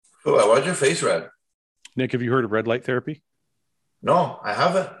Oh, why's your face red? Nick, have you heard of red light therapy? No, I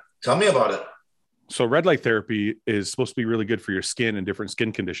haven't. Tell me about it. So red light therapy is supposed to be really good for your skin and different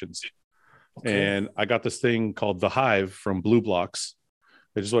skin conditions. Okay. And I got this thing called the Hive from Blue Blocks.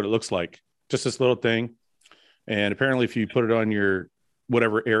 This is what it looks like. Just this little thing. And apparently if you put it on your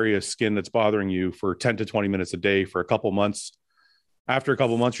whatever area of skin that's bothering you for 10 to 20 minutes a day for a couple months, after a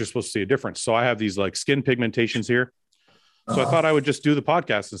couple months, you're supposed to see a difference. So I have these like skin pigmentations here. So I Uh-huh. thought I would just do the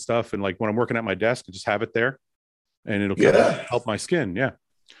podcast and stuff. And like when I'm working at my desk, I just have it there and it'll kind of Yeah, help my skin. Yeah. of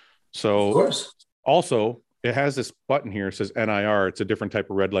So course. also, it has this button here. It says NIR. It's a different type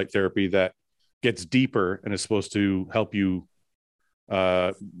of red light therapy that gets deeper and is supposed to help you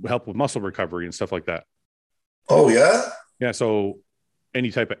help with muscle recovery and stuff like that. Oh, yeah? Yeah. So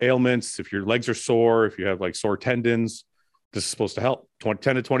any type of ailments, if your legs are sore, if you have like sore tendons, this is supposed to help 10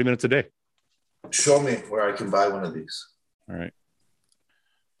 to 20 minutes a day. Show me where I can buy one of these. All right.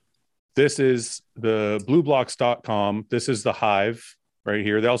 This is the blueblocks.com. This is the Hive right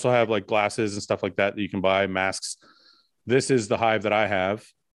here. They also have like glasses and stuff like that that you can buy, masks. This is the Hive that I have.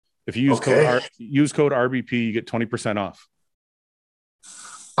 If you use code RBP, you get 20% off.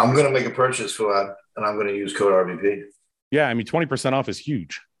 I'm going to make a purchase for that, and I'm going to use code RBP. Yeah, I mean 20% off is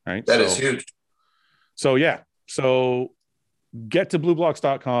huge, right? That is huge. So yeah. So get to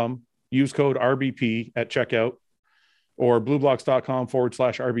blueblocks.com, use code RBP at checkout or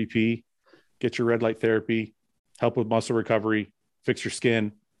blueblocks.com/RBP. Get your red light therapy, help with muscle recovery, fix your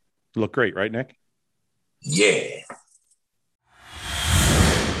skin. Look great, right, Nick? Yeah.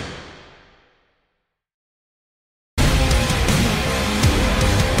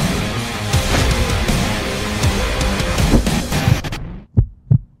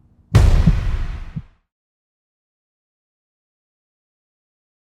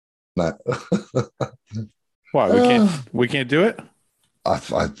 No. Why we can't do it? I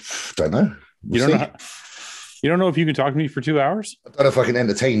don't know. You don't know if you can talk to me for 2 hours? I don't know if I can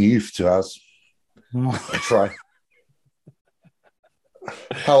entertain you for 2 hours. I'll try.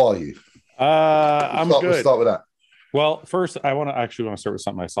 How are you? I'm good. We'll start with that. Well, first, I want to start with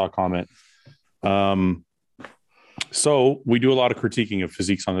something I saw a comment. So we do a lot of critiquing of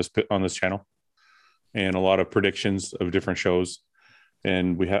physiques on this channel, and a lot of predictions of different shows.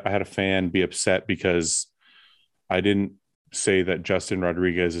 And I had a fan be upset because I didn't say that Justin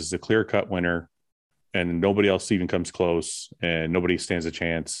Rodriguez is the clear-cut winner, and nobody else even comes close, and nobody stands a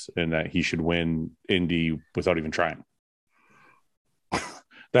chance, and that he should win Indy without even trying.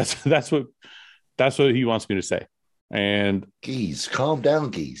 That's what he wants me to say. And Geese, calm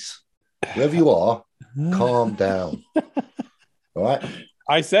down, geese. Wherever you are, calm down. All right.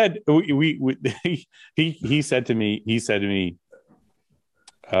 I said he said to me,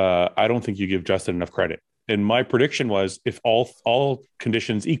 I don't think you give Justin enough credit. And my prediction was if all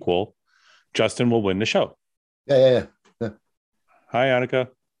conditions equal, Justin will win the show. Yeah. Hi, Annika.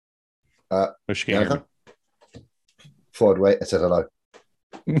 She can't hear me. Forward, wait. I said hello.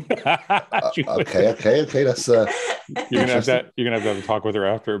 Okay. That's you're gonna have to have a talk with her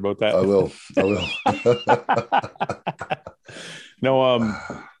after about that. I will. No,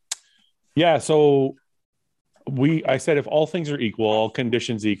 yeah. So I said if all things are equal, all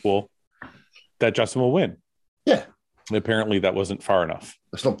conditions equal, that Justin will win. Yeah. And apparently that wasn't far enough.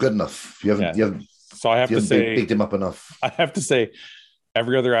 It's not good enough. You haven't. So I have to say, picked him up enough. I have to say,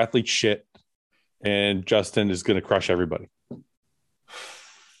 every other athlete shit, and Justin is going to crush everybody.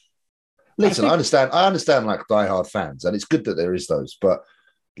 Listen, I understand like diehard fans, and it's good that there is those, but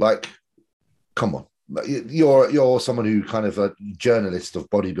like, come on. You're someone who kind of a journalist of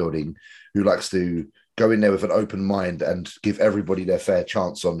bodybuilding who likes to go in there with an open mind and give everybody their fair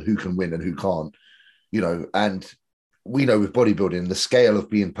chance on who can win and who can't, and we know with bodybuilding, the scale of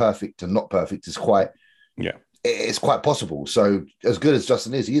being perfect and not perfect is it's quite possible. So as good as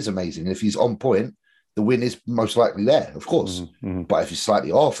Justin is, he is amazing. And if he's on point, the win is most likely there, of course. Mm-hmm. But if he's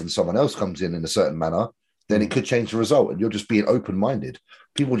slightly off and someone else comes in a certain manner, then it could change the result. And you're just being open-minded.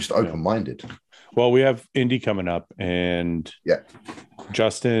 People are just open-minded. Well, we have Indy coming up, and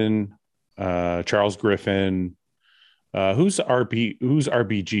Justin, Charles Griffin, who's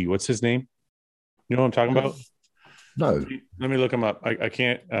RBG? What's his name? You know what I'm talking about? No. Let me look him up. I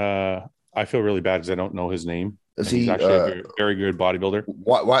can't. I feel really bad because I don't know his name. He's actually a very good bodybuilder.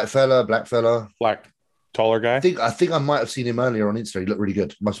 White fella, black fella, taller guy. I think I might have seen him earlier on Insta. He looked really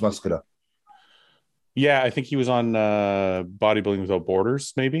good, muscular. Yeah, I think he was on Bodybuilding Without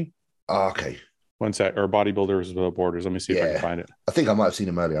Borders, maybe. Oh, okay. One sec, or Bodybuilders Without Borders. Let me see if I can find it. I think I might have seen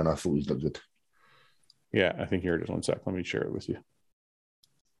him earlier, and I thought he looked good. Yeah, I think here it is. One sec. Let me share it with you.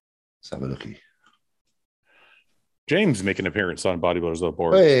 Let's have a looky. James make an appearance on Bodybuilders Without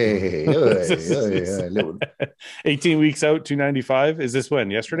Borders. Hey, little. 18 weeks out, 295. Is this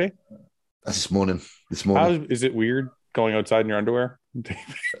when? Yesterday? That's this morning. Is it weird going outside in your underwear?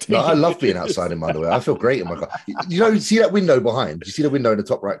 No, I love being outside in my underwear. I feel great in my car. You see that window behind? Do you see the window in the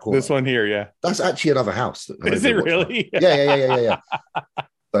top right corner? This one here, yeah. That's actually another house. Is it really? Yeah.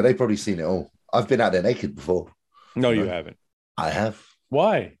 So they've probably seen it all. I've been out there naked before. No, you haven't. I have.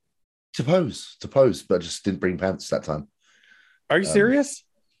 Why? To pose, but I just didn't bring pants that time. Are you serious?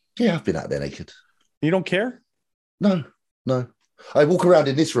 Yeah, I've been out there naked. You don't care? No. I walk around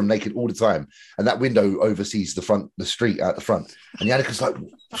in this room naked all the time, and that window oversees the street out the front. And Yannika's like,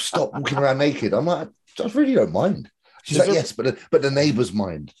 "Stop walking around naked." I'm like, "I really don't mind." She's like, "Yes, but the neighbors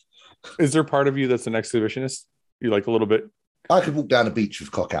mind." Is there part of you that's an exhibitionist? You like a little bit? I could walk down the beach with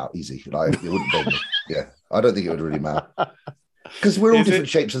cock out easy. Like it wouldn't bother me. Yeah, I don't think it would really matter. Because we're all different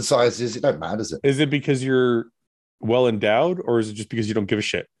shapes and sizes. It don't matter, does it? Is it because you're well endowed, or is it just because you don't give a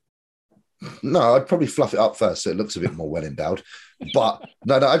shit? No, I'd probably fluff it up first so it looks a bit more well endowed. But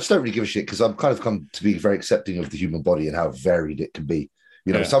no, I just don't really give a shit because I've kind of come to be very accepting of the human body and how varied it can be.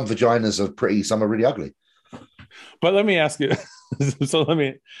 You know, some vaginas are pretty, some are really ugly. But let me ask you. So let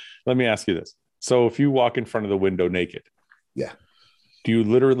me ask you this. So if you walk in front of the window naked, do you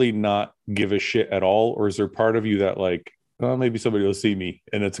literally not give a shit at all, or is there part of you that like, well, maybe somebody will see me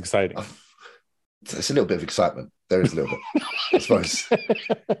and it's exciting? It's a little bit of excitement. There is a little bit, I suppose.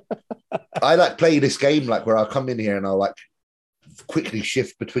 I like play this game like where I'll come in here and I'll like quickly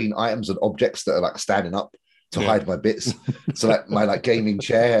shift between items and objects that are like standing up to hide my bits. So like my like gaming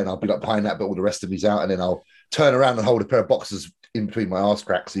chair, and I'll be like behind that, but all the rest of me's out, and then I'll turn around and hold a pair of boxes in between my arse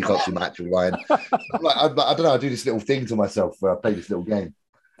cracks so you can't see my actual line. I don't know. I do this little thing to myself where I play this little game.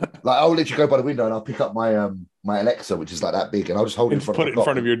 Like I'll literally go by the window and I'll pick up my my Alexa, which is like that big, and I'll just hold it in front put of it in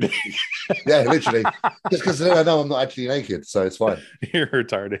front of your dick. Yeah, literally. Just because then I know I'm not actually naked, so it's fine. You're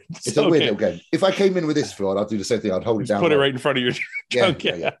retarded. It's a weird little game. If I came in with this, Phil, I'd do the same thing. I'd hold it down. Put it right in front of your junk.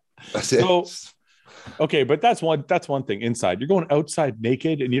 Yeah. That's it. So, okay, but that's one thing. Inside, you're going outside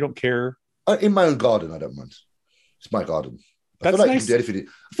naked, and you don't care. In my own garden, I don't mind. It's my garden. I feel like you can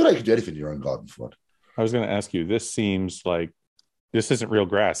do anything in your own garden, Fuad. I was going to ask you. This seems like this isn't real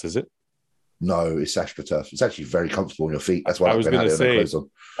grass, is it? No, it's AstroTurf. It's actually very comfortable on your feet. That's why I was going to say.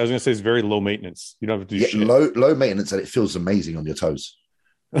 It's very low maintenance. You don't have to do shit. Low maintenance, and it feels amazing on your toes.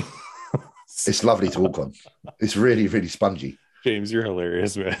 It's lovely to walk on. It's really, really spongy. James, you're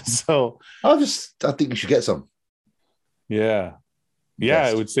hilarious, man. So I think you should get some. Yeah. Yeah,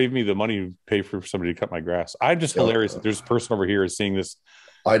 it would save me the money to pay for somebody to cut my grass. I'm just hilarious that there's a person over here seeing this.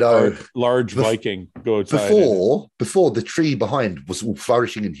 I know. Large Viking go outside. Before the tree behind was all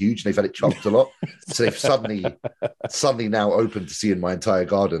flourishing and huge, and they've had it chopped a lot. So they've suddenly now open to seeing my entire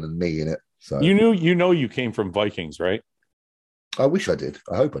garden and me in it. So you came from Vikings, right? I wish I did.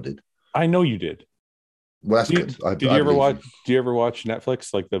 I hope I did. I know you did. Well, that's good. Do you ever watch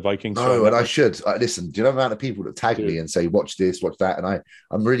Netflix, like the Vikings? No, and I should. Listen, do you know the amount of people that tag me and say, watch this, watch that? And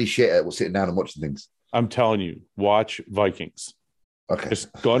I'm really shit at sitting down and watching things. I'm telling you, watch Vikings. Okay.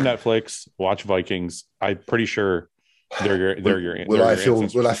 Just go on Netflix, watch Vikings. I'm pretty sure they're your Will I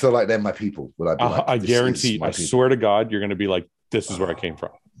feel like they're my people? Will I be like, I guarantee, I swear to God, you're going to be like, this is where I came from.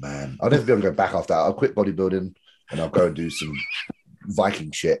 Man, I'll never be able to go back after that. I'll quit bodybuilding and I'll go and do some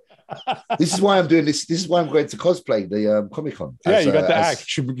Viking shit. This is why I'm doing this. This is why I'm going to cosplay the Comic-Con. Yeah, you got the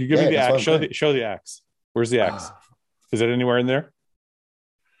axe. Give me the axe. Show the axe. Where's the axe? Is it anywhere in there?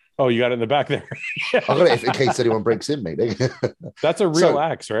 Oh, you got it in the back there. I got it in case anyone breaks in, mate. That's a real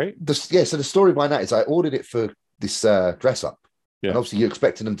axe, right? So the story behind that is I ordered it for this dress up. Yeah. And obviously you're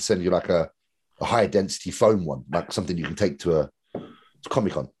expecting them to send you like a high density foam one, like something you can take to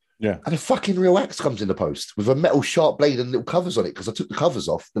Comic-Con. Yeah. And a fucking real axe comes in the post with a metal sharp blade and little covers on it because I took the covers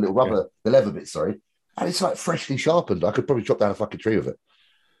off, the little rubber, the leather bit, sorry. And it's like freshly sharpened. I could probably chop down a fucking tree with it.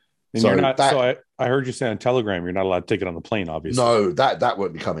 And you're not, I heard you say on Telegram, you're not allowed to take it on the plane, obviously. No, that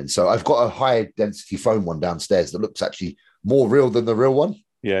won't be coming. So I've got a high density foam one downstairs that looks actually more real than the real one.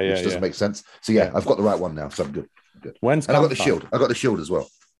 Yeah, which doesn't make sense. So yeah, I've got the right one now. So I'm good. When's and I got the shield. I got the shield as well.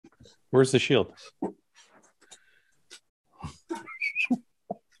 Where's the shield? I'm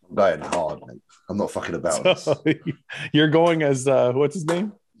going hard, mate. I'm not fucking about. So, you're going as what's his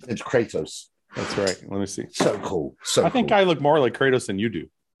name? It's Kratos. That's right. Let me see. So cool. I think I look more like Kratos than you do.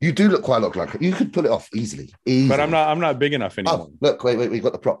 You do look quite like it. You could pull it off easily. But I'm not big enough anymore. Oh, look, wait, we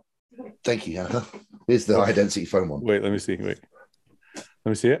got the prop. Thank you, Hannah. Here's the high density foam one. Wait, let me see. Let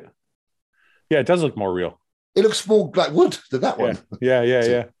me see it. Yeah, it does look more real. It looks more like wood than that one.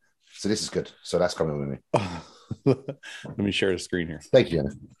 Yeah. So this is good. So that's coming with me. Let me share the screen here. Thank you,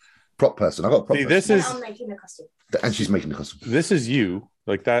 Hannah. prop person. I got a prop See, person. this And is I'm making the costume. And she's making the costume. this is you.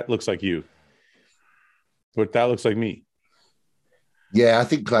 Like that looks like you, but that looks like me. Yeah, I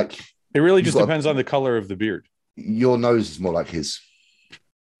think like It really You've just got- depends on the color of the beard. your nose is more like his.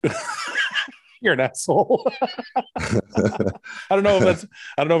 You're an asshole. I don't know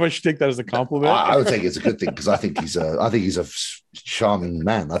if I should take that as a compliment. I would think it's a good thing because I think he's a charming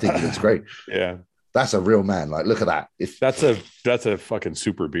man. I think he looks great. Yeah, That's a real man. Like, look at that. If that's a fucking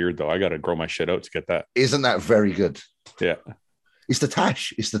super beard though. I got to grow my shit out to get that. isn't that very good? Yeah, It's the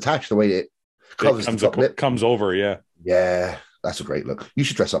tash. It's the tash. The way it covers the top lip. comes over. Yeah, Yeah, that's a great look. You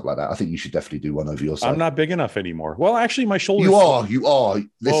should dress up like that. I think you should definitely do one over your side. I'm not big enough anymore. Well, actually, my shoulders. You are.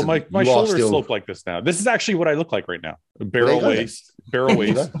 Listen, my you are shoulders still- slope like this now. This is actually what I look like right now. There Barrel you go, waist,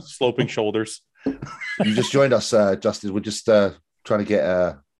 sloping shoulders. You just joined us, Justin. We're just trying to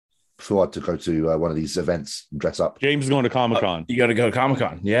get Fuad to go to one of these events and dress up. James is going to Comic Con. You got to go to Comic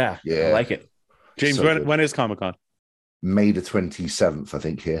Con. Yeah. Yeah. I like it. James, So good. when is Comic Con? May the 27th, I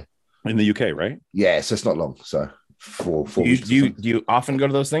think, here. In the UK, right? Yeah, so it's not long. So four Do weeks. you often go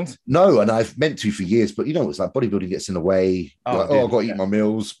to those things? No, and I've meant to for years, but you know, it's like bodybuilding gets in the way. Oh, Like, dude, I've got to yeah. eat my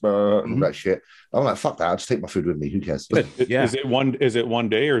meals, and all Mhm. that shit. I'm like, fuck that. I'll just take my food with me. Who cares? Yeah. Is it one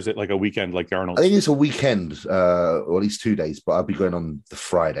day or is it like a weekend like the Arnold? I think it's a weekend, or at least 2 days, but I'll be going on the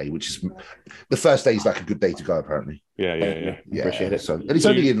Friday, which is the first day is like a good day to go, apparently. Yeah. Yeah, Appreciate it. So, and it's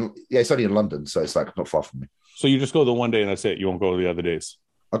So only in London, so it's like not far from me. So you just go the one day and that's it. You won't go the other days.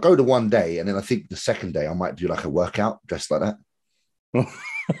 I'll go to one day, and then I think the second day I might do like a workout dressed like that.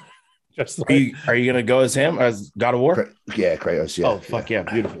 Just Are like, you going to go as him, as God of War? Yeah, Kratos. Yeah. Oh, fuck yeah.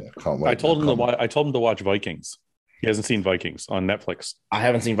 Beautiful. Can't wait. I told him Can't wait. I told him to watch Vikings. He hasn't seen Vikings on Netflix. I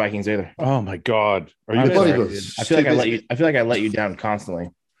haven't seen Vikings either. Oh my god! Are I'm you? sorry, sorry, dude. dude. I feel like I let you down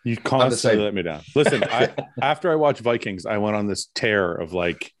constantly. You same. constantly let me down. Listen, after I watched Vikings, I went on this tear of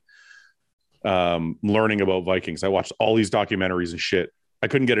like learning about Vikings. I watched all these documentaries and shit. I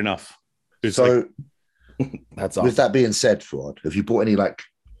couldn't get enough. It's So, That's with awesome. that being said, Fuad, have you bought any like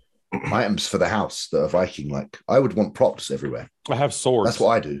items for the house that are Viking? Like, I would want props everywhere. I have swords. That's what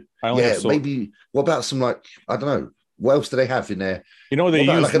I do. I only Yeah, have swords. maybe. What about some like I don't know. What else do they have in there? You know what they What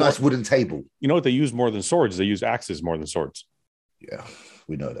about, use? like a nice wooden table. You know what they use more than swords? They use axes more than swords. Yeah,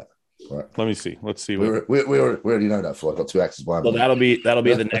 we know that. Right. Let me see. Let's see. We already know that. Fuad. I've got 2 axes behind Well, me. that'll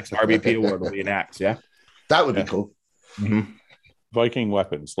be the next RBP award. Will be an axe. Yeah. That would be Yeah. cool. Viking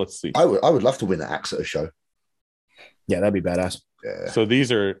weapons. Let's see. I would love to win an axe at a show. Yeah, that'd be badass. Yeah. So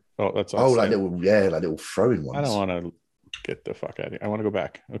these are. Oh, that's. Oh, like awesome. little throwing ones. I don't want to get the fuck out of here. I want to go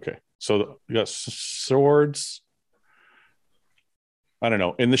back. Okay. So you got swords. I don't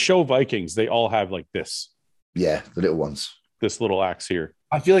know. In the show Vikings, they all have like this Yeah, the little ones. little axe here.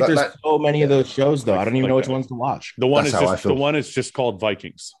 I feel like But there's that- so many of those shows though. I don't even Like know which that. ones to watch. The one That's is how I just feel. the one is just called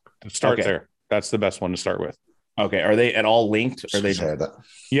Vikings. Start Okay. there. That's the best one to start with. Okay, are they at all linked? Or are they? Share that.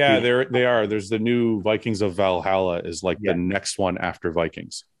 Yeah, Yeah. they are. There's the new Vikings of Valhalla is like Yeah. the next one after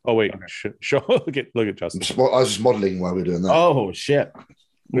Vikings. Oh wait, Okay. show look at Justin. I was just modeling while we were doing that. Oh shit!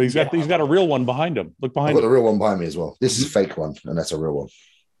 He's got a real one behind him. Look I've behind got him. the real one behind me as well. This is a fake one, and that's a real one.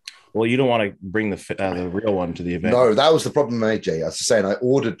 Well, you don't want to bring the real one to the event. No, that was the problem, AJ. I was saying I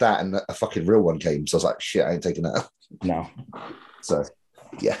ordered that, and a fucking real one came. So I was like, shit, I ain't taking that. No. So,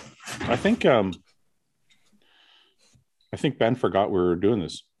 yeah. I think Ben forgot we were doing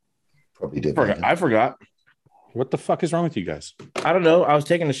this. Probably did. I forgot. What the fuck is wrong with you guys? I don't know. I was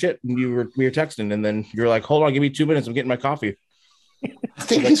taking a shit and we were texting, and then you're like, "Hold on, give me 2 minutes. I'm getting my coffee." I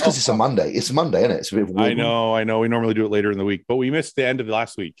think it's because it's a Monday. It's a Monday, isn't it? It's a bit of a weird I know. We normally do it later in the week, but we missed the end of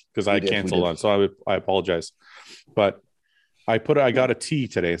last week because I We did, canceled we did. on. So I apologize. But I got a tea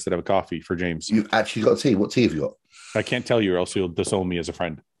today instead of a coffee for James. You've actually got a tea. What tea have you got? I can't tell you, or else you'll disown me as a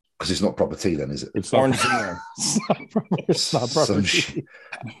friend. Because it's not proper tea, then, is it? It's not. Orange Zinger. It's not proper. Some tea. shit.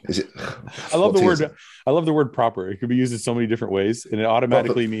 Is it? I love What the tea word. is it? I love the word proper. It could be used in so many different ways, and it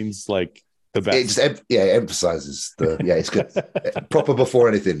automatically means like the It best. just, it emphasizes the. Yeah, it's good. Proper before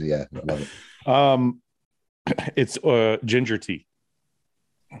anything. Yeah, I love it. It's ginger tea.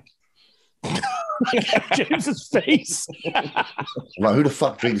 James's face. Like, who the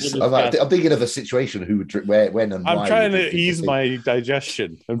fuck drinks? I'm thinking of a situation who would drink where, when, and why. I'm trying you to drink ease tea. my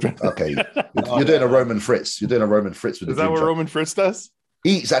digestion. I'm trying. Okay, you're doing a Roman Fritz. You're doing a Roman Fritz with Is the that what ginger. Roman Fritz does?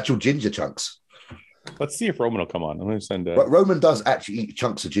 He eats actual ginger chunks. Let's see if Roman will come on. I'm going to send. But Roman does actually eat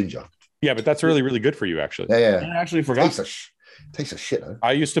chunks of ginger. Yeah, but that's really, really good for you, actually. Yeah. I actually forgot. Tastes a shit though.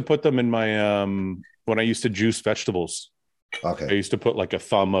 I used to put them in my when I used to juice vegetables. I Okay. used to put like a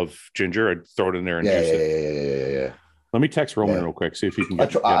thumb of ginger and throw it in there and Yeah, juice yeah, it. yeah. Let me text Roman Yeah. real quick, see if he can I,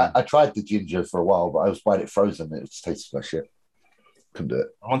 get. I tried the ginger for a while, but I was buying it frozen. It just tasted like shit. Couldn't do it.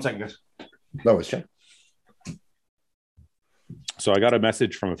 1 second, guys. No, it's check. So I got a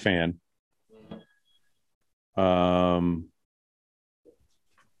message from a fan.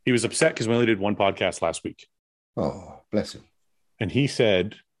 He was upset because we only did one podcast last week. Oh, bless him. And he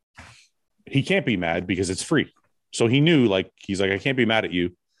said he can't be mad because it's free. So he knew, like, he's like, I can't be mad at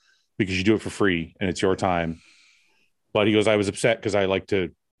you because you do it for free and it's your time. But he goes, I was upset because I like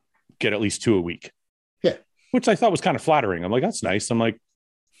to get at least 2 a week. Yeah. Which I thought was kind of flattering. I'm like, that's nice. I'm like,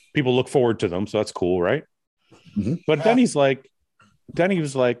 people look forward to them. So that's cool, right? Mm-hmm. But then he was like,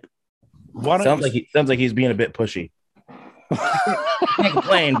 why don't sounds like he's being a bit pushy. Can't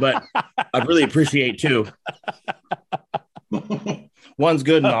complain, but I'd really appreciate 2. One's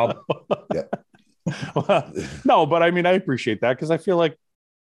good and all. Yeah. Well, no, but I mean, I appreciate that because I feel like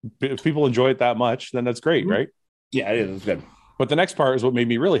if people enjoy it that much, then that's great, right? Yeah, it is. It's good. But the next part is what made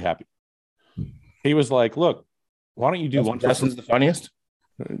me really happy. He was like, look, why don't you do one? Justin's the funniest?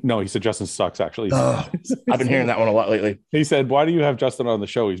 No, he said Justin sucks, actually. Oh. I've been hearing that one a lot lately. He said, why do you have Justin on the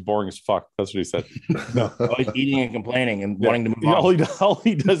show? He's boring as fuck. That's what he said. No, always eating and complaining and wanting to move on. All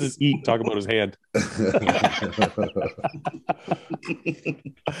he does is eat, talk about his hand.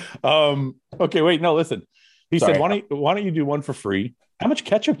 Okay, wait, no, listen. He said, why don't you do one for free? How much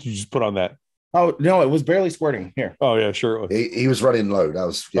ketchup did you just put on that? Oh, no, it was barely squirting. Here. Oh, yeah, sure. He was running low. That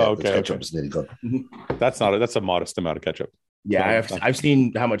was, yeah, okay, the ketchup was nearly gone. That's a modest amount of ketchup. Yeah, I've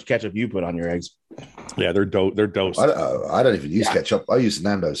seen how much ketchup you put on your eggs. Yeah, they're dosed. I don't even use ketchup. I use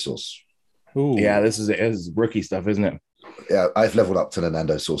Nando's sauce. Ooh. Yeah, this is rookie stuff, isn't it? Yeah, I've leveled up to the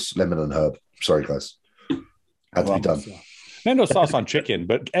Nando's sauce, lemon and herb. Sorry, guys. Had to be done. Nando's sauce on chicken,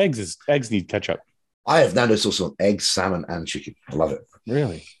 but eggs need ketchup. I have Nando's sauce on eggs, salmon, and chicken. I love it.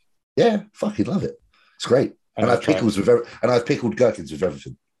 Really? Yeah, fucking love it. It's great. And I have pickles and I've pickled gherkins with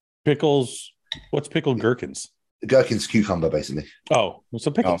everything. Pickles? What's pickled gherkins? Gherkins, cucumber, basically. Oh, what's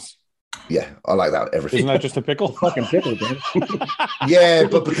a pickles? Yeah, I like that. Everything. Isn't that just a pickle? Fucking pickle, man. Yeah,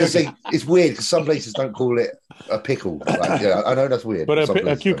 but because it's weird because some places don't call it a pickle. Like, yeah, I know that's weird. But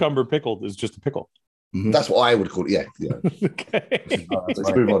a cucumber pickled is just a pickle. Mm-hmm. That's what I would call it. Yeah. Okay.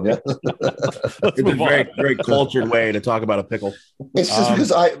 Let's move on. Yeah. It's a very, very cultured way to talk about a pickle. It's just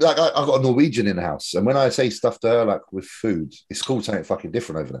because I've got a Norwegian in the house, and when I say stuff to her like with food, it's called something fucking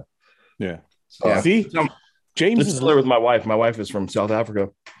different over there. Yeah. So, yeah. See, James is similar with my wife. My wife is from South Africa.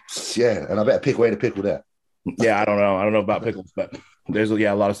 Yeah, and I better pick away the pickle there. Yeah, I don't know about pickles, but there's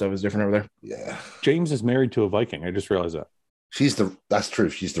a lot of stuff is different over there. Yeah. James is married to a Viking. I just realized that. That's true.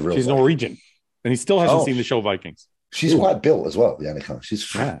 She's the real. She's Viking. Norwegian. And he still hasn't seen the show Vikings. She's quite built as well, Yannicka.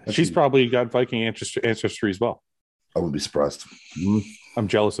 She's probably got Viking ancestry as well. I wouldn't be surprised. I'm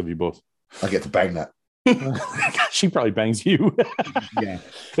jealous of you both. I get to bang that. She probably bangs you. Yeah.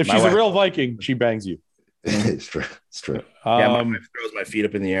 If she's a real Viking, she bangs you. It's true. It's true. Yeah, my wife throws my feet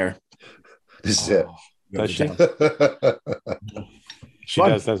up in the air. This is it. Does she? She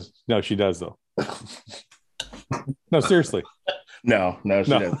does. No, she does though. No, seriously. No, she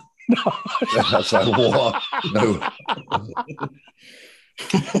doesn't. That's like, what? No.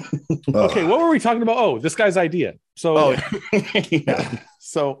 Okay, what were we talking about? Oh, this guy's idea. So, yeah.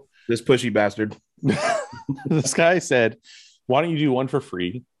 So this pushy bastard. This guy said, "Why don't you do one for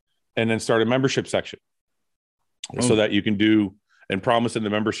free, and then start a membership section, so that you can do and promise in the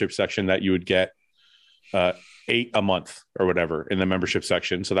membership section that you would get 8 a month or whatever in the membership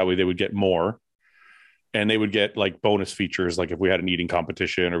section, so that way they would get more." And they would get like bonus features, like if we had an eating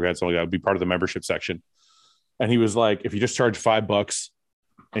competition or we had something that would be part of the membership section. And he was like, if you just charge $5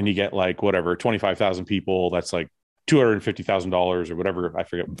 and you get like whatever, 25,000 people, that's like $250,000 or whatever. I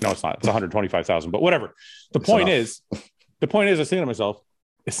forget. No, it's not. It's 125,000, but whatever. The point is, I was saying to myself,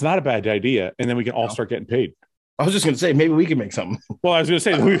 it's not a bad idea. And then we can all start getting paid. I was just going to say, maybe we can make something. Well, I was going to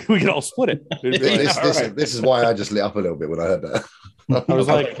say we can all split it. This is why I just lit up a little bit when I heard that. I was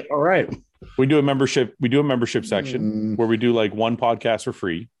like, all right. We do a membership section where we do like one podcast for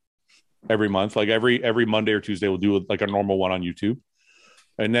free every month. Like every Monday or Tuesday, we'll do like a normal one on YouTube.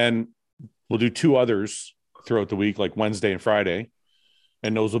 And then we'll do 2 others throughout the week, like Wednesday and Friday.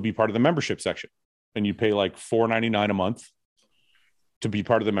 And those will be part of the membership section. And you pay like $4.99 a month to be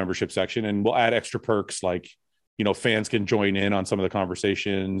part of the membership section. And we'll add extra perks like, fans can join in on some of the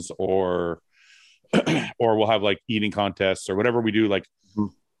conversations or we'll have like eating contests or whatever we do. Like,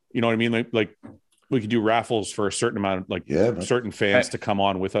 you know what I mean? Like we could do raffles for a certain amount of like certain fans to come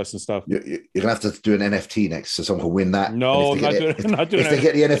on with us and stuff. You're gonna have to do an NFT next, so someone can win that. No, not doing if they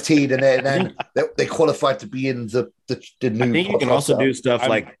get the NFT, then they qualified to be in the new. I think you can also do stuff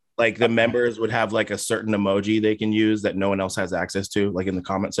like the members would have like a certain emoji they can use that no one else has access to, like in the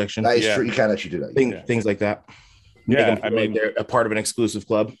comment section. That is true. You can actually do that. Things like that. Make Yeah, them feel I mean- like they're a part of an exclusive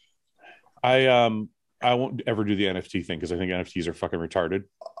club. I won't ever do the NFT thing because I think NFTs are fucking retarded.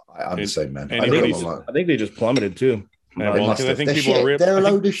 I'm the same, man. and I it look at is- them like, I think they just plummeted too. Yeah, they well, must 'cause I have. think They're people shit. are real. They're a I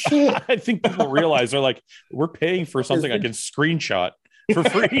think- load of shit. I think people realize they're like, we're paying for something I can screenshot for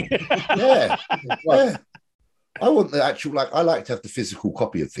free. Yeah, yeah. I want the actual, like, I like to have the physical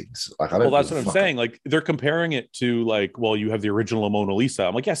copy of things. Like, I don't. Well, that's give what a I'm fuck. saying. Like, they're comparing it to like, well, you have the original Mona Lisa.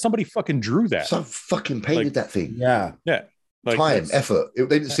 I'm like, yeah, somebody fucking drew that. So fucking painted Like, that thing. Yeah. Like, Time, it's- effort. They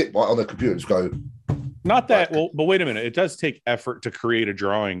didn't sit right on the computer and just go, Not that. like- Well, but wait a minute. It does take effort to create a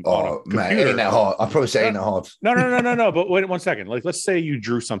drawing on oh a man, computer. it ain't that hard. I promise it ain't that hard. No. But wait 1 second. Like, let's say you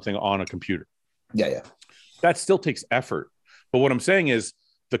drew something on a computer. Yeah. That still takes effort. But what I'm saying is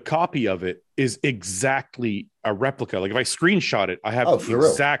the copy of it is exactly a replica. Like if I screenshot it, I have Oh, the for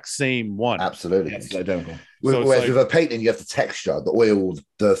real? exact same one. Absolutely. It's identical. So it's Whereas like- with a painting, you have the texture, the oil,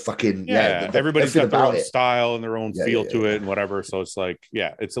 the fucking Everybody's everything got their about own it. style and their own Yeah, feel yeah, to yeah. it and whatever. So it's like,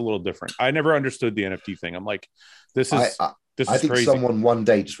 yeah, it's a little different. I never understood the NFT thing. I'm like, this is I this is think crazy. someone one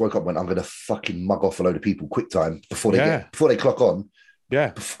day just woke up and went, I'm going to fucking mug off a load of people quick time before they clock on.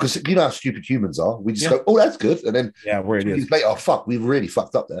 Yeah. Because you know how stupid humans are. We just Yeah. go, oh, that's good. And then Yeah, where it 2 is. years later, oh, fuck, we really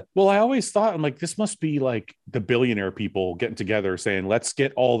fucked up there. Well, I always thought, I'm like, this must be like the billionaire people getting together saying, let's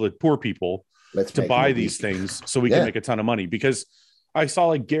get all the poor people Let's to make buy it these week. things so we Yeah. can make a ton of money. Because I saw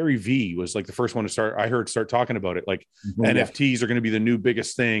like Gary Vee was like the first one to start talking about it. Like NFTs are going to be the new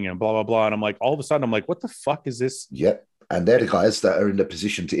biggest thing and blah, blah, blah. And I'm like, all of a sudden, I'm like, what the fuck is this? Yep. And they're the guys that are in the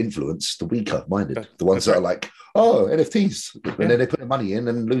position to influence the weaker minded, That- the ones that's that are like, oh, NFTs. And Yeah. then they put the money in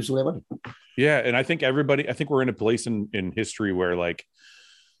and lose all their money. Yeah. And I think we're in a place in history where like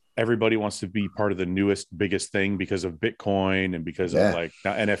everybody wants to be part of the newest, biggest thing because of Bitcoin and because Yeah. of like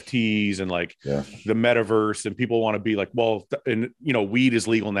now NFTs and like Yeah. the metaverse. And people want to be like, well, and you know, weed is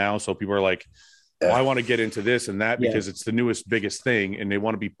legal now. So people are like, well, I want to get into this and that Yeah. because it's the newest, biggest thing. And they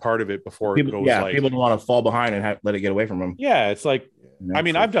want to be part of it before it People, goes like, people don't want to fall behind and let it get away from them. yeah, it's like, I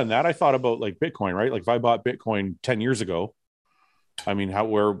mean, So- I've done that. I thought about like Bitcoin, right? Like if I bought Bitcoin 10 years ago, I mean,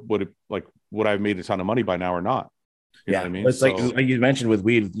 where would it like, would I have made a ton of money by now or not? You know what I mean? It's So- like you mentioned with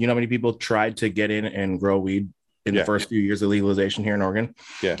weed. You know how many people tried to get in and grow weed in Yeah. the first few years of legalization here in Oregon?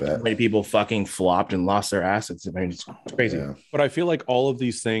 yeah. Yeah. How many people fucking flopped and lost their assets? I mean, it's crazy. Yeah. But I feel like all of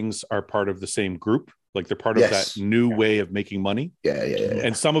these things are part of the same group. Like they're part of Yes. that new way of making money. Yeah.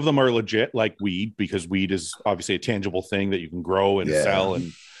 And some of them are legit, like weed, because weed is obviously a tangible thing that you can grow and Yeah. sell.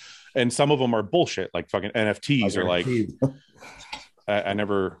 And some of them are bullshit, like fucking NFTs are like, I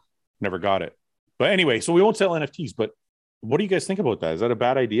never got it. But anyway, so we won't sell NFTs, but what do you guys think about that? Is that a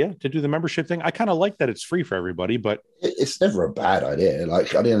bad idea to do the membership thing? I kind of like that it's free for everybody, but It's never a bad idea.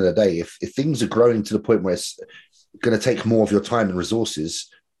 Like at the end of the day, if things are growing to the point where it's going to take more of your time and resources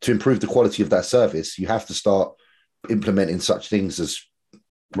to improve the quality of that service, you have to start implementing such things as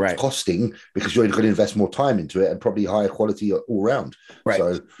Right. costing because you're going to invest more time into it and probably higher quality all around. Right.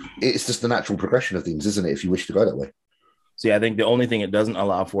 So it's just the natural progression of things, isn't it? If you wish to go that way. See, I think the only thing it doesn't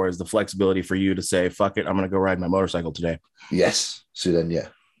allow for is the flexibility for you to say, fuck it, I'm going to go ride my motorcycle today. Yes. So then, yeah.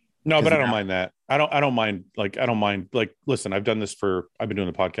 no, but I don't now- mind that. I don't mind. Like, listen, I've been doing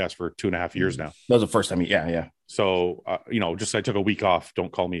the podcast for 2.5 years now. That was the first time. Yeah. So, just I took a week off.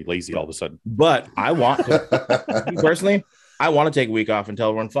 Don't call me lazy all of a sudden. But I want to, me personally, I want to take a week off and tell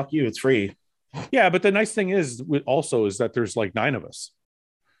everyone, fuck you, it's free. Yeah, but the nice thing is that there's like 9 of us.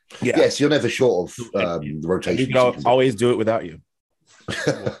 Yeah. Yes, you're never short of the You rotation. can always do it without you.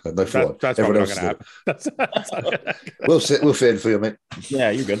 No fraud. That's Everyone probably not else going to happen. is it. We'll fit in for you, mate. Yeah,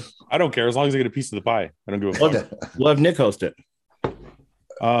 you're good. I don't care as long as I get a piece of the pie. I don't give a fuck. We'll have Nick host it.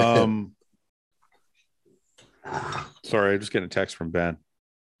 Sorry, I'm just getting a text from Ben.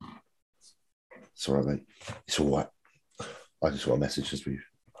 It's all right, mate. It's all right. I just got a message just for you.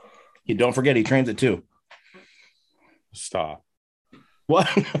 You don't forget he trains it too. Stop. What?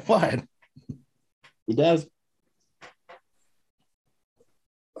 What? He does.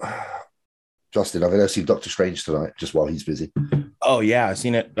 Justin, I've seen Doctor Strange tonight, just while he's busy. Oh yeah, I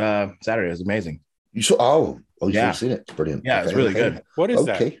seen it Saturday. It was amazing. You saw? Oh, you've Yeah. seen it? It's brilliant. Yeah, it's really good. What is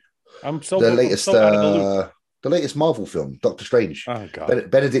Okay. that? I'm so The latest, I'm so out of the loop. the latest Marvel film, Doctor Strange. Oh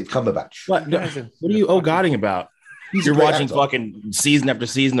god. Benedict Cumberbatch. What? You guys What are you oh-godding about? He's a You're great watching actor. fucking season after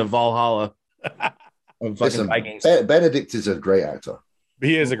season of Valhalla. Of fucking Listen, Vikings. Benedict is a great actor.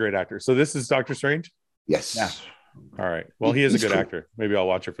 He is a great actor. So this is Doctor Strange. Yes. Yeah. All right. Well, he is a He's good cool. actor. Maybe I'll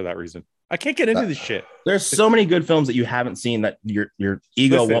watch it for that reason. I can't get into this shit. There's so many good films that you haven't seen that your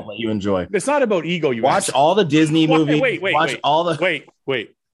ego Listen. won't let you enjoy. It's not about ego. You Watch all the Disney Wait, movies. wait, Watch all the.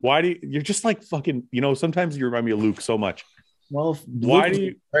 wait. Why do you're just like fucking? Sometimes you remind me of Luke so much. Well, Why Luke do is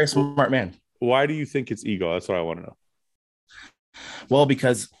you- a very smart man? Why do you think it's Ego? That's what I want to know. Well,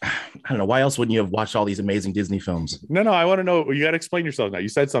 because I don't know. Why else wouldn't you have watched all these amazing Disney films? No, I want to know. You got to explain yourself now. You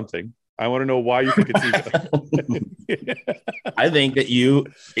said something. I want to know why you think it's Ego. I think that you,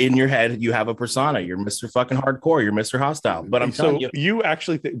 in your head, you have a persona. You're Mr. fucking hardcore. You're Mr. Hostile. But I'm telling you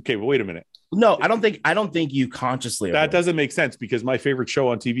actually think. Okay, well, wait a minute. No, I don't think you consciously. That doesn't make sense because my favorite show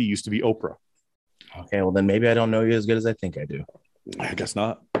on TV used to be Oprah. Okay, well then maybe I don't know you as good as I think I do. I guess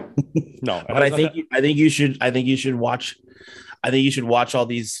not. No, but I think you should watch. I think you should watch all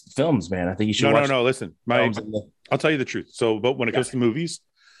these films, man. I think you should. No. Listen, I'll tell you the truth. So, but when it comes to movies,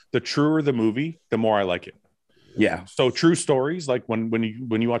 the truer the movie, the more I like it. Yeah. So true stories, like when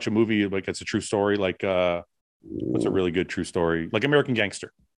you watch a movie, like it's a true story. Like what's a really good true story? Like American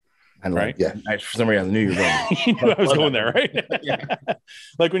Gangster. Right? Yeah. For some reason, I knew you were going. You knew I was going there, right? Yeah.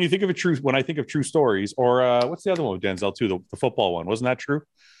 Like when I think of true stories, or what's the other one with Denzel too? The football one, wasn't that true?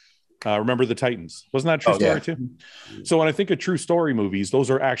 Remember the Titans? Wasn't that a true story too? So when I think of true story movies,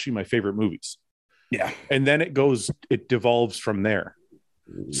 those are actually my favorite movies. Yeah. And then it devolves from there.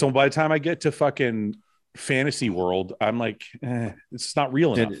 So by the time I get to fucking fantasy world, I'm like, it's not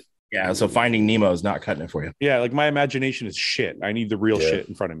real enough. Yeah, so Finding Nemo is not cutting it for you. Yeah, like my imagination is shit. I need the real shit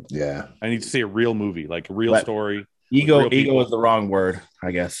in front of me. Yeah. I need to see a real movie, like a real story. Ego is the wrong word,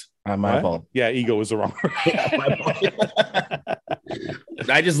 I guess. My fault. Yeah, ego is the wrong word.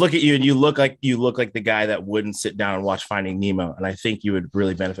 I just look at you and you look like the guy that wouldn't sit down and watch Finding Nemo, and I think you would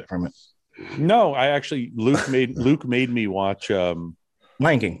really benefit from it. No, I actually Luke made me watch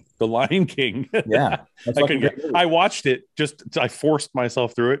Lion King. The Lion King. Yeah. I watched it. I forced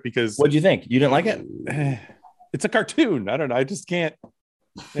myself through it because. What'd you think? You didn't like it? It's a cartoon. I don't know. I just can't.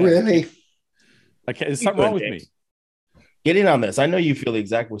 Really? I can't. There's something wrong with me. Get in on this. I know you feel the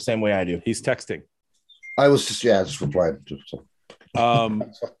exact same way I do. He's texting. I was just replying.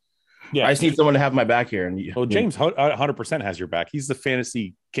 Yeah. I just need someone to have my back here. And James 100% has your back. He's the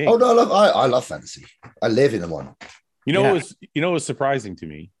fantasy king. Oh no, I love fantasy. I live in one. What was surprising to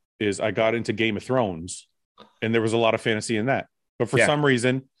me is I got into Game of Thrones, and there was a lot of fantasy in that. But for some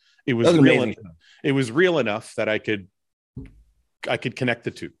reason, it was real. It was real enough that I could connect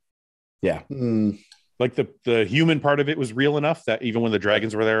the two. Yeah. Like the human part of it was real enough that even when the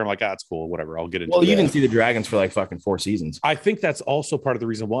dragons were there, I'm like, it's cool, whatever. I'll get into it. Well, you didn't see the dragons for like fucking 4 seasons. I think that's also part of the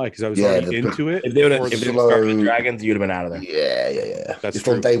reason why, because I was already into it. If they would have started the dragons, you'd have been out of there. Yeah. That's if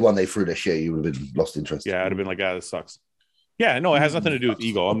on day one they threw their shit, you would have been lost interest. Yeah, I'd have been like, this sucks. Yeah, no, it has nothing to do with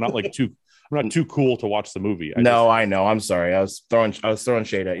ego. I'm not too cool to watch the movie. I know. I'm sorry. I was throwing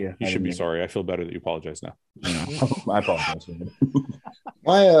shade at you. You should be sorry. I feel better that you apologize now. I apologize.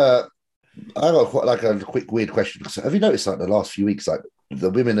 I got quite like a quick weird question. Have you noticed like the last few weeks, like the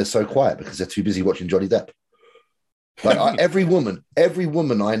women are so quiet because they're too busy watching Johnny Depp? Like every woman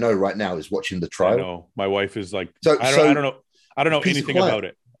I know right now is watching The Trial. I know. My wife is like, I don't know anything about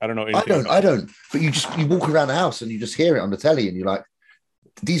it. I don't know anything. I don't. But you walk around the house and you just hear it on the telly, and you're like,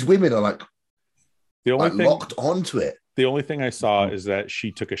 these women are like locked onto it. The only thing I saw is that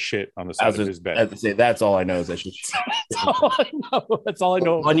she took a shit on the side of his bed. That's all I know is that she. That's all I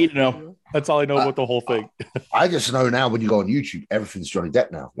know. I need to know. That's all I know about the whole thing. I just know now when you go on YouTube, everything's Johnny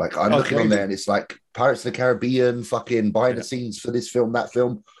Depp now. Like I'm looking on there and it's like Pirates of the Caribbean, fucking behind the scenes for this film, that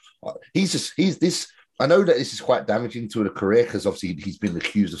film. He's this. I know that this is quite damaging to a career because obviously he's been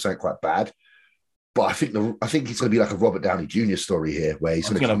accused of something quite bad. But I think it's going to be like a Robert Downey Jr. story here, where he's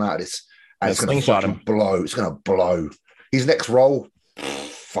going to come out of this and it's going to fucking blow. It's going to blow. His next role,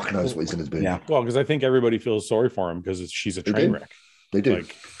 fucking knows what he's going to do. Yeah. Well, because I think everybody feels sorry for him because she's a train wreck. They do.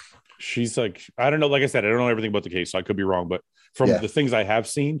 Like, she's like, I don't know. Like I said, I don't know everything about the case, so I could be wrong. But from the things I have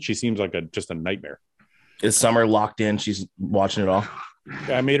seen, she seems like just a nightmare. Is Summer locked in? She's watching it all.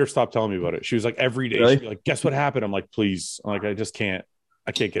 I made her stop telling me about it. She was like, every day, she'd be like, guess what happened? I'm like, please. I'm like, I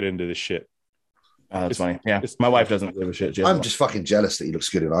can't get into this shit. That's funny. Yeah. My wife doesn't give a shit. I'm just fucking jealous that he looks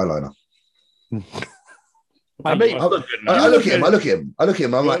good in eyeliner. I bet I look at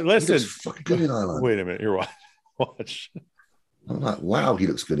him. I'm like, listen, he looks fucking good in eyeliner. Wait a minute. You're watch. I'm like, wow, he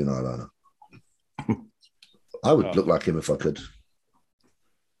looks good in eyeliner. I would look like him if I could.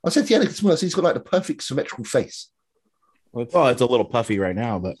 I said to Yannick, he's got like the perfect symmetrical face. Well, it's a little puffy right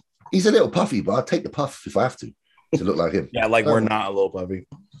now, but he's a little puffy, but I'll take the puff if I have to look like him. Yeah, like we're not a little puffy.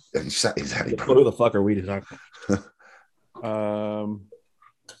 Exactly. Who the fuck are we to talk about?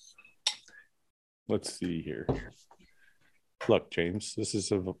 Let's see here. Look, James, this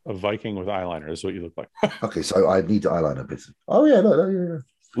is a Viking with eyeliner. This is what you look like. Okay, so I need the eyeliner bit. Oh yeah, no.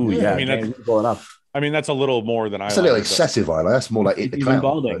 Ooh, yeah. I mean, that's a little more than eyeliner. It's a little excessive eyeliner. That's more like it. Even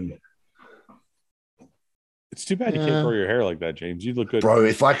balding. It's too bad you can't grow your hair like that, James. You look good. Bro,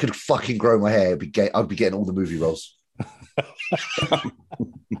 if I could fucking grow my hair, I'd be getting all the movie roles.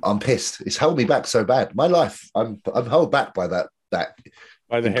 I'm pissed. It's held me back so bad. My life, I'm held back by that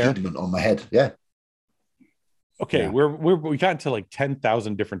By the hair impediment on my head. Yeah. Okay, we got into like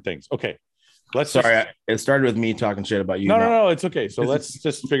 10,000 different things. Okay, it started with me talking shit about you. No, it's okay. So let's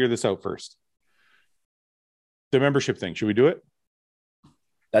just figure this out first. The membership thing. Should we do it?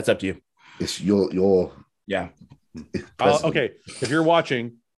 That's up to you. It's your yeah. Okay, if you're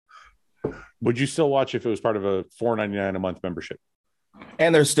watching, would you still watch if it was part of a $4.99 a month membership?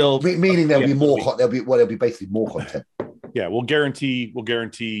 And there's still meaning there'll be more. There'll be basically more content. Yeah, we'll guarantee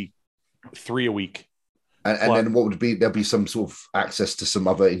 3 a week. And then what would be? There'll be some sort of access to some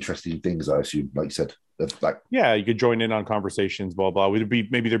other interesting things, I assume. Like you said, you could join in on conversations, blah blah.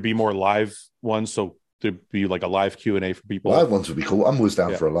 Maybe there'd be more live ones, so there'd be like a live Q&A for people. Live ones would be cool. I'm always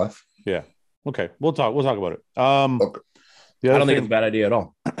down for a live. Yeah. Okay. We'll talk about it. Okay. I don't think it's a bad idea at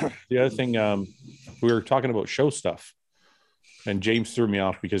all. The other thing, we were talking about show stuff, and James threw me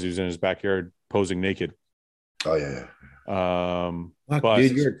off because he was in his backyard posing naked. Oh yeah. But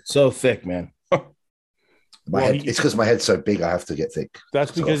dude, you're so thick, man. It's because my head's so big. I have to get thick.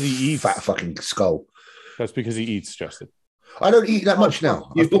 That's because he eats. Fat fucking skull. That's because he eats, Justin. I don't eat that much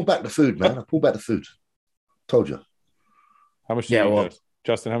now. I've pulled back the food, man. I pulled back the food. Told you. How much do you eat?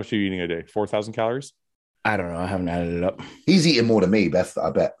 Justin, how much are you eating a day? 4,000 calories? I don't know. I haven't added it up. He's eating more than me, Beth,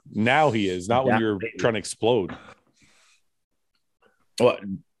 I bet. Now he is. Not when you're trying to explode. What?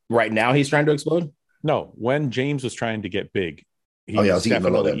 Right now he's trying to explode? No. When James was trying to get big, he was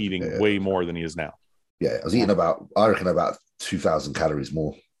definitely eating way more than he is now. Yeah, I was eating about 2,000 calories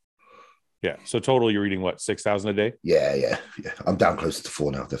more. Yeah. So total, you're eating what, 6,000 a day? Yeah. I'm down closer to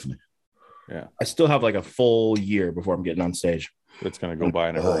 4 now, definitely. Yeah. I still have like a full year before I'm getting on stage. It's going to go by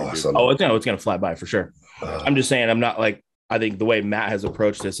in a hurry. It's going to fly by for sure. I'm just saying, I'm not like, I think the way Matt has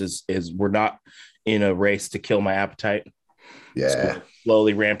approached this is we're not in a race to kill my appetite. Yeah. So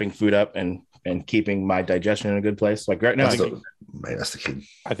slowly ramping food up and keeping my digestion in a good place. Like right now, that's the key.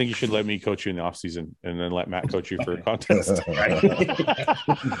 I think you should let me coach you in the off season and then let Matt coach you for a contest. How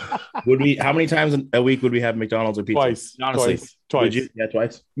many times a week would we have McDonald's or pizza? Twice. Honestly. Twice. Would you? Yeah,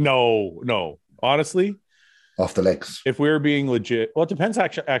 twice. No. Honestly, off the legs. If we're being legit, well, it depends.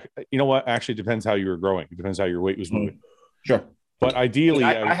 Actually, you know what? Actually, it depends how you were growing. It depends how your weight was moving. Sure. But ideally,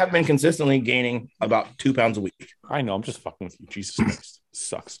 I have been consistently gaining about 2 pounds a week. I know. I'm just fucking with you. Jesus Christ. It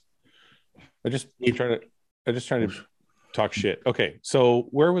sucks. I'm just trying to talk shit. Okay. So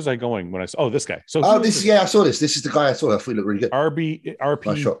where was I going when I saw this guy? So I saw this. This is the guy I saw. I thought he looked really good.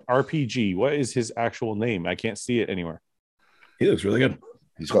 RPG. What is his actual name? I can't see it anywhere. He looks really good.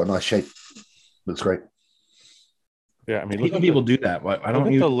 He's got a nice shape. Looks great. Yeah, I mean, look at people do that. I don't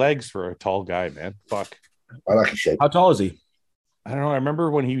look at the legs for a tall guy, man. Fuck. I like his shape. How tall is he? I don't know. I remember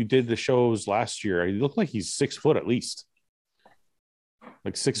when he did the shows last year. He looked like he's 6 foot at least.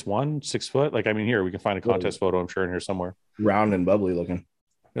 Like 6'1", 6 foot. Like, I mean, here we can find a contest photo, I'm sure, in here somewhere. Round and bubbly looking.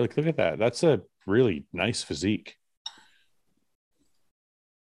 Like, look at that. That's a really nice physique.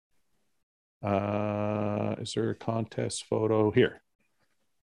 Is there a contest photo here?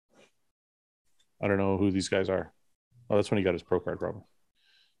 I don't know who these guys are. Oh, that's when he got his pro card, probably.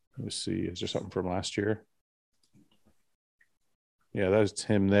 Let me see. Is there something from last year? Yeah, that's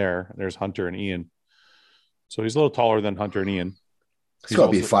him there. There's Hunter and Ian. So he's a little taller than Hunter and Ian. He's got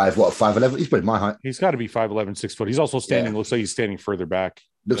to be 5'11"? He's probably my height. He's got to be 5'11", 6 foot. He's also standing. Looks like he's standing further back.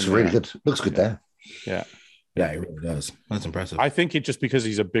 Looks really good. Looks good there. Yeah. Yeah, he really does. That's impressive. I think it just because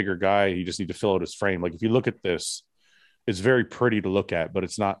he's a bigger guy, you just need to fill out his frame. Like if you look at this, it's very pretty to look at, but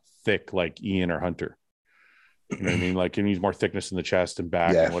it's not thick like Ian or Hunter. You know what I mean? Like he needs more thickness in the chest and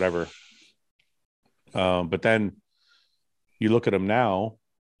back and whatever. But then you look at him now,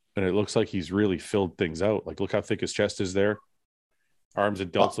 and it looks like he's really filled things out. Like look how thick his chest is there. Arms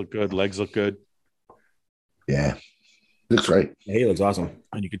and delts look good. Legs look good. Yeah. Looks great. Yeah, he looks awesome.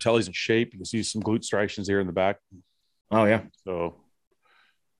 And you can tell he's in shape. You can see some glute striations here in the back. Oh, yeah. So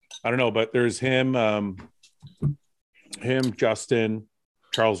I don't know, but there's him, Justin,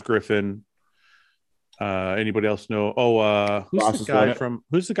 Charles Griffin. Anybody else know? Oh, who's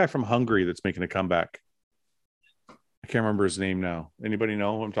the guy from Hungary that's making a comeback? I can't remember his name now. Anybody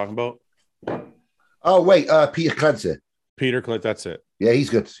know who I'm talking about? Oh, wait, Peter Clancy. Peter Clancy, that's it. Yeah, he's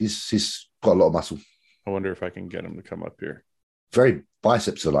good. He's got a lot of muscle. I wonder if I can get him to come up here. Very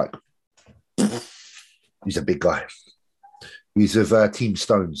biceps are like. He's a big guy. He's of Team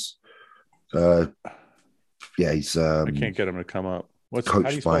Stones. Yeah, he's. I can't get him to come up. How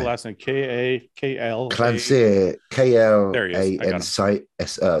do you spell the last name? K-A-K-L. Clancy. K-L-A-N-C-I-R There he is. in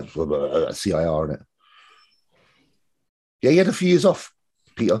it. Yeah, he had a few years off,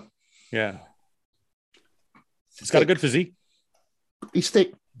 Peter. Yeah. He's got a good physique. He's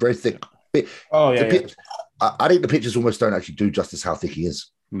thick, very thick. Oh, yeah. I think the pictures almost don't actually do justice how thick he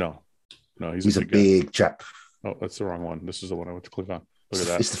is. No, he's a big chap. Oh, that's the wrong one. This is the one I went to click on. Look at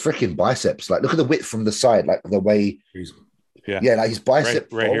that. It's the freaking biceps. Like, look at the width from the side, like the way. Like his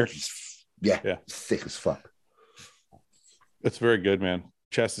bicep right here. Yeah, thick as fuck. It's very good, man.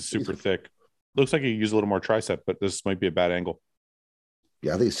 Chest is super thick. Looks like he used a little more tricep, but this might be a bad angle.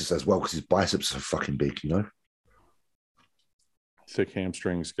 Yeah, I think it's just as well because his biceps are so fucking big, you know. Thick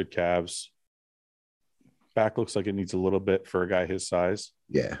hamstrings, good calves. Back looks like it needs a little bit for a guy his size.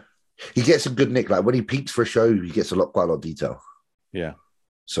 Yeah, he gets a good nick. Like when he peaks for a show, he gets quite a lot of detail. Yeah.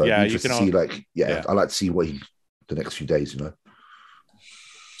 So yeah, you can see I like to see what the next few days, you know.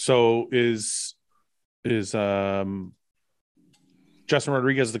 So is Justin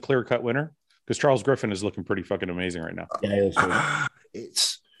Rodriguez the clear cut winner? Because Charles Griffin is looking pretty fucking amazing right now. Yeah,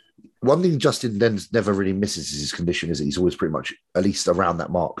 it's one thing Justin then never really misses is his condition, is that he's always pretty much at least around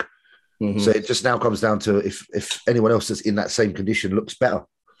that mark. Mm-hmm. So it just now comes down to if anyone else that's in that same condition looks better.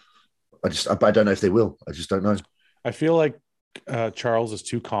 I don't know if they will. I just don't know. I feel like Charles is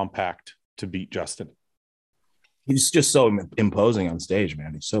too compact to beat Justin. He's just so imposing on stage,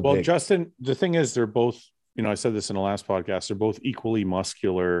 man. He's so big. Justin, the thing is, they're both, I said this in the last podcast, they're both equally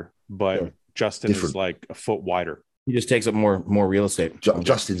muscular, but Justin is like a foot wider. He just takes up more real estate.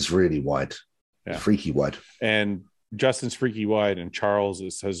 Justin's really wide. Yeah. Freaky wide. And Justin's freaky wide, and Charles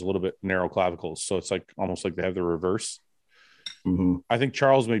has a little bit narrow clavicles. So it's like almost like they have the reverse. Mm-hmm. I think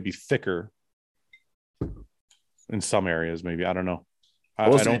Charles may be thicker in some areas, maybe. I don't know.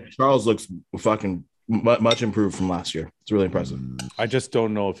 Charles looks fucking much improved from last year. It's really impressive. I just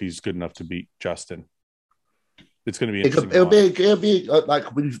don't know if he's good enough to beat Justin. It's going to be interesting. It'll be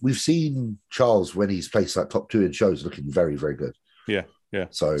like we've seen Charles when he's placed like top 2 in shows, looking very, very good. Yeah.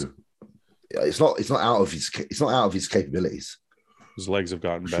 So it's not out of his capabilities. His legs have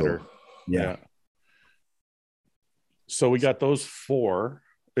gotten better. Sure. Yeah. So we got those 4.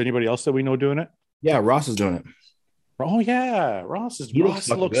 Anybody else that we know doing it? Yeah, Ross is doing it. Oh yeah, Ross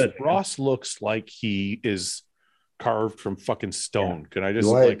looks like he is carved from fucking stone. Can I just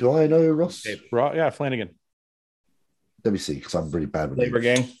do I know Ross? Yeah, Flanagan. Let me see, because I'm really bad with Labor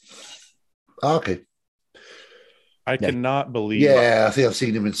Gang. Oh, okay. I cannot believe. Yeah, I think I've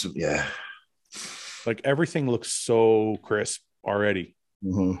seen him in some. Yeah, like everything looks so crisp already.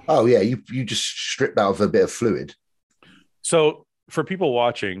 Mm-hmm. Oh yeah, you just stripped out of a bit of fluid. So for people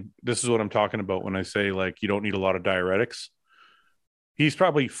watching, this is what I'm talking about when I say like you don't need a lot of diuretics. He's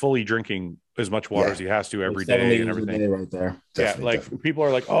probably fully drinking as much water as he has to every day and everything. Right there. Definitely. People are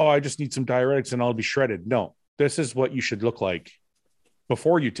like, oh, I just need some diuretics and I'll be shredded. No, this is what you should look like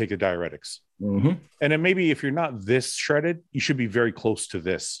before you take the diuretics. Mm-hmm. And then maybe if you're not this shredded, you should be very close to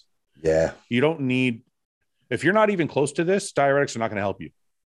this. Yeah. You don't need, if you're not even close to this, diuretics are not going to help you.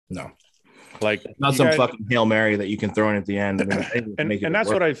 No. Like not some fucking Hail Mary that you can throw in at the end. And that's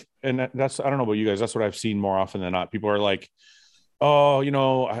what I don't know about you guys. That's what I've seen more often than not. People are like, oh,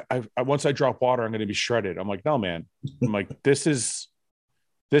 I once I drop water, I'm going to be shredded. I'm like, no, man. I'm like, this is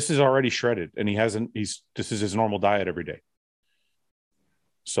already shredded. And this is his normal diet every day.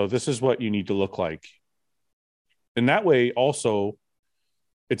 So this is what you need to look like. And that way also,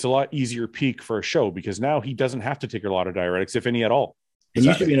 it's a lot easier peak for a show because now he doesn't have to take a lot of diuretics, if any at all. And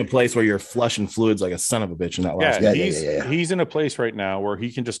you should be in a place where you're flushing fluids like a son of a bitch in that last. He's in a place right now where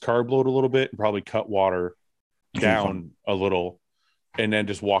he can just carb load a little bit and probably cut water down a little and then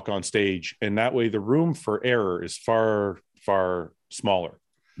just walk on stage. And that way the room for error is far, far smaller.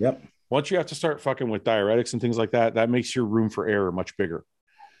 Yep. Once you have to start fucking with diuretics and things like that, that makes your room for error much bigger.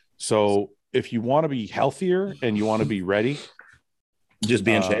 So if you want to be healthier and you want to be ready, just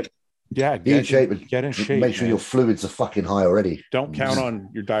be in shape. Yeah, get in shape. Get in shape. Make sure your fluids are fucking high already. Don't count on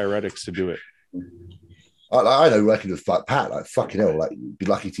your diuretics to do it. I know working with like Pat, like fucking hell, like you'd be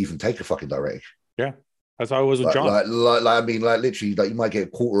lucky to even take a fucking diuretic. Yeah, that's how I was with John. Literally, like you might get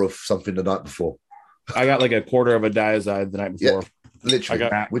a quarter of something the night before. I got like a quarter of a Diazide the night before. Yeah, literally, I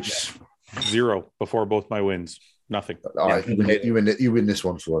got which 0 before both my wins. Nothing. All right, you win this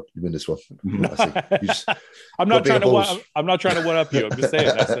one, Fuad. You win this one. I'm not trying to one up you. I'm just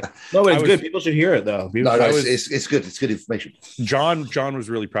saying. It's good. People should hear it though. It's good. It's good information. John was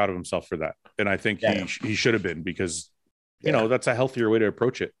really proud of himself for that, and I think he should have been because that's a healthier way to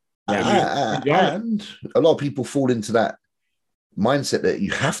approach it. And a lot of people fall into that mindset that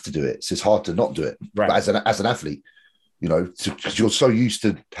you have to do it. So it's hard to not do it. Right. But as an athlete, because you're so used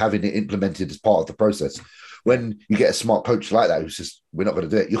to having it implemented as part of the process. When you get a smart coach like that who's just, we're not going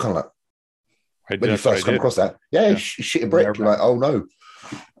to do it, you're kind of like, when you first come across that. Yeah, shit a brick. You're like, oh no.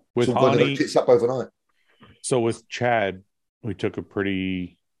 With it's all going to Hani, go tits up overnight. so with Chad, we took a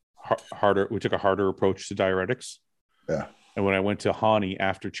pretty harder approach to diuretics. Yeah. And when I went to Hani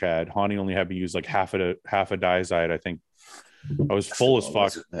after Chad, Hani only had me use like half a Diazide, I think. I was full as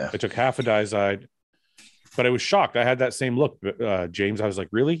fuck. Yeah. I took half a Diazide, but I was shocked. I had that same look, James. I was like,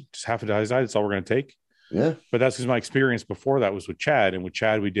 really? Just half a Diazide? That's all we're going to take? Yeah. But that's because my experience before that was with Chad. And with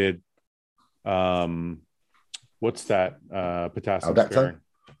Chad, we did, what's that? Potassium sparing.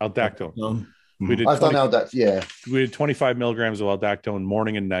 Aldactone. I've done Aldactone, yeah. We did 25 milligrams of Aldactone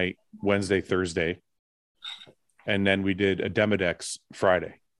morning and night, Wednesday, Thursday. And then we did a Demodex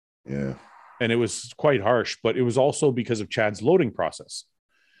Friday. Yeah. And it was quite harsh, but it was also because of Chad's loading process.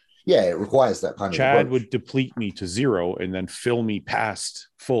 Yeah, it requires that kind of Chad approach. would deplete me to zero and then fill me past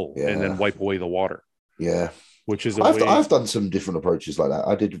full and then wipe away the water. Yeah. Which is I've done some different approaches like that.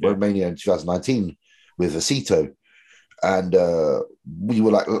 I did Romania in 2019 with Aceto. And we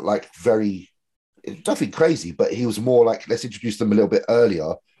were like very, nothing crazy, but he was more like, let's introduce them a little bit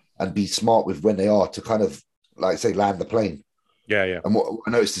earlier and be smart with when they are to kind of, like say, land the plane. Yeah, yeah. And what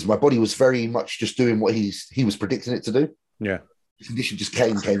I noticed is my body was very much just doing what he was predicting it to do. Yeah. The condition just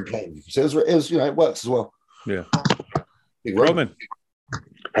came. So it was it works as well. Yeah. Roman.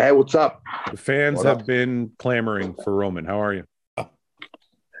 Hey, what's up? The fans have been clamoring for Roman. How are you?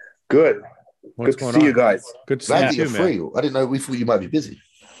 Good. What's Good to see you guys. Good to Glad see you, you're free. man. I didn't know. We thought you might be busy.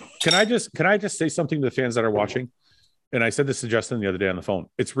 Can I just say something to the fans that are watching? And I said this to Justin the other day on the phone.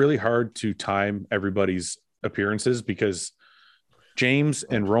 It's really hard to time everybody's appearances because James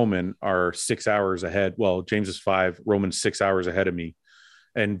and Roman are 6 hours ahead. Well, James is 5, Roman's 6 hours ahead of me,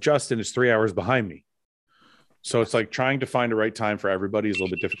 and Justin is 3 hours behind me. So it's like trying to find the right time for everybody is a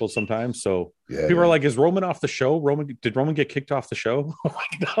little bit difficult sometimes. So people are like, is Roman off the show? Did Roman get kicked off the show? I'm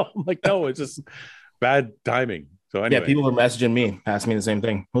like, no, it's just bad timing. So anyway. Yeah, people are messaging me, asking me the same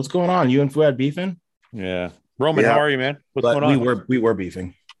thing. What's going on? You and Fuad beefing? Yeah. Roman, how are you, man? What's going on? We were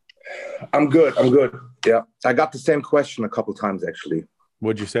beefing. I'm good. Yeah. I got the same question a couple times, actually.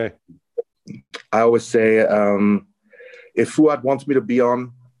 What'd you say? I always say, if Fuad wants me to be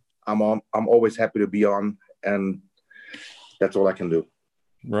on, I'm always happy to be on. And that's all I can do.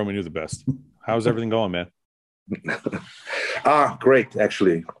 Roman, you're the best. How's everything going, man? Great,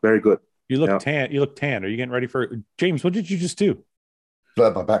 actually. Very good. You look tan. You look tan. Are you getting ready for James? What did you just do?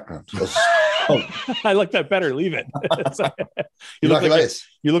 Blur my background. I like that better. Leave it. you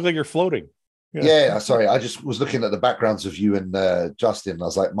look like you're floating. Yeah, sorry. I just was looking at the backgrounds of you and Justin. I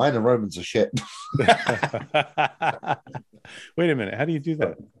was like, mine and Roman's are shit. Wait a minute. How do you do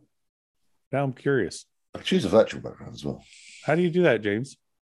that? Now I'm curious. I choose a virtual background as well. How do you do that, James?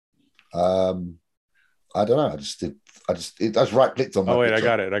 I don't know. I just right clicked on. Oh wait,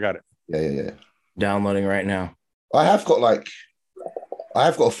 picture. I got it. Yeah. Downloading right now. I have got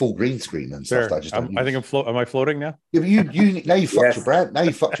a full green screen and stuff. I think I'm floating. Am I floating now? Yeah, but you now you fucked your brand. Now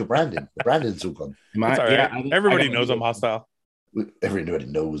you fucked your branding. The branding's all gone. That's all right. Yeah, everybody knows I'm hostile. Everybody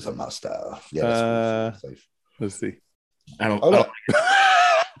knows I'm hostile. Yeah. Safe. Let's see. I don't.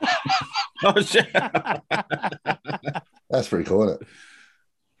 Oh shit! That's pretty cool, isn't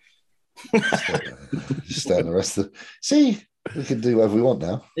it? Just stay on the rest of. See, we can do whatever we want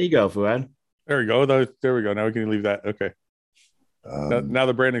now. There you go, Fuad. There we go. There we go. Now we can leave that. Okay. Now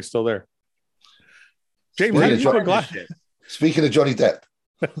the branding's still there. James, how did you put glass? Speaking of Johnny Depp.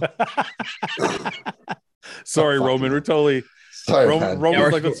 Sorry, Roman. We're totally. Sorry,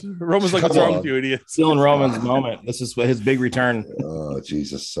 Roman's like, what's wrong with you, idiot? Still in Roman's moment. This is his big return. Oh,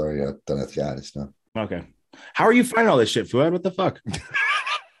 Jesus. Sorry. I don't have to get out of this now. Okay. How are you finding all this shit, Fuad? What the fuck?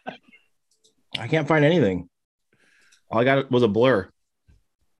 I can't find anything. All I got was a blur.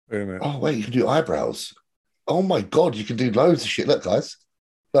 Wait a minute. Oh, wait. You can do eyebrows. Oh, my God. You can do loads of shit. Look, guys.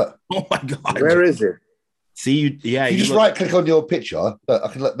 Look. Oh, my God. Where is it? See, you just right click on your picture. Look, I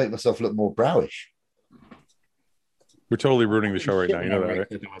can make myself look more browish. We're totally ruining the show right now. You know that, right?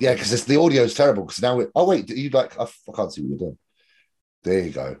 Yeah, because the audio is terrible. Because now oh wait, you like I can't see what you're doing. There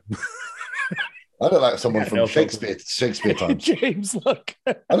you go. I look like someone from Shakespeare times. James, look.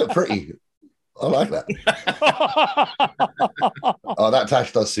 I look pretty. I like that. Oh, that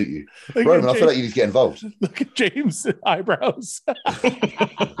tash does suit you, Roman. I feel like you need to get involved. Look at James' eyebrows.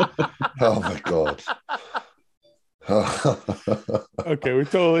 Oh my God. Okay, we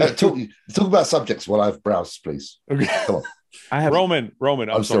totally talk about subjects while I have brows, please. Okay, come on. I have Roman.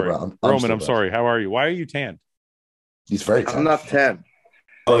 I'm sorry. Roman, I'm sorry. How are you? Why are you tan? He's very tan. I'm not tan.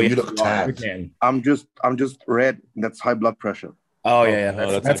 Oh, you look tan. I'm just red. That's high blood pressure. Oh yeah.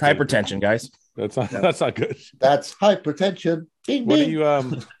 That's hypertension, guys. That's not good. That's hypertension. Ding, what ding. do you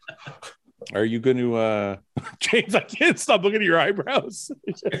Are you going to, James? I can't stop looking at your eyebrows.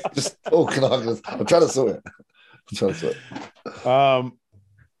 Just I'm trying to sort it.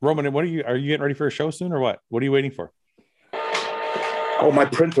 Roman, are you getting ready for a show soon or what? What are you waiting for? Oh, my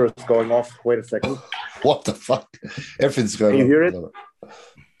printer is going off. Wait a second. What the fuck? Everything's going on. Can you hear it?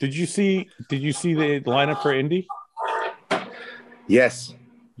 Did you see the lineup for Indy? Yes.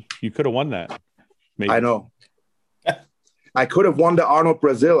 You could have won that. Maybe. I know. I could have won the Arnold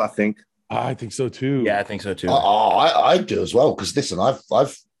Brazil, I think. I think so too. Yeah, I think so too. I do as well. Because listen,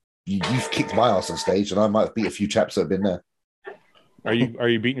 you've kicked my ass on stage, and I might have beat a few chaps that have been there. Are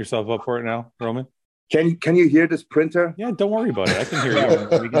you beating yourself up for it now, Roman? Can you hear this printer? Yeah, don't worry about it. I can hear you.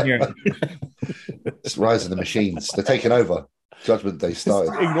 We can hear it. It's rising the machines. They're taking over. Judgment Day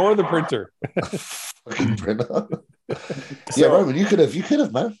started. Ignore the printer. Fucking printer. Yeah, Roman, you could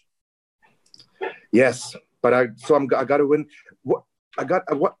have, man. Yes, but I got to win.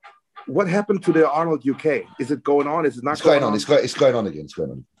 What happened to the Arnold UK? Is it going on? Is it not? It's going on. It's going on again. It's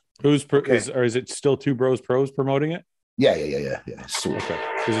going on. Is it still Two Bros Pros promoting it? Yeah. Sort of. Okay.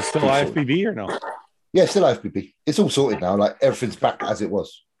 Is it still IFBB or no? Yeah, still IFBB. It's all sorted now. Like everything's back as it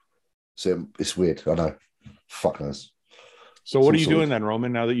was. So it's weird. I know. Fuck knows. So what are you doing then,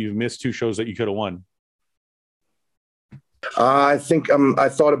 Roman? Now that you've missed 2 shows that you could have won? I think I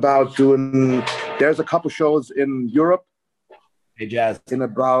thought about doing. There's a couple shows in Europe. Hey, Jazz. In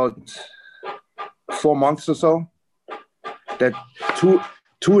about 4 months or so. That two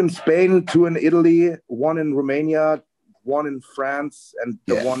in Spain, 2 in Italy, 1 in Romania, 1 in France, and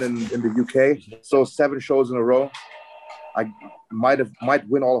the 1 in the UK. So 7 shows in a row. I might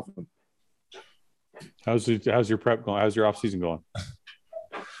win all of them. How's your prep going? How's your off season going?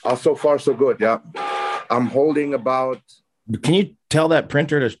 So far, so good. Yeah, I'm holding about. Can you tell that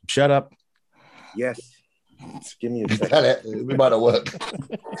printer to shut up? Yes. Give me a second. We might not work.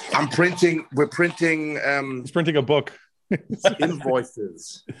 We're printing. He's printing a book.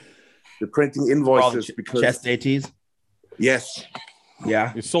 Invoices. We're printing invoices because chest ATs. Yes.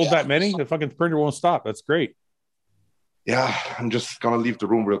 Yeah. You sold that many? The fucking printer won't stop. That's great. Yeah, I'm just gonna leave the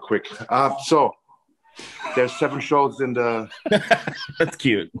room real quick. So there's 7 shows in the. That's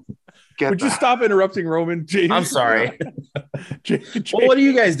cute. Would you stop interrupting Roman? James? I'm sorry. James. Well, what are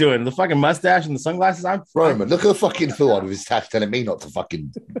you guys doing? The fucking mustache and the sunglasses? Roman, look at fucking Phil on with his tash telling me not to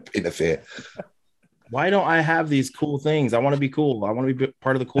fucking interfere. Why don't I have these cool things? I want to be cool. I want to be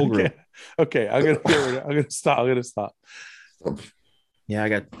part of the cool group. Okay. I'm gonna stop. Yeah, I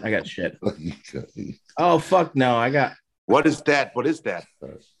got shit. Oh fuck no, I got. What is that?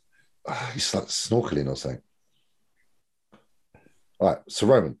 He's like snorkeling or something. All right, so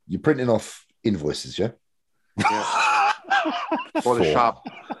Roman, you're printing off invoices, yeah? For the shop.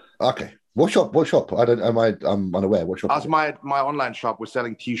 Okay. What shop? I'm unaware. What shop? That's my online shop. We're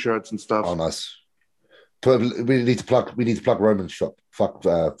selling T-shirts and stuff. Oh, nice. We need to plug Roman's shop. Fuck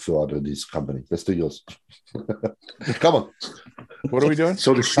Fuad and his company. Let's do yours. Come on. What are we doing?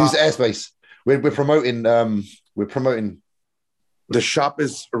 So the shop, use airspace. We're promoting. We're promoting. The shop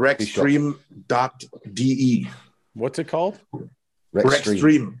is rexstream.de. What's it called?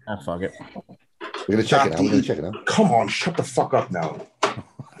 Rexstream. Oh, fuck it. We're gonna check it now. Come on, shut the fuck up now. I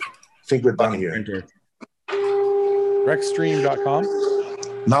think we're done here. Printer. Rexstream.com.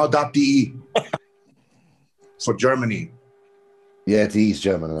 Now .de. For Germany. Yeah, D's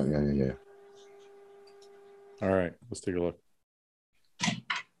German. Yeah. All right, let's take a look.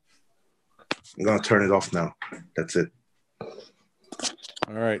 I'm gonna turn it off now. That's it.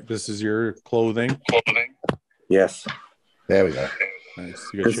 All right, this is your clothing. Yes. There we go. Nice.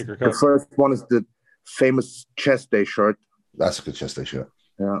 You got shaker The cup. first one is the famous chest day shirt. That's a good chest day shirt.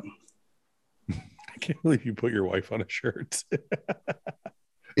 Yeah. I can't believe you put your wife on a shirt.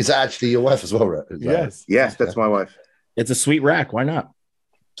 Is that actually your wife as well, right? Yes, that's my wife. It's a sweet rack. Why not?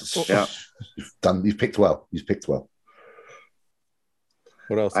 Yeah. You've picked well.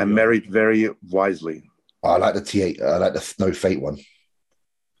 What else? I married very wisely. I like the T8. I like the No Fate one.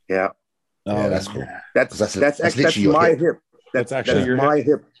 Yeah. Yeah, that's cool. That's literally your my hip. hip. That's actually your my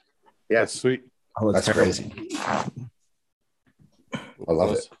hip. That's Yes. sweet. Oh, That's terrible. crazy. I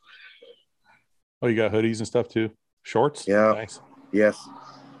love it. Oh, you got hoodies and stuff too. Shorts. Yeah. Nice. Yes.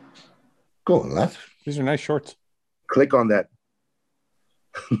 Go on, lad. These are nice shorts. Click on that.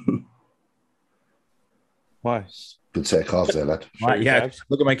 Why? Good set of calves there, lad. Show Right, your yeah, calves.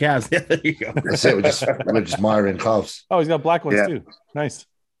 look at my calves. Yeah, there you go. That's it. We're just admiring calves. Oh, he's got black ones Yeah. too. Nice.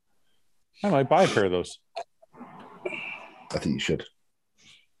 I might buy a pair of those. I think you should.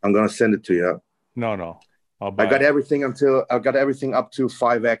 I'm gonna send it to you. No. I'll buy I got it. everything up to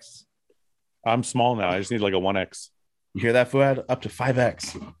 5X. I'm small now. I just need like a 1X. You hear that, Fuad? Up to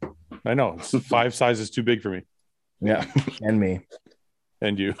 5X. I know it's 5 sizes too big for me. Yeah, and me.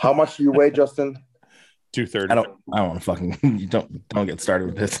 And you, How much do you weigh, Justin? I 230. don't want to fucking. You don't get started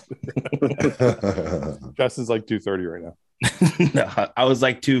with this. Justin's like 230 right now. No, I was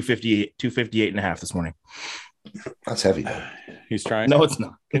like 258 and a half this morning. That's heavy. He's trying. No, it's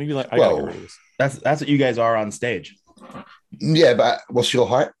not. Can you be like, I gotta get rid of this. That's what you guys are on stage. Yeah, but what's your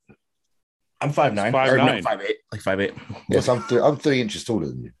height? I'm 5'9". 5'9". Or no, 5'8". Like 5'8". Yes, I'm 3 inches taller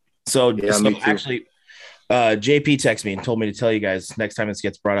than you. So, Yeah, so me too. actually, JP texted me and told me to tell you guys next time this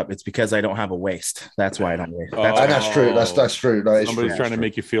gets brought up, it's because I don't have a waist. That's why I don't waist. Oh. That's And that's true. That's true. No, it's Somebody's true. trying to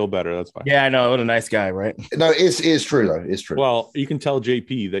make you feel better. That's fine. yeah, I know. What a nice guy, right? No, it is true though. It's true. Well, you can tell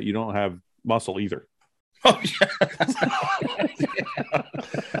JP that you don't have muscle either. Oh, yeah.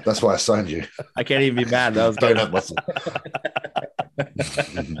 That's why I signed you. I can't even be mad. That was Don't good. have muscle.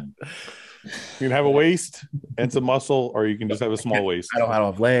 You can have a waist and some muscle, or you can just have a small waist. I don't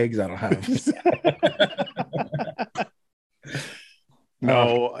have legs. I don't have.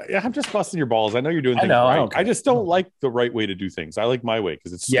 No, I'm just busting your balls. I know you're doing I things know, I right. don't care. I just don't like the right way to do things. I like my way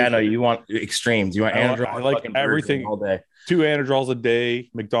because it's Yeah, no, stupid. you want extremes. You want I Anadrol. like fucking Burger everything. King all day. 2 Anadrols a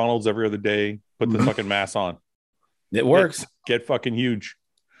day, McDonald's every other day. Put the fucking mass on. It works. Get fucking huge.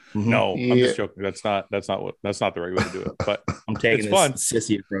 Mhm. No, I'm Yeah. just joking. That's not the right way to do it. But I'm taking It's this fun.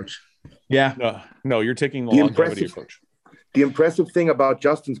 sissy approach. Yeah. no, you're taking the The longevity impressive- approach. The impressive thing about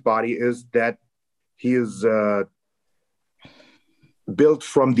Justin's body is that he is built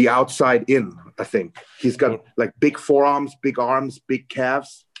from the outside in. I think he's got like big forearms, big arms, big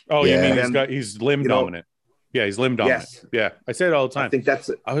calves. Oh, you Yeah. mean he's limb You know- dominant? Yeah, he's limb dominant. Yes. Yeah, I say it all the I time. think that's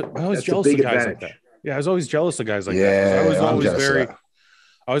it. I was always That's a jealous of big guys like advantage. that. Yeah, I was always jealous of guys like that. Yeah, I was I'm always jealous of very, that.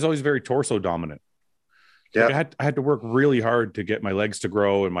 I was always very torso dominant. Yeah. Like I had to work really hard to get my legs to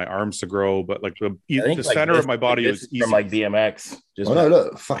grow and my arms to grow, but like the I think, like, center this- of my body this was is easy. from like BMX. Just Oh no,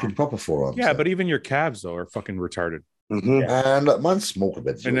 look, fucking proper forearms. Yeah, there. but even your calves though are fucking retarded, Mhm. And look, mine's small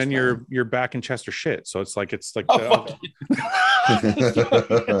compared to and yours, then man. your back and chest are shit. So it's like Oh, fuck.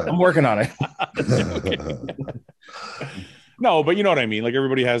 I'm working on it. no, but you know what I mean. Like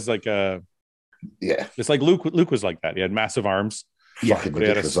everybody has like a. Yeah, It's like Luke. Luke was like that. He had massive arms, fucking but he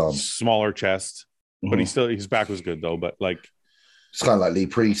had a ridiculous arms. smaller chest. But his back was good though. But like It's kind of like Lee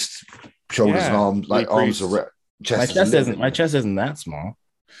Priest, shoulders Yeah, and arms, like Lee arms Priest. are chest. My is a chest little isn't. bit- My chest isn't that small.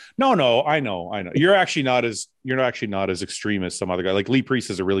 no, I know. You're actually not as extreme as some other guy. Like Lee Priest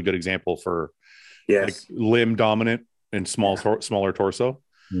is a really good example for like Yes. limb dominant and smaller torso.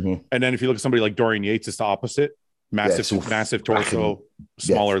 Mhm. And then if you look at somebody like Dorian Yates, it's the opposite. Massive, it's all massive fucking- torso, Yeah,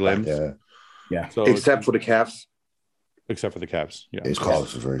 smaller back, limbs. Yeah, So Except for the calves. except for the calves. Yeah. his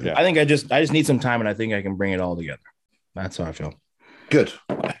calves are very good. Yeah. I think I just need some time, and I think I can bring it all together. That's how I feel. Good.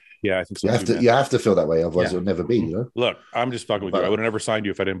 Yeah, I think so. You have too, to. man. You have to feel that way, otherwise Yeah. it'll never be. You know. Look, I'm just fucking with you. I would have never signed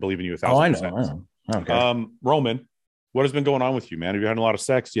you if I didn't believe in you 1,000%. Oh, I know. Okay. Roman, what has been going on with you, man? Have you had a lot of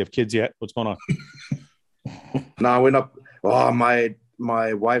sex? Do you have kids yet? What's going on? No, we're not. Oh, my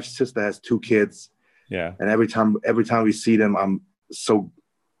wife's sister has 2 kids, Yeah, and every time we see them, I'm so.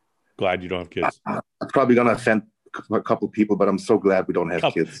 glad you don't have kids. I'm probably gonna offend a couple people, but I'm so glad we don't have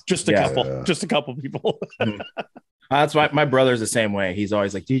Couple. kids. Just a Yeah. couple. Just a couple people. That's why my brother's the same way. He's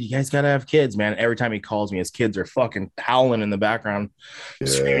always like, dude, you guys gotta have kids, man. Every time he calls me, his kids are fucking howling in the background.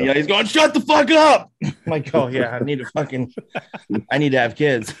 Screaming. Yeah. He's going, shut the fuck up. I'm like, oh yeah, I need to have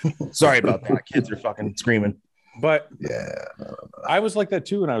kids. Sorry about that. Kids are fucking screaming. But Yeah. I was like that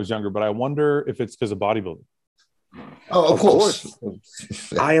too when I was younger. But I wonder if it's because of bodybuilding. Oh, of course.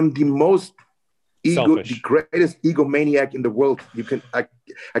 I am the most Selfish. the greatest egomaniac in the world.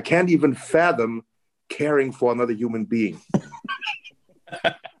 I can't even fathom caring for another human being.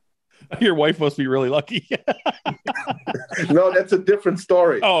 Your wife must be really lucky. No, that's a different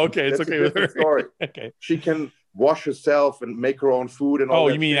story. Oh, okay. It's That's okay a with her. different story. Okay. She can wash herself and make her own food and all Oh,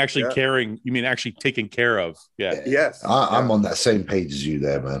 that you mean shit, actually yeah. caring? You mean actually taking care of? Yeah. Yes. I'm Yeah. on that same page as you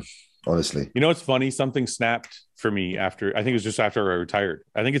there, man. Honestly. You know what's funny? Something snapped for me after. I think it was just after I retired.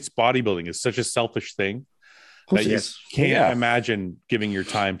 I think it's bodybuilding. It's such a selfish thing that you Yes. can't Yeah. imagine giving your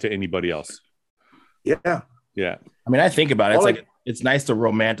time to anybody else. Yeah. Yeah. I mean, I think about it. It's All like it's nice to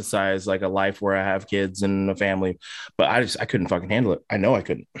romanticize like a life where I have kids and a family, but I couldn't fucking handle it. I know I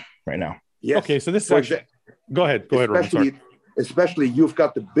couldn't right now. Yes. Okay. So this is For actually. Go ahead. Go ahead, Roman. Sorry. especially you've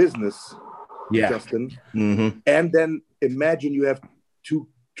got the business, Yeah. Justin, Mm-hmm. and then imagine you have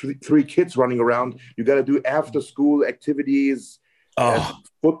 3 kids running around. You got to do after school activities, Oh,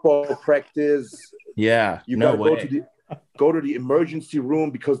 football practice. yeah. You No got to way. go to the emergency room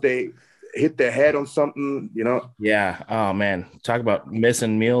because they hit their head on something. You know. Yeah. Oh man. Talk about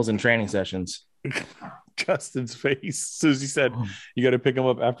missing meals and training sessions. Justin's face. Susie said, "You got to pick him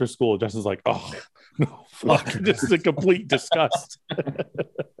up after school." Justin's like, "Oh, no, fuck!" Just a complete disgust.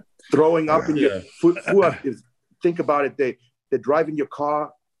 Throwing up in your foot is. Think about it. They drive in your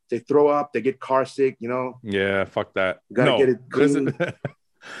car. They throw up. They get car sick. You know. Yeah, fuck that. You gotta get it clean.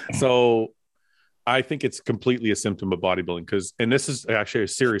 So, I think it's completely a symptom of bodybuilding and this is actually a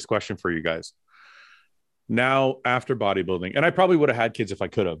serious question for you guys. Now, after bodybuilding, and I probably would have had kids if I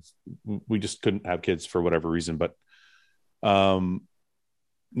could have. We just couldn't have kids for whatever reason. But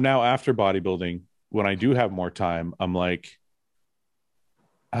now, after bodybuilding, when I do have more time, I'm like,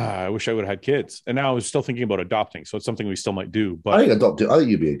 I wish I would have had kids. And now I was still thinking about adopting. So it's something we still might do. But I think adopting. I think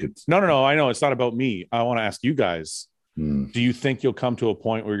you'd be a good. No. I know it's not about me. I want to ask you guys. Do you think you'll come to a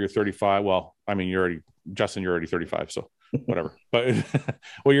point where you're 35? Well, I mean, Justin, you're already 35, so whatever. But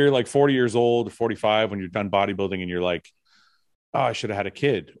well, you're like 40 years old, 45 when you're done bodybuilding and you're like, oh, I should have had a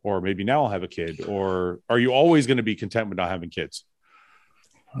kid, or maybe now I'll have a kid. Or are you always going to be content with not having kids?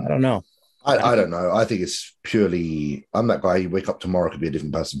 I don't know. I don't know. I think it's purely, I'm that guy. You wake up tomorrow, could be a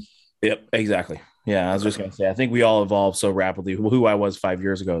different person. Yep, exactly. Yeah, I was just going to say, I think we all evolve so rapidly. Who I was 5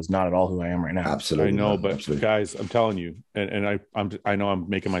 years ago is not at all who I am right now. Absolutely. I know, but absolutely. guys, I'm telling you, and I know I'm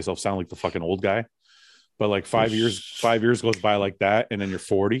making myself sound like the fucking old guy, but like 5 years goes by like that, and then you're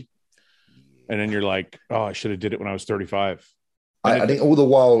 40, and then you're like, oh, I should have did it when I was 35. I think all the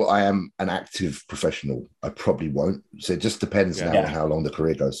while I am an active professional, I probably won't. So it just depends now on how long the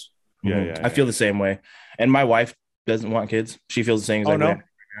career goes. Yeah. I feel the same way. And my wife doesn't want kids. She feels the same exact way.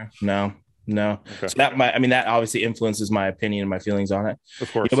 No. Okay. So that obviously influences my opinion and my feelings on it.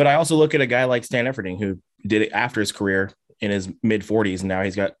 Of course. But I also look at a guy like Stan Efferding who did it after his career in his mid 40s, and now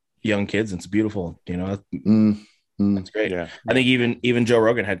he's got young kids. And it's beautiful. You know, that's great. Yeah. I think even Joe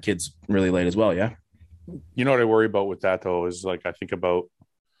Rogan had kids really late as well. Yeah. You know what I worry about with that though is like I think about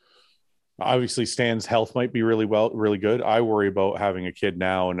obviously Stan's health might be really good. I worry about having a kid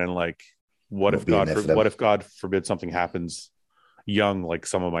now and then like what if God forbid something happens young like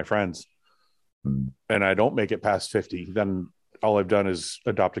some of my friends and I don't make it past 50, then all I've done is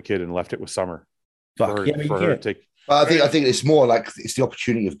adopt a kid and left it with Summer. For her to take. I think it's more like it's the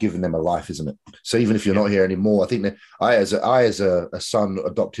opportunity of giving them a life, isn't it? So even if you're not here anymore, I think that I as a son,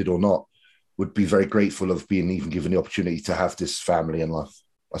 adopted or not, would be very grateful of being even given the opportunity to have this family and life.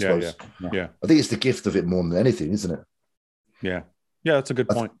 I suppose. Yeah. I think it's the gift of it more than anything, isn't it? Yeah, that's a good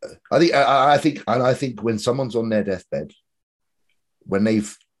point. I think when someone's on their deathbed, when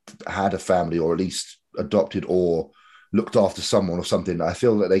they've had a family or at least adopted or looked after someone or something, I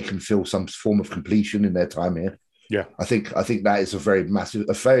feel that they can feel some form of completion in their time here. Yeah, I think that is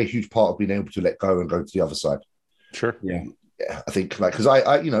a very huge part of being able to let go and go to the other side. Sure. Yeah, I think because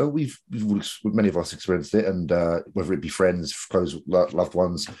we've many of us experienced it, and whether it be friends, close loved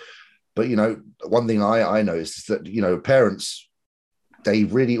ones, but one thing I noticed is that parents, they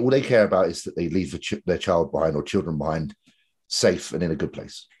really all they care about is that they leave their child behind or children behind safe and in a good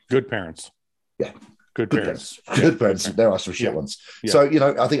place. Good parents. Yeah. Good parents. Good parents. There are some shit ones. Yeah. So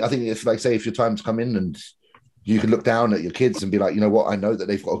I think if if your time's come in and you can look down at your kids and be like, you know what, I know that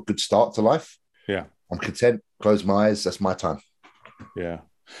they've got a good start to life. Yeah. I'm content. Close my eyes. That's my time. Yeah.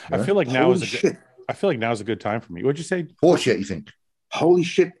 I feel like now is a good time for me. What'd you say? Bullshit, you think? Holy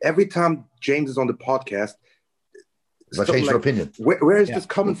shit. Every time James is on the podcast, I change your opinion. Where is this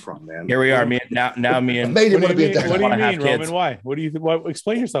coming from, man? Here we are. Me and made him want to be a dad. What do you mean, Roman? Why? What do you think?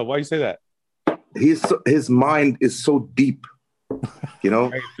 Explain yourself. Why do you say that? His mind is so deep,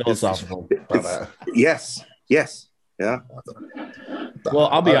 Very philosophical. Yes. Yeah. Well,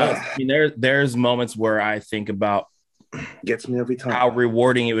 I'll be honest. I mean, there's moments where I think about gets me every time how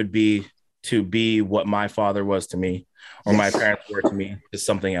rewarding it would be to be what my father was to me or my parents were to me is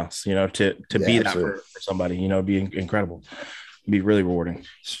something else, to be that for somebody, it'd be incredible. It'd be really rewarding.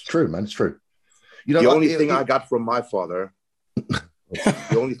 It's true, man. It's true. The only thing I got from my father,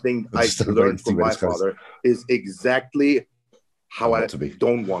 the only thing I learned from my father is exactly how I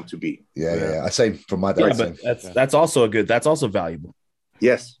don't want to be. Yeah. I say from my dad. Yeah, but that's also that's also valuable.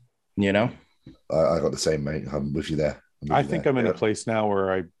 Yes. I got the same, mate. I'm with you there. I think I'm in a place now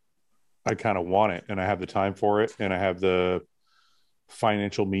where I kind of want it and I have the time for it and I have the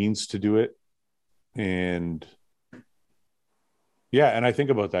financial means to do it. And and I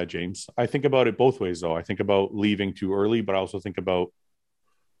think about that, James. I think about it both ways though. I think about leaving too early, but I also think about,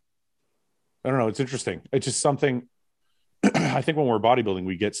 I don't know. It's interesting. It's just something I think when we're bodybuilding,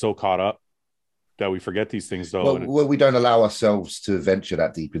 we get so caught up that we forget these things though. Well, we don't allow ourselves to venture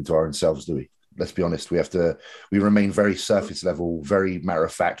that deep into our own selves, do we? Let's be honest. We remain very surface level, very matter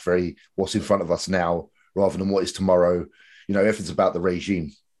of fact, very what's in front of us now rather than what is tomorrow. Everything's about the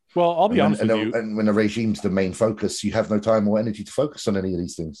regime. Well, I'll be honest with you. And when a regime's the main focus, you have no time or energy to focus on any of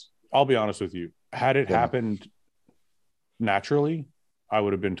these things. I'll be honest with you. Had it happened naturally, I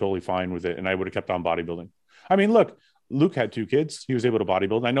would have been totally fine with it, and I would have kept on bodybuilding. I mean, look, Luke had 2 kids. He was able to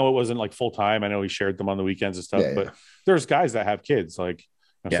bodybuild. I know it wasn't like full time. I know he shared them on the weekends and stuff, but there's guys that have kids. Like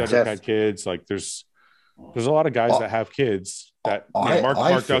Cedric had kids. Like there's a lot of guys that have kids. That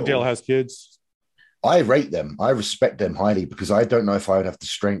Mark Dugdale has kids. I rate them. I respect them highly because I don't know if I would have the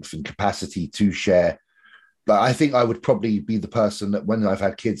strength and capacity to share. But I think I would probably be the person that when I've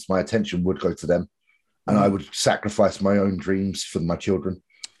had kids, my attention would go to them, and I would sacrifice my own dreams for my children.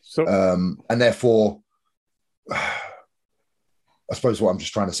 So, and therefore, I suppose what I'm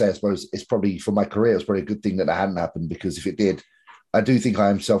just trying to say, I suppose it's probably for my career, it's probably a good thing that hadn't happened, because if it did, I do think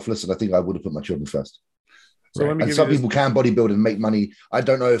I am selfless, and I think I would have put my children first. So and some people can bodybuild and make money. I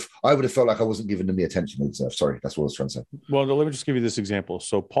don't know if I would have felt like I wasn't giving them the attention they deserve. Sorry, that's what I was trying to say. Well, let me just give you this example.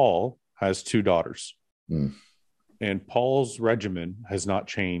 So Paul has 2 daughters, and Paul's regimen has not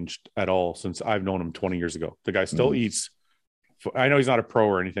changed at all since I've known him 20 years ago. The guy still eats. I know he's not a pro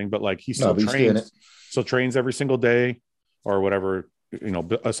or anything, but like he still trains every single day or whatever,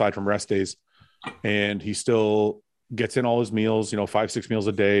 aside from rest days, and he still gets in all his meals, 5-6 meals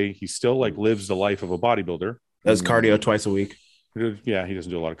a day. He still like lives the life of a bodybuilder. Does cardio twice a week. Yeah, he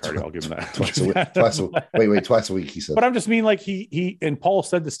doesn't do a lot of cardio. I'll give him that. Twice a week, he said. But I'm just mean like he and Paul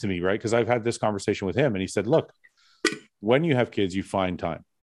said this to me, right? Because I've had this conversation with him, and he said, look, when you have kids, you find time.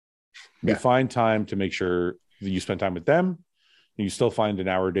 You find time to make sure that you spend time with them, and you still find an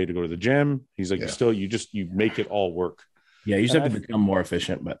hour a day to go to the gym. He's like, you make it all work. Yeah, you just have to become more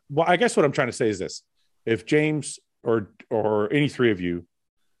efficient. But well, I guess what I'm trying to say is this: if James or any 3 of you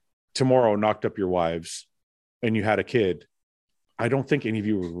tomorrow knocked up your wives and you had a kid, I don't think any of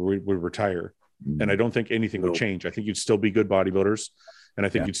you would retire, and I don't think anything would change. I think you'd still be good bodybuilders, and I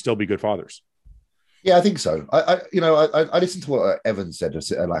think you'd still be good fathers. Yeah, I think so. I listened to what Evan said,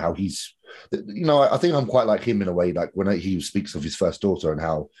 like how he's, I think I'm quite like him in a way, like when he speaks of his first daughter and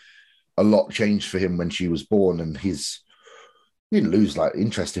how a lot changed for him when she was born, and he didn't lose like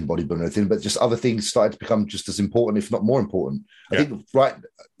interest in bodybuilding or anything, but just other things started to become just as important, if not more important. I think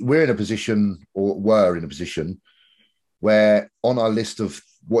we're in a position, or were in a position, where on our list of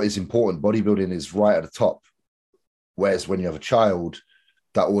what is important, bodybuilding is right at the top. Whereas when you have a child,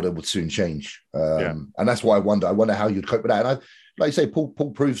 that order would soon change. And that's why I wonder how you'd cope with that. And like you say, Paul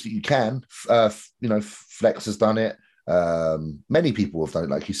proves that you can. Flex has done it. Many people have done it,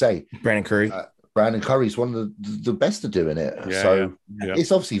 like you say. Brandon Curry is one of the best at doing it.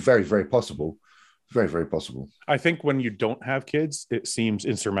 It's obviously very, very possible. Very, very possible. I think when you don't have kids, it seems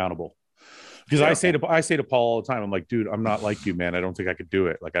insurmountable. Because I say to Paul all the time, I'm like, dude, I'm not like you, man. I don't think I could do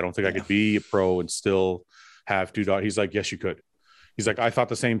it. Like, I don't think I could be a pro and still have 2 daughters. He's like, yes, you could. He's like, I thought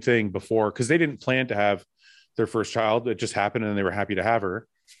the same thing before, because they didn't plan to have their first child. It just happened, and they were happy to have her.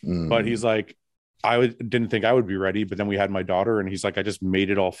 But he's like, didn't think I would be ready, but then we had my daughter, and he's like, I just made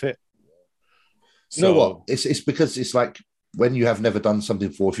it all fit. You know what? It's because it's like when you have never done something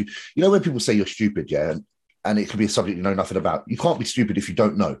before. If when people say you're stupid, and it could be a subject you know nothing about. You can't be stupid if you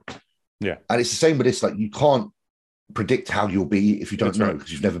don't know. Yeah, and it's the same with this. Like, you can't predict how you'll be if you don't know,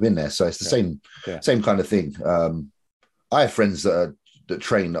 because you've never been there. So it's the same kind of thing. I have friends that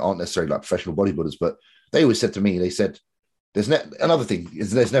train that aren't necessarily like professional bodybuilders, but they always said to me, they said, another thing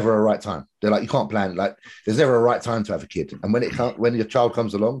is there's never a right time. They're like, you can't plan. Like, there's never a right time to have a kid. And when your child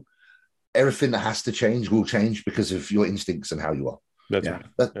comes along, everything that has to change will change because of your instincts and how you are.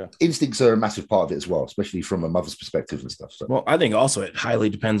 Instincts are a massive part of it as well, especially from a mother's perspective and stuff. So. Well, I think also it highly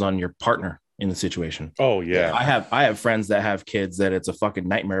depends on your partner in the situation. Oh yeah. I have friends that have kids that it's a fucking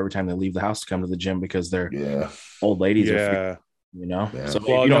nightmare every time they leave the house to come to the gym because they're old ladies. Yeah. So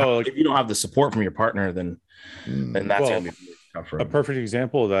if you don't have the support from your partner, then that's going to be tough for a perfect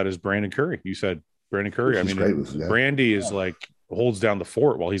example of that is Brandon Curry. You said Brandon Curry. I mean, Brandy is like holds down the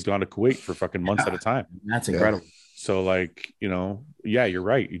fort while he's gone to Kuwait for fucking months at a time. That's incredible. So like, you're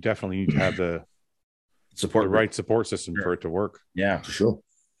right. You definitely need to have the right support system for it to work. Yeah, for sure.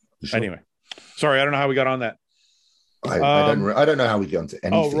 Anyway, sorry, I don't know how we got on that. I don't know how we get onto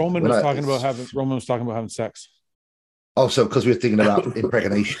anything. Roman was talking about having sex. Oh, so because we were thinking about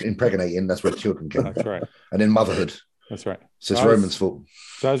impregnating, that's where children came. That's right. And then motherhood. That's right. So it's Roman's fault.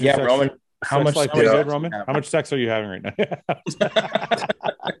 So Roman. How much life good, Roman? How much sex are you having right now?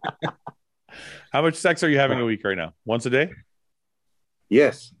 How much sex are you having a week right now? Once a day?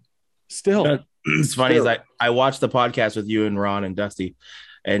 Yes. Still. It's funny is I watched the podcast with you and Ron and Dusty,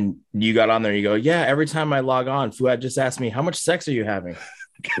 and you got on there and you go, yeah, every time I log on, Fouad just asked me, how much sex are you having?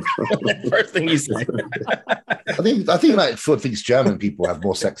 First thing you say. I think like Ford thinks German people have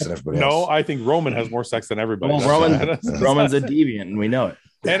more sex than everybody else. No, I think Roman has more sex than everybody. Well, Roman's a deviant, and we know it.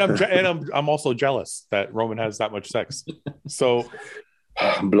 And I'm also jealous that Roman has that much sex. So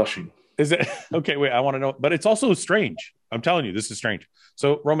I'm blushing. is it okay? Wait, I want to know. But it's also strange. I'm telling you, this is strange.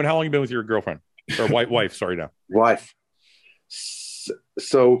 So Roman, how long you been with your girlfriend or wife? Sorry, now Wife.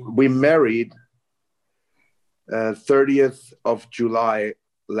 So we married 30th of July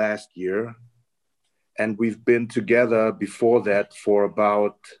last year, and we've been together before that for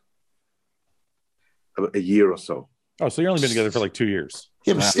about a year or so. Oh, so you've only been together for like 2 years.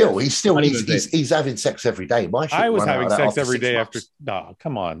 Yeah, but still, he's having sex every day. I was having sex every day after. No,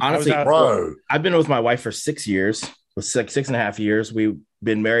 come on. Honestly, bro, I've been with my wife for 6 years. It's like 6.5 years. We've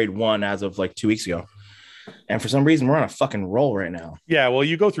been married one as of like 2 weeks ago. And for some reason, we're on a fucking roll right now. Yeah, well,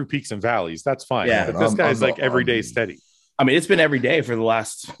 you go through peaks and valleys. That's fine. Yeah, but this guy's like every day steady. I mean, it's been every day for the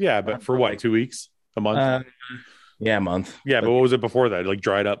last. Yeah, but for what? 2 weeks? A month? Yeah, a month. Yeah, but what was it before that? Like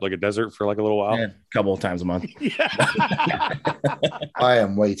dried up like a desert for like a little while? Yeah, a couple of times a month. Yeah. I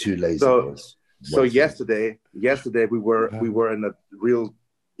am way too lazy. So yesterday we were in a real,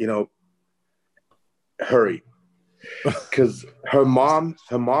 hurry because her mom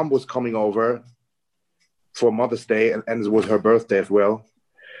was coming over for Mother's Day and it was her birthday as well.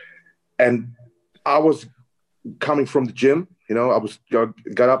 And I was coming from the gym,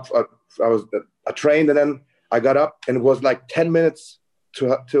 got up, I trained and then I got up and it was like 10 minutes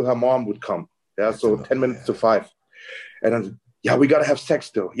till her mom would come. Yeah, so 10 minutes to 5. And then, yeah, we got to have sex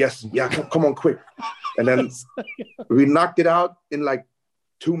still. Yes, yeah, come on, quick. And then we knocked it out in like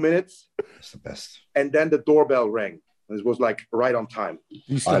 2 minutes. That's the best. And then the doorbell rang. It was like right on time.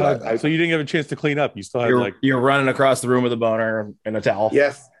 So you didn't have a chance to clean up. You still had you're running across the room with a boner and a towel.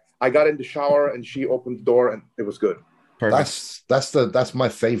 Yes, I got in the shower and she opened the door and it was good. Perfect. That's my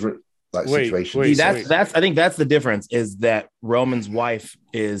favorite situation. I think that's the difference is that Roman's wife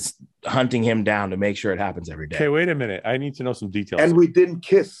is hunting him down to make sure it happens every day. Okay, wait a minute. I need to know some details. And we didn't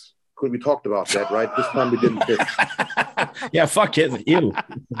kiss. We talked about that, right? This time we didn't kiss. Yeah, fuck kissing. Ew.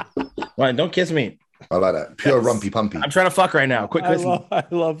 Well, don't kiss me. I like that. Pure rumpy pumpy. I'm trying to fuck right now. Quit kissing. I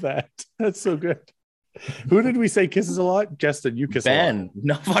love that. That's so good. Who did we say kisses a lot? Justin, you kiss Ben. a lot.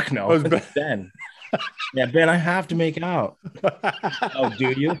 No, fuck no. Oh, it's Ben. Ben. Yeah, Ben, I have to make out. Oh,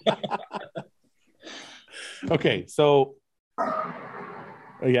 do you? Okay, so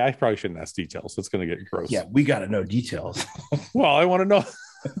yeah, I probably shouldn't ask details. It's going to get gross. Yeah, we got to know details. Well, I want to know.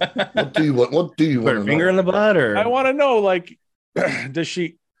 What do you want? What do you Put want? her finger in the butt, or I want to know, like, does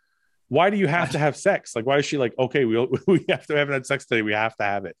she? Why do you have to have sex? Like, why is she like, okay, we have to have had sex today. We have to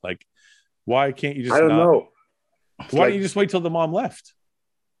have it. Like, why can't you just? I don't know. Why don't you just wait till the mom left?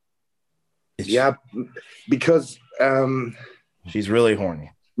 Yeah, because she's really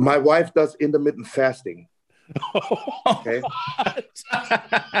horny. My wife does intermittent fasting. Okay.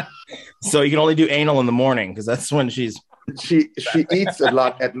 So you can only do anal in the morning because that's when she eats a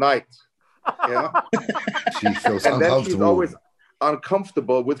lot at night. Yeah. She feels and uncomfortable. then she's always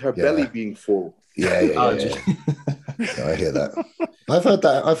uncomfortable with her belly being full. Yeah. I hear that. I've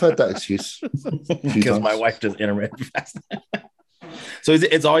heard that excuse. Because my wife does intermittent fasting. So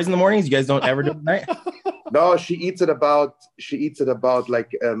it's always in the mornings. You guys don't ever do it at night? No, she eats at about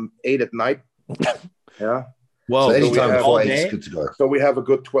like 8 at night. Yeah. Well, so anytime before 8 day? is good to go. So we have a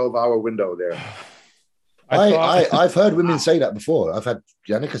good 12-hour window there. I've heard women say that before. I've had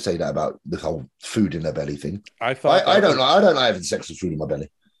Janica say that about the whole food in their belly thing. I don't like having sex with food in my belly.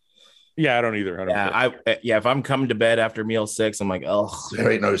 Yeah, I don't either. If I'm coming to bed after meal 6, I'm like, oh,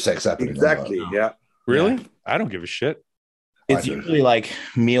 there ain't no sex happening. Exactly. Yeah. Really? Yeah. I don't give a shit. It's usually like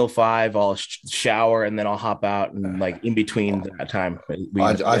meal 5. I'll shower and then I'll hop out and like in between that time.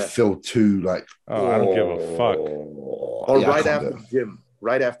 I feel too like. I don't give a fuck. Or right after the gym.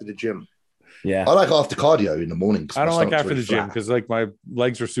 Right after the gym. Yeah. I like after cardio in the morning. I don't like after the gym because like my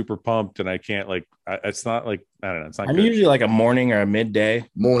legs are super pumped and I can't like. It's not like I don't know. It's not. I'm good. usually like a morning or a midday.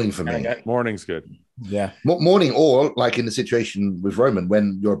 Morning for me. Morning's good. Yeah. Morning or like in the situation with Roman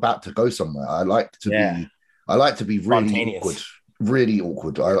when you're about to go somewhere. I like to be really awkward. Really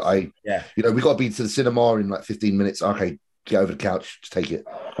awkward. We got to be to the cinema in like 15 minutes. Okay, get over the couch, just take it.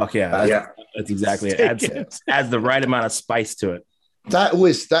 Fuck yeah. That's exactly it. Adds the right amount of spice to it. That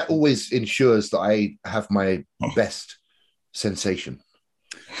always ensures that I have my best sensation.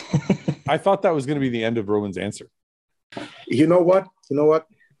 I thought that was going to be the end of Roman's answer. You know what?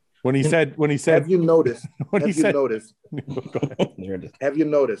 When he said, have you noticed? Have you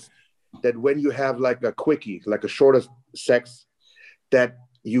noticed that when you have like a quickie, like a shorter sex, that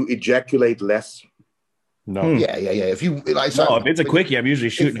you ejaculate less? No. Yeah. If you like, No, if it's a quickie, I'm usually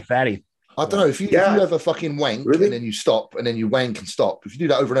shooting a fatty. I don't know if you ever fucking wank Really? and then you stop and then you wank and stop. If you do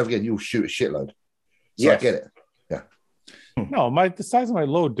that over and over again, you'll shoot a shitload. So Yes. I get it. No, the size of my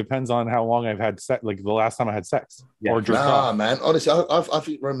load depends on how long I've had sex. Like the last time I had sex Yeah. or jerked Nah, off. man. Honestly, I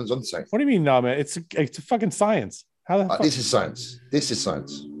think Roman's on the same. What do you mean, no, man? It's a fucking science. How the fuck? This is science. This is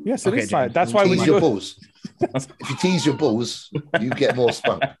science. Yes, it Okay, is science. James. That's why when Tease you your go, balls. If you tease your balls, you get more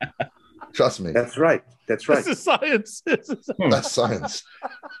spunk. Trust me. That's right. That's right. this is science. That's science.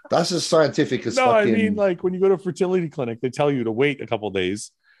 That's as scientific as No, fucking. I mean, like when you go to a fertility clinic, they tell you to wait a couple of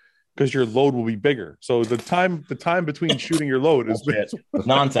days because your load will be bigger. So the time between shooting your load is Bullshit.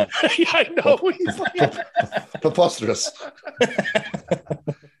 Nonsense. yeah, I know. He's like, preposterous.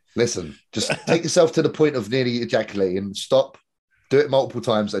 Listen, just take yourself to the point of nearly ejaculating. Stop. Do it multiple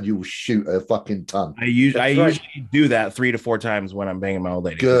times, and you will shoot a fucking ton. I usually That's right. do that 3 to 4 times when I'm banging my old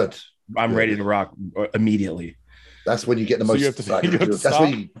lady. Good. I'm Good. ready to rock immediately. That's when you get the So most. you have to- like, you have to that's stop?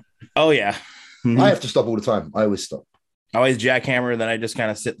 when you. Oh yeah. I have to stop all the time. I always stop. I always jackhammer, then I just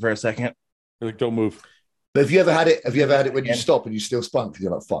kind of sit for a second. you're like, don't move. But have you ever had it? Have you ever had it when you stop and you still spunk? And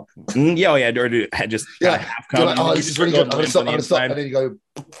you're like, fuck. Yeah, oh yeah, or do I just Yeah. half You're come. like, oh, this is really good. I'm gonna stop. I'm gonna stop. And then you go.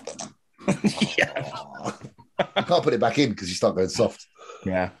 Yeah. You can't put it back in because you start going soft.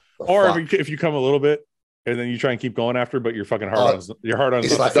 Yeah. Or Fuck. if you come a little bit and then you try and keep going after, but you're fucking hard on your hard on.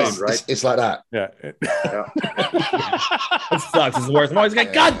 It's like done, this, right? It's like that. yeah. It sucks. It's the worst. I'm always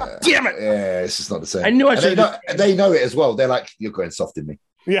like, God damn it. Yeah, it's just not the same. I knew I And they should. know, they know it as well. They're like, you're going soft in me.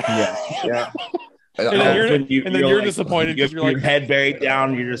 Yeah. Yeah. Yeah. And And then I- you're like, disappointed You 'cause have you're your like- head buried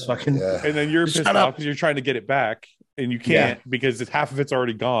down. You're just fucking. yeah, And then you're Shut pissed up. off because you're trying to get it back and you can't because it's half of it's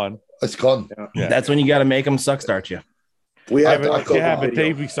already gone. it's gone. Yeah. That's when you got to make them suck start you. We Yeah, have but, I call yeah, the but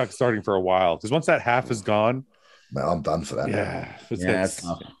video. they be starting for a while because once that half is gone, Man, I'm done for that. yeah, That's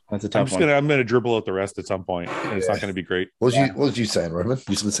tough. That's a I'm tough just one. I'm gonna dribble out the rest at some point, and it's not gonna be great. What was you saying, Roman? You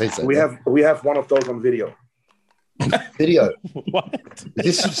was going to say something? We have one of those on video. video. What?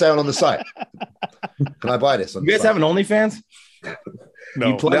 Is this for sale on the site? Can I buy this? On You guys the have site? an OnlyFans? No,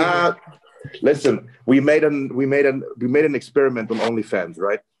 You play- Nah, listen, we made an experiment on OnlyFans,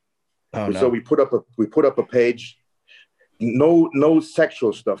 right? Oh So no. we put up a page, no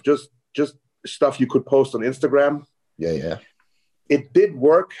sexual stuff, just stuff you could post on Instagram. Yeah. It did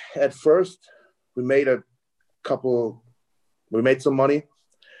work at first. We made some money,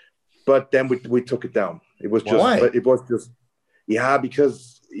 but then we took it down. It was just, Why?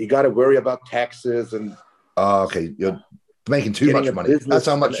 because you got to worry about taxes and Oh, okay. You're making too getting much a money. business, That's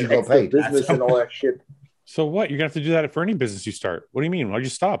how much an you got extra paid. business and all that shit. So what? You're gonna have to do that for any business you start. What do you mean? Why'd you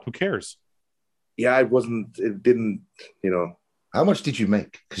stop? Who cares? Yeah, it didn't, How much did you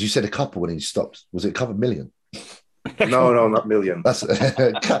make? Because you said a couple when you stopped. Was it a couple million? no, not million, That's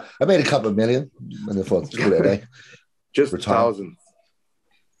I made a couple of million, and I thought, call it a day. just Retire. thousands.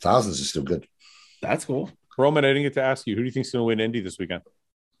 Thousands is still good. That's cool. Roman, I didn't get to ask you. Who do you think's gonna win Indy this weekend?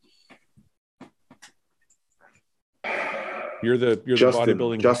 You're the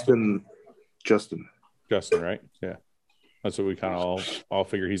bodybuilding Justin. Justin, right? Yeah, that's what we kind of all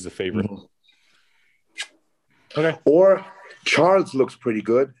figure. He's the favorite. Okay. Or Charles looks pretty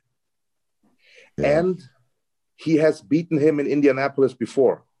good, Yeah. and he has beaten him in Indianapolis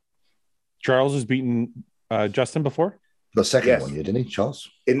before. Charles has beaten Justin before. The second Yes. one, didn't he, Charles?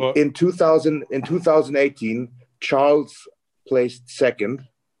 Well- In 2018, Charles placed second,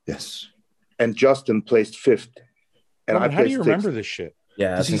 Yes. and Justin placed fifth. And Roman, I how do placed you sixth. remember this shit?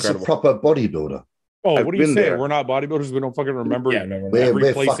 Yeah, Because that's he's a incredible. proper bodybuilder. Oh, I've what do you been say? there. We're not bodybuilders. We don't fucking remember. Yeah, no, we're not. We're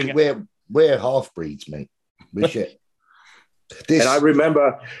Every fucking placing it. we're half breeds, mate. We're shit. This And I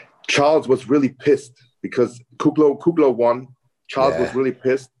remember Charles was really pissed because Kuglo won. Charles Yeah. was really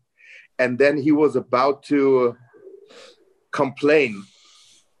pissed. And then he was about to complain.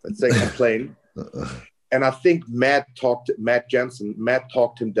 Let's say complain. And I think Matt talked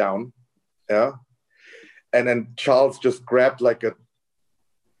him down. Yeah. And then Charles just grabbed like a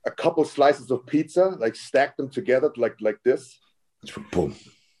couple slices of pizza, like stacked them together like this. boom.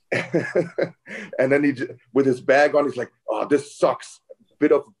 And then with his bag on, he's like, "Oh, this sucks."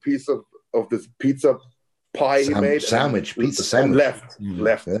 Bit of a piece of this pizza pie he made. Sandwich, pizza And sandwich.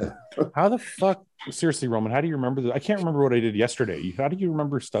 left. Yeah. How the fuck? Seriously, Roman, how do you remember this? I can't remember what I did yesterday. How do you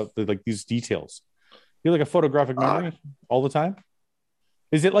remember stuff like these details? You have like a photographic memory all the time?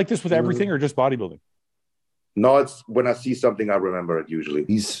 Is it like this with everything or just bodybuilding? No, it's when I see something, I remember it usually.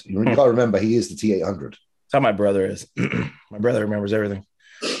 You got to remember, he is the T800. That's how my brother is. My brother remembers everything.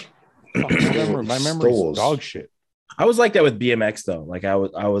 Fuck, my memory is dog shit. I was like that with BMX though. Like I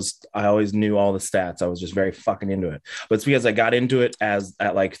always knew all the stats. I was just very fucking into it. But it's because I got into it at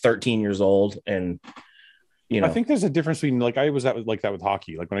like 13 years old, and you know. I think there's a difference between like I was like that with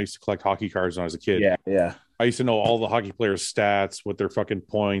hockey. Like when I used to collect hockey cards when I was a kid. Yeah. I used to know all the hockey players' stats, what their fucking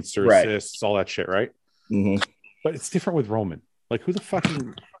points, their Right. assists, all that shit, right? Mhm. But it's different with Roman. Like who the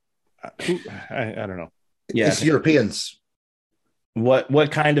fucking I don't know. Yeah. It's Europeans.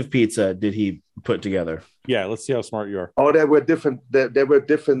 What kind of pizza did he put together? Yeah, let's see how smart you are. Oh, they were different. They were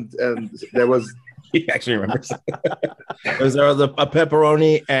different, and there was He actually remembers. Was there a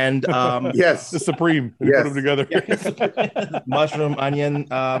pepperoni and yes, The Supreme. They Yes. put them together. mushroom, onion?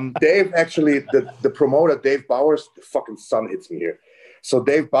 Dave actually the promoter Dave Bowers. The fucking sun hits me here. So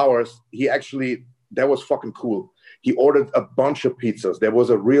Dave Bowers, that was fucking cool. He ordered a bunch of pizzas. There was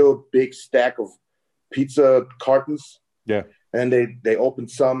a real big stack of pizza cartons. Yeah. And they opened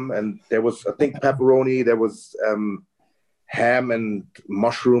some, and there was, I think, pepperoni. There was ham and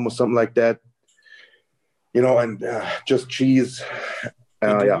mushroom or something like that. You know, and just cheese.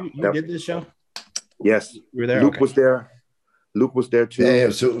 You did this show? Yes. You were there? Luke Okay. was there. Luke was there too. Yeah,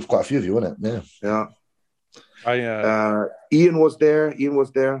 so it was quite a few of you, wasn't it? Yeah. Yeah. Ian was there.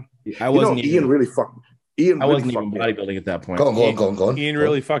 I wasn't even, Ian really fucked. Ian I really wasn't even fucked me. bodybuilding at that point. Go on. Ian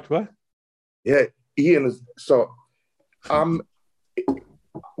really fucked what? Yeah, Ian is so.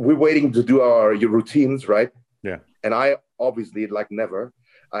 We're waiting to do your routines, right? Yeah. And I obviously, like never,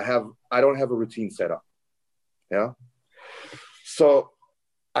 I don't have a routine set up. Yeah. So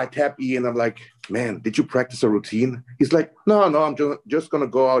I tap Ian. I'm like, man, did you practice a routine? He's like, no, I'm just gonna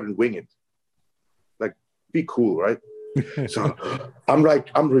go out and wing it. Like, be cool, right? So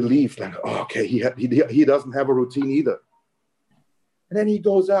I'm relieved. Like, oh, okay, he doesn't have a routine either. And then he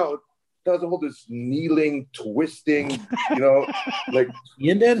goes out, does all this kneeling, twisting, like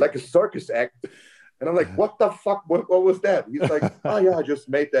Ian did? like a circus act. And I'm like, what the fuck? What was that? He's like, oh yeah, I just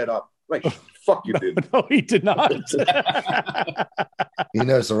made that up. Like, fuck you did. No, he did not. He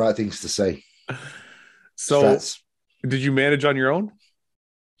knows the right things to say. So Strats. did you manage on your own? Did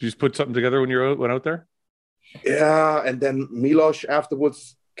you just put something together when you went out there? Yeah, and then Milos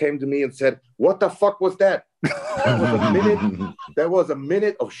afterwards came to me and said, what the fuck was that? That was a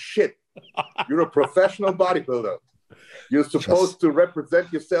minute of shit. You're a professional bodybuilder. You're supposed to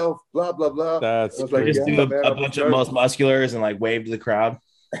represent yourself, blah, blah, blah. That's I was like, crazy. Just do a bunch of most musculars and like wave to the crowd.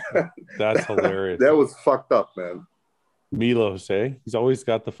 That's hilarious. That was fucked up, man. Milos, eh? He's always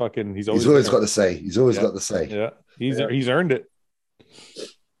got the fucking. He's always got to say. He's always got to say. Yeah, he's earned it.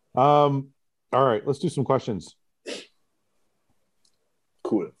 All right, let's do some questions.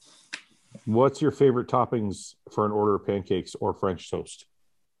 Cool. What's your favorite toppings for an order of pancakes or French toast?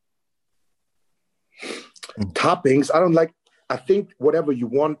 Toppings, I think whatever you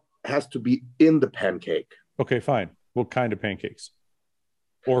want has to be in the pancake. Okay, fine. What kind of pancakes?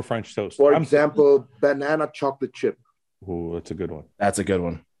 Or French toast? For example, banana chocolate chip. Oh, that's a good one. That's a good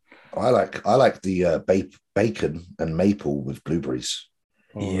one. I like the bacon and maple with blueberries.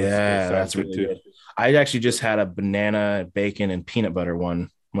 Oh, Yeah, that's really good. I actually just had a banana, bacon, and peanut butter one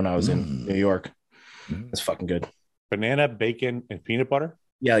when I was in New York. It's fucking good. Banana, bacon, and peanut butter?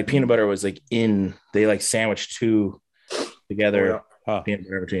 Yeah, like peanut butter was like they like sandwiched two together. Huh. Peanut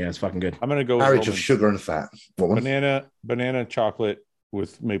butter between. Yeah, it's fucking good. I'm gonna go with Marriage of Roman's. sugar and fat. What one? Banana chocolate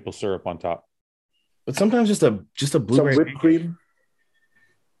with maple syrup on top. But sometimes just a Some blueberry whipped cream.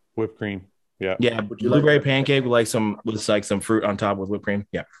 Whipped cream. Yeah. Yeah, Would you blueberry like that? pancake with some fruit on top with whipped cream.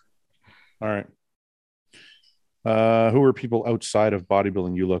 Yeah. All right. Who are people outside of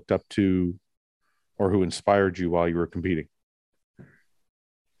bodybuilding you looked up to or who inspired you while you were competing?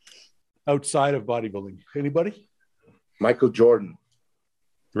 Outside of bodybuilding. Anybody? Michael Jordan.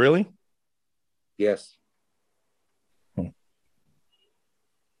 Really? Yes.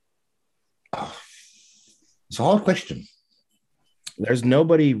 It's a hard question. There's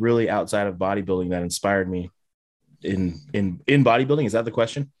nobody really outside of bodybuilding that inspired me in bodybuilding. Is that the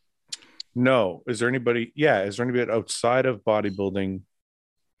question? No. Is there anybody? Yeah. Is there anybody outside of bodybuilding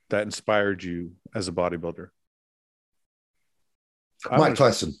that inspired you as a bodybuilder? Mike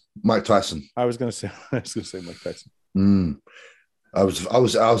Tyson. I was going to say Mike Tyson. I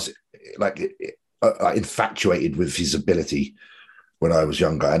was like infatuated with his ability when I was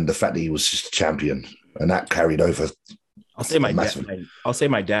younger, and the fact that he was just a champion, and that carried over. I'll say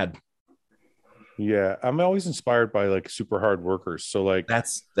my dad. Yeah, I'm always inspired by like super hard workers. So like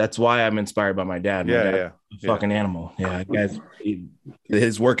That's why I'm inspired by my dad. My Yeah, dad's a fucking animal. Yeah, guys,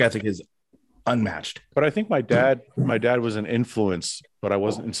 his work ethic is unmatched. But I think my dad was an influence, but I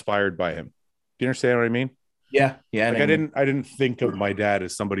wasn't inspired by him. Do you understand what I mean? Yeah. Like I didn't think of my dad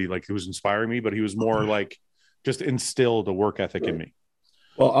as somebody like who was inspiring me, but he was more like just instilled a work ethic in me.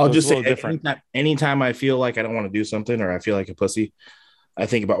 Well, I'll So just it's a say little different. anytime I feel like I don't want to do something or I feel like a pussy, I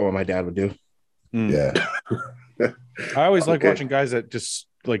think about what my dad would do. Yeah, I always like watching guys that just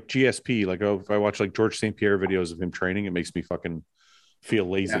like GSP. Like, if I watch like George St. Pierre videos of him training, it makes me fucking feel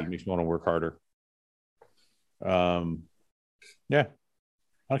lazy. It makes me want to work harder. Yeah.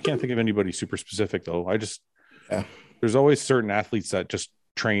 I can't think of anybody super specific though. There's always certain athletes that just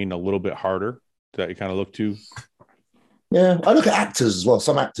train a little bit harder that you kind of look to. Yeah, I look at actors as well.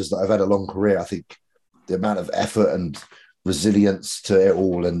 Some actors that have had a long career, I think the amount of effort and resilience to it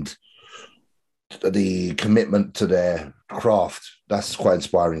all and the commitment to their craft, that's quite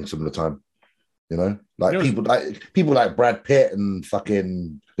inspiring some of the time. You know, like people like Brad Pitt and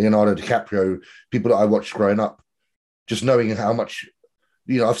fucking Leonardo DiCaprio, people that I watched growing up, just knowing how much,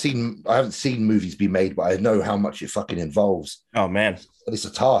 I haven't seen movies be made, but I know how much it fucking involves. Oh man. And it's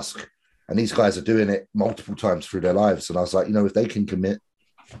a task. And these guys are doing it multiple times through their lives. And I was like, if they can commit,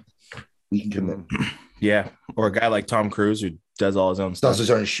 we can commit. Yeah. Or a guy like Tom Cruise who does all his own stuff. Does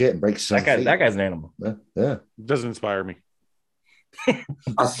his own shit and breaks his own feet. That guy's an animal. Yeah. It doesn't inspire me.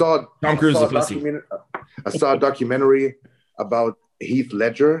 I saw Tom Cruise is a pussy. I saw a documentary about Heath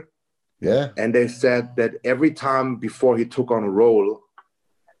Ledger. Yeah. And they said that every time before he took on a role,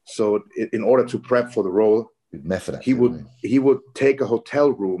 so in order to prep for the role, he would take a hotel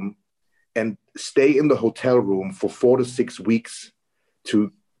room and stay in the hotel room for 4 to 6 weeks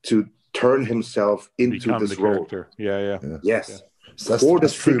to turn himself into this role. Yeah. Yes. Yeah. So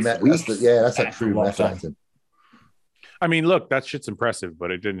that's true. That's a true method acting. I mean, look, that shit's impressive,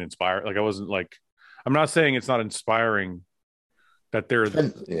 but it didn't inspire. Like, I wasn't like, I'm not saying it's not inspiring that they're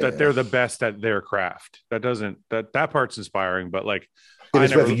the best at their craft. That part's inspiring, but like, I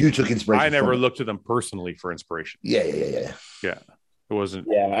never looked to them personally for inspiration. Yeah. It wasn't.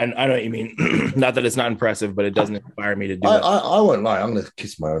 Yeah, I know what you mean. Not that it's not impressive, but it doesn't inspire me to do it. I won't lie. I'm going to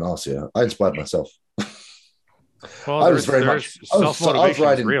kiss my own ass here. I inspired myself. Well, I was very much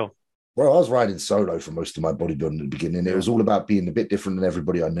self-motivation real. Well, I was riding solo for most of my bodybuilding at the beginning. It was all about being a bit different than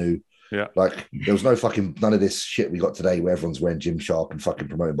everybody I knew. Yeah. Like, there was none of this shit we got today where everyone's wearing Gymshark and fucking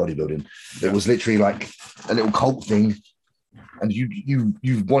promoting bodybuilding. It was literally like a little cult thing. And you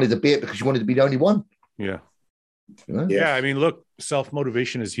wanted to be it because you wanted to be the only one. Yeah. You know? Yeah. I mean, look,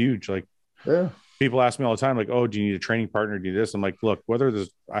 self-motivation is huge. Like, people ask me all the time, like, oh, do you need a training partner? Do you this? I'm like, look, whether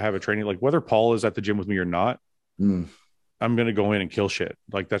I have a training, like whether Paul is at the gym with me or not, I'm going to go in and kill shit.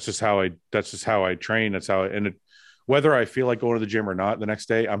 Like, that's just how I train. That's how whether I feel like going to the gym or not the next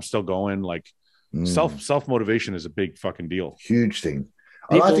day, I'm still going. Like, self-motivation is a big fucking deal. Huge thing.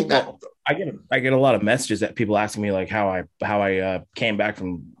 I think that I get a lot of messages that people asking me like how I came back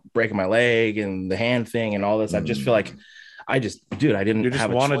from breaking my leg and the hand thing and all this. I just feel like I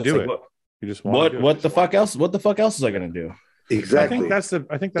didn't want to do it. You just want what the fuck else? What the fuck else is I going to do? Exactly. I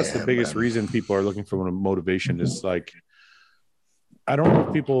think that's the biggest reason people are looking for motivation is like, I don't know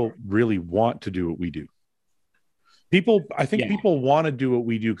if people really want to do what we do. People want to do what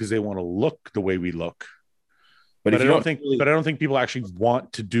we do because they want to look the way we look. But I don't think people actually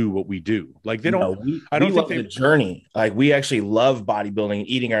want to do what we do. Like, they don't. I don't think the journey. Like, we actually love bodybuilding,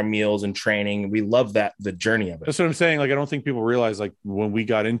 eating our meals and training. We love the journey of it. That's what I'm saying. Like, I don't think people realize, like, when we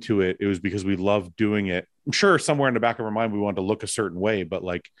got into it, it was because we loved doing it. I'm sure somewhere in the back of our mind we wanted to look a certain way, but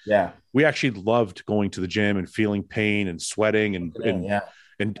like, we actually loved going to the gym and feeling pain and sweating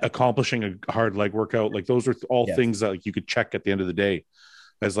and accomplishing a hard leg workout. Like, those are all things that like you could check at the end of the day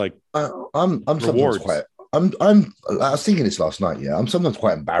as like I'm sometimes quite. I was thinking this last night. Yeah, I'm sometimes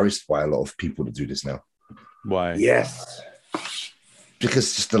quite embarrassed by a lot of people that do this now. Why? Yes,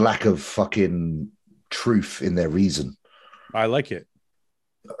 because just the lack of fucking truth in their reason. I like it.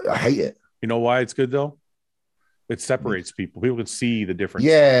 I hate it. You know why it's good though? It separates people. People can see the difference.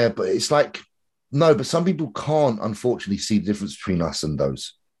 Yeah, but it's like but some people can't, unfortunately, see the difference between us and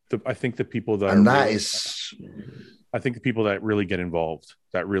those. I think the people that I think the people that really get involved,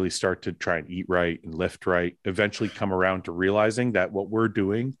 that really start to try and eat right and lift right, eventually come around to realizing that what we're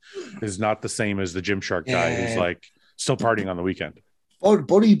doing is not the same as the Gymshark guy who's like still partying on the weekend.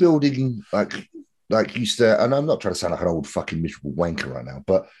 Bodybuilding, like used to, and I'm not trying to sound like an old fucking miserable wanker right now,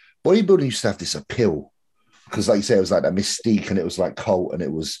 but bodybuilding used to have this appeal because, like you say, it was like that mystique and it was like cult and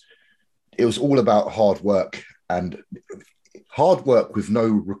it was all about hard work with no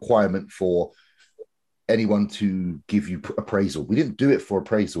requirement for anyone to give you appraisal. We didn't do it for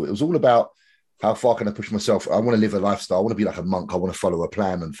appraisal. It was all about how far can I push myself. I want to live a lifestyle. I want to be like a monk. I want to follow a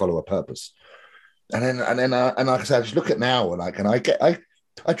plan and follow a purpose. And then like I said, I just look at now and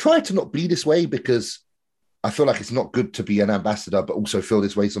I try to not be this way because I feel like it's not good to be an ambassador, but also feel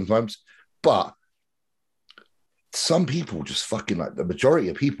this way sometimes. But some people just fucking, like, the majority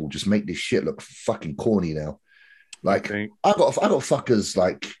of people just make this shit look fucking corny now. Like, I got fuckers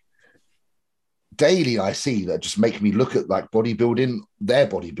like daily I see that just make me look at like their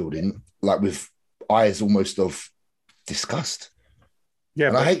bodybuilding, like with eyes almost of disgust. Yeah,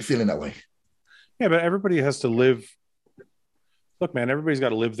 and I hate feeling that way. Yeah, but everybody has to live. Look, man, everybody's got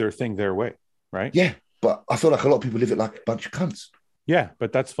to live their thing their way, right? Yeah, but I feel like a lot of people live it like a bunch of cunts. Yeah,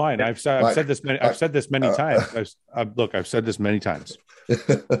 but that's fine. I've said this many times. I've said this many times.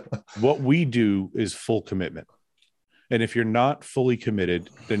 What we do is full commitment. And if you're not fully committed,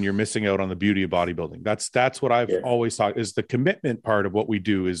 then you're missing out on the beauty of bodybuilding. That's what I've always thought is the commitment part of what we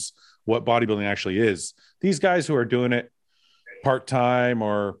do is what bodybuilding actually is. These guys who are doing it part-time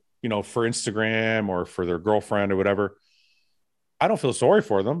or, for Instagram or for their girlfriend or whatever, I don't feel sorry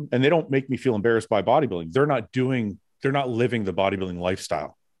for them, and they don't make me feel embarrassed by bodybuilding. They're not living the bodybuilding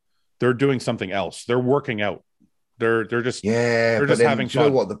lifestyle. They're doing something else. They're working out. They're just having fun. You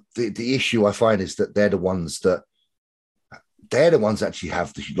know what the issue I find is that they're the ones that actually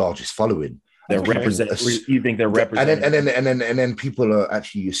have the largest following. They're You think they're representing? And then people are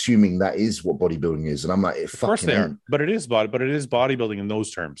actually assuming that is what bodybuilding is, and I'm like, of course they are. But it is bodybuilding in those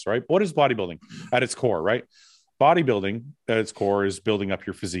terms, right? What is bodybuilding at its core, right? Bodybuilding at its core is building up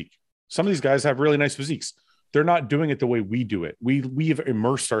your physique. Some of these guys have really nice physiques. They're not doing it the way we do it. We've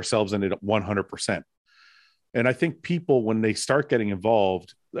immersed ourselves in it 100%. And I think people, when they start getting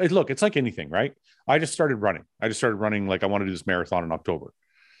involved, look, it's like anything, right? I just started running like I want to do this marathon in October.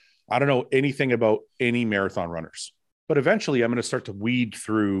 I don't know anything about any marathon runners, but eventually I'm going to start to weed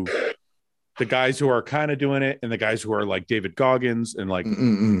through the guys who are kind of doing it and the guys who are like David Goggins and like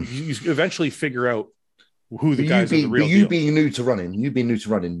you eventually figure out who the guys are the real deal. Being new to running,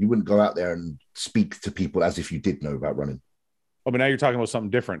 you wouldn't go out there and speak to people as if you did know about running. Oh, but now you're talking about something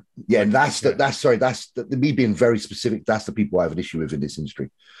different. Yeah, and that's me being very specific. That's the people I have an issue with in this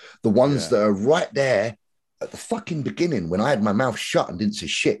industry. The ones that are right there at the fucking beginning when I had my mouth shut and didn't say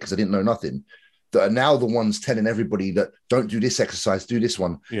shit because I didn't know nothing, that are now the ones telling everybody that don't do this exercise, do this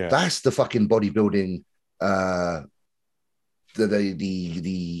one. Yeah. That's the fucking bodybuilding,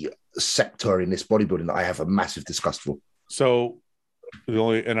 the sector in this bodybuilding that I have a massive disgust for. So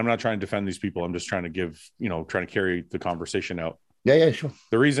and I'm not trying to defend these people. I'm just trying to carry the conversation out. Yeah, sure.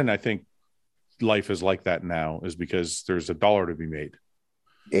 The reason I think life is like that now is because there's a dollar to be made.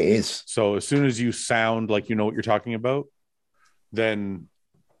 It is. So as soon as you sound like you know what you're talking about, then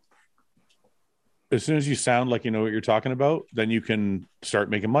you can start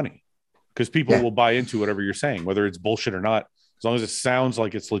making money because people will buy into whatever you're saying, whether it's bullshit or not. As long as it sounds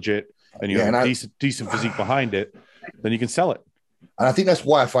like it's legit and you have a decent physique behind it, then you can sell it. And I think that's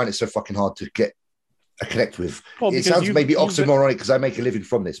why I find it so fucking hard to get a connect with. Well, it sounds maybe oxymoronic because I make a living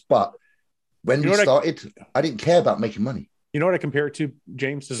from this, but when we started, I didn't care about making money. You know what I compare it to,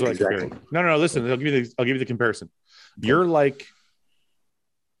 James? This is what I compare it. No. Listen, I'll give you the comparison. Okay. You're like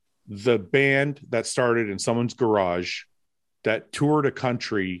the band that started in someone's garage that toured a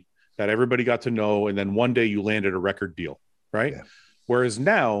country that everybody got to know, and then one day you landed a record deal, right? Yeah. Whereas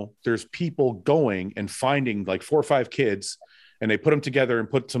now there's people going and finding like 4 or 5 kids, and they put them together and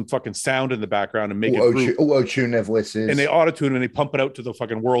put some fucking sound in the background and make it auto-tune their voices, and they auto-tune them and they pump it out to the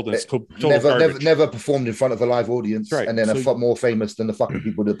fucking world. And it's never performed in front of a live audience, right? And then are more famous than the fucking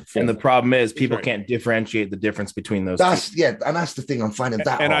people that perform. And the problem is people can't differentiate the difference between those. And that's the thing I'm finding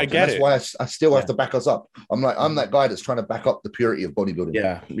that. And hard. I get that's why I still have to back us up. I'm that guy that's trying to back up the purity of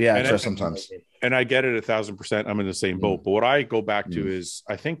bodybuilding. Yeah. Sometimes. And I get it 1,000%. I'm in the same boat. But what I go back to is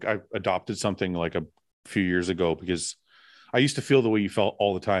I think I adopted something like a few years ago because I used to feel the way you felt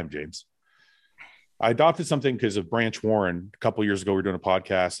all the time, James. I adopted something because of Branch Warren. A couple of years ago, we were doing a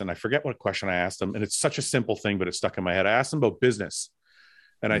podcast, and I forget what question I asked him. And it's such a simple thing, but it stuck in my head. I asked him about business.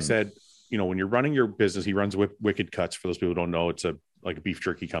 And I said, when you're running your business, he runs Wicked Cuts. For those people who don't know, it's like a beef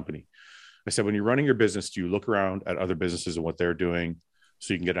jerky company. I said, when you're running your business, do you look around at other businesses and what they're doing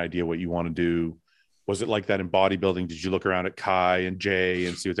so you can get an idea what you want to do? Was it like that in bodybuilding? Did you look around at Kai and Jay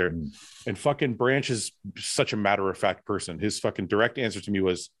and see what they're and fucking Branch is such a matter-of-fact person. His fucking direct answer to me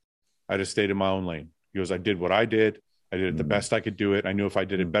was, I just stayed in my own lane. He goes, I did what I did. I did it the best I could do it. I knew if I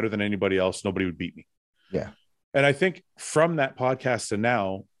did it better than anybody else, nobody would beat me. Yeah. And I think from that podcast to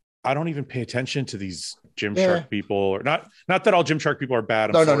now, I don't even pay attention to these Gymshark people, or not that all Gymshark people are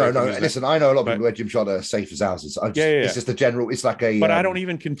bad. No. Listen, I know a lot of people where Gymshark are safe as houses. It's just a general. It's like a. But I don't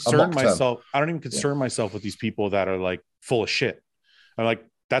even concern myself. I don't even concern myself with these people that are like full of shit. I'm like,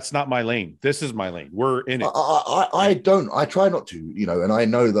 that's not my lane. This is my lane. We're in it. I don't. I try not to. And I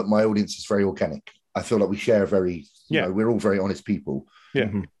know that my audience is very organic. I feel like we share very. We're all very honest people. Yeah.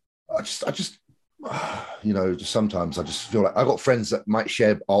 I just. Just sometimes I just feel like I got friends that might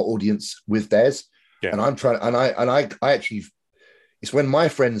share our audience with theirs, and I'm trying, and I actually, it's when my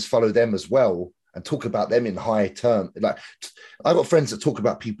friends follow them as well, and talk about them in high term. Like, I've got friends that talk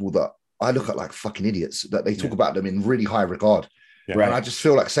about people that I look at like fucking idiots, that they talk about them in really high regard. Yeah. And I just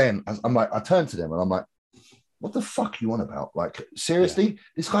feel like saying, I'm like, I turn to them and I'm like, what the fuck are you on about? Like, seriously,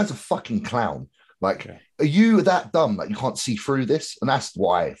 this guy's a fucking clown. Like, are you that dumb that you can't see through this? And that's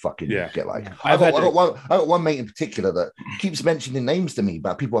why I fucking get like, I got one mate in particular that keeps mentioning names to me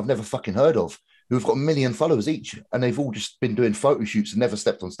about people I've never fucking heard of who've got 1 million followers each. And they've all just been doing photo shoots and never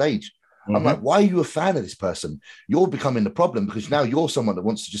stepped on stage. I'm like, why are you a fan of this person? You're becoming the problem because now you're someone that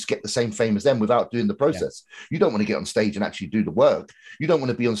wants to just get the same fame as them without doing the process. You don't want to get on stage and actually do the work. You don't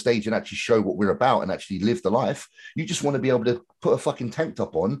want to be on stage and actually show what we're about and actually live the life. You just want to be able to put a fucking tank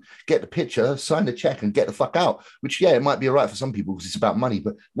top on, get the picture, sign the check and get the fuck out, which, it might be all right for some people because it's about money.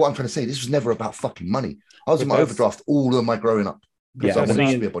 But what I'm trying to say, this was never about fucking money. I was in my overdraft all of my growing up. Because I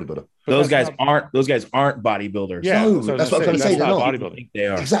wanted to be a bodybuilder. Those guys aren't bodybuilders. Yeah, no, that's what I'm trying to say. They're not bodybuilding. They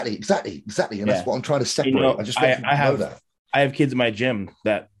are. Exactly. And that's what I'm trying to separate. I just know that. I have kids in my gym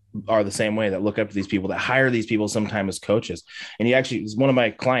that are the same way, that look up to these people, that hire these people sometimes as coaches. And he actually is one of my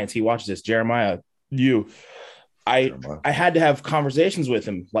clients. He watches this, Jeremiah. I had to have conversations with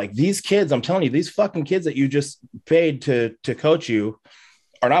him. Like, these kids, I'm telling you, these fucking kids that you just paid to coach you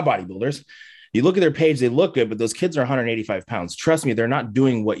are not bodybuilders. You look at their page, they look good, but those kids are 185 pounds. Trust me, they're not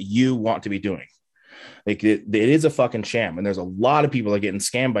doing what you want to be doing. Like, it is a fucking sham. And there's a lot of people that are getting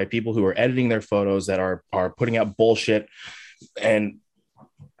scammed by people who are editing their photos, that are putting out bullshit. And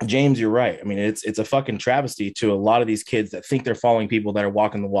James, you're right. I mean, it's a fucking travesty to a lot of these kids that think they're following people that are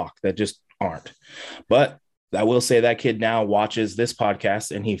walking the walk that just aren't. But I will say that kid now watches this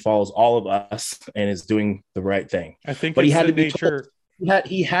podcast and he follows all of us and is doing the right thing. I think, but he had to be told.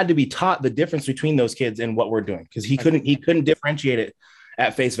 He had to be taught the difference between those kids and what we're doing, because he couldn't differentiate it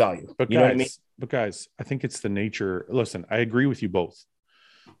at face value. But you know what I mean? But guys, I think it's the nature. Listen, I agree with you both,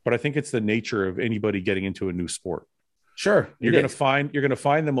 but I think it's the nature of anybody getting into a new sport. Sure, you're going to find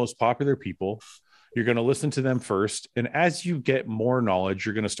the most popular people. You're going to listen to them first, and as you get more knowledge,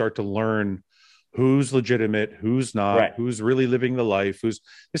 you're going to start to learn who's legitimate, who's not, who's really living the life.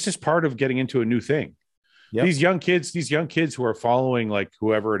 This is part of getting into a new thing. Yep. These young kids who are following, like,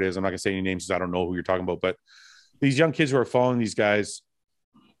 whoever it is, I'm not gonna say any names because I don't know who you're talking about, but these young kids who are following these guys,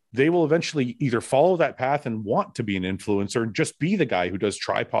 they will eventually either follow that path and want to be an influencer and just be the guy who does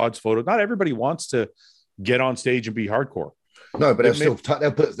tripods, photos. Not everybody wants to get on stage and be hardcore. No, but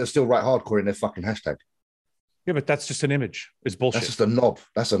they'll still write hardcore in their fucking hashtag. Yeah, but that's just an image. It's bullshit. That's just a knob.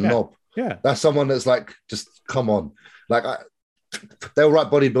 That's a knob. Yeah. That's someone that's like, just come on. Like, they'll write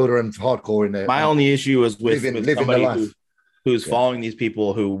bodybuilder and hardcore in there. My only issue is with somebody who's following these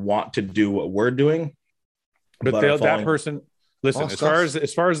people who want to do what we're doing. But that person, listen,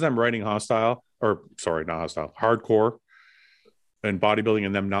 as far as them writing not hardcore and bodybuilding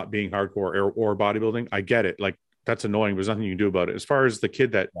and them not being hardcore or bodybuilding, I get it. Like, that's annoying. There's nothing you can do about it. As far as the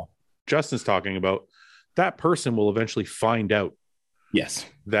kid that Justin's talking about, that person will eventually find out. Yes.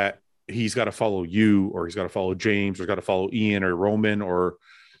 That he's got to follow you, or he's got to follow James, or he's got to follow Ian or Roman, or,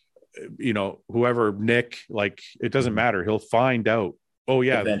 you know, whoever, Nick, like, it doesn't matter. He'll find out. Oh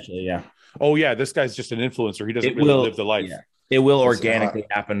yeah. Eventually. Yeah. Oh yeah. This guy's just an influencer. He doesn't really live the life. Yeah. It will organically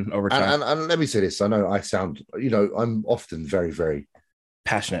happen over time. And let me say this. I know I sound, I'm often very, very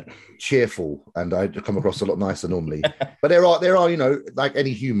passionate, cheerful, and I come across a lot nicer normally, but there are, like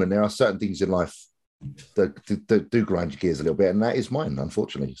any human, there are certain things in life that do grind your gears a little bit, and that is mine,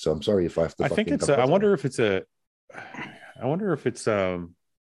 unfortunately. So I'm sorry if I have to. I wonder if it's I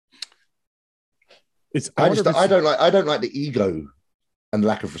don't like the ego and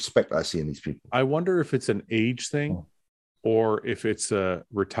lack of respect that I see in these people. I wonder if it's an age thing or if it's a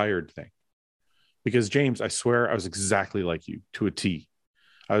retired thing. Because James, I swear I was exactly like you to a T.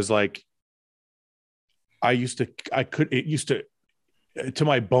 I was like, to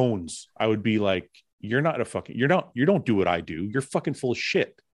my bones, I would be like, you don't do what I do. You're fucking full of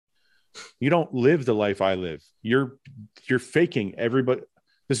shit. You don't live the life I live. You're faking everybody.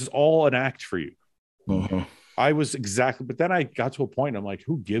 This is all an act for you. Mm-hmm. I was exactly, but then I got to a point, I'm like,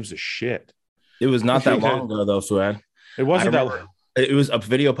 who gives a shit? It was not that long ago though, Fuad. It wasn't that long. It was a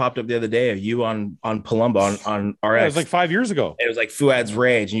video popped up the other day of you on Palumbo on RX. Yeah, it was like 5 years ago. It was like Fuad's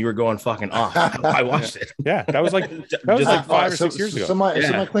Rage, and you were going fucking off. I watched it. Yeah, that was like 5 or 6 years ago. So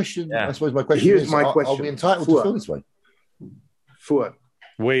my question, I suppose my question Here's is, my question. Are we entitled to feel this way? Fuad.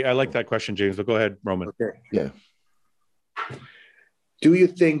 Wait, I like that question, James, but go ahead, Roman. Okay. Yeah. Do you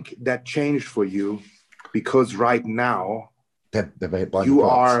think that changed for you because right now you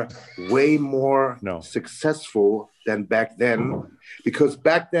are way more successful than back then? Because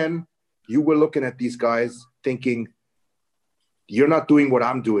back then you were looking at these guys thinking you're not doing what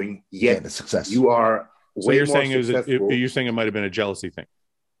I'm doing yet. The success. You are So way you're more saying successful. you're saying it might have been a jealousy thing.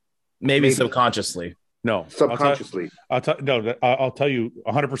 Maybe subconsciously. No, Subconsciously. I'll tell you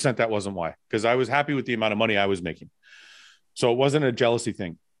 100% that wasn't why, because I was happy with the amount of money I was making. So it wasn't a jealousy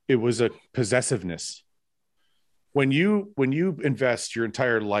thing. It was a possessiveness. When you invest your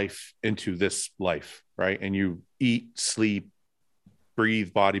entire life into this life, right? And you eat, sleep,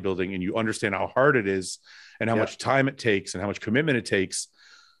 breathe bodybuilding, and you understand how hard it is and how much time it takes and how much commitment it takes,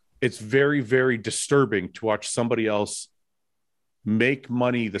 it's very, very disturbing to watch somebody else make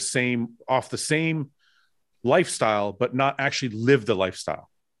money off the same lifestyle, but not actually live the lifestyle.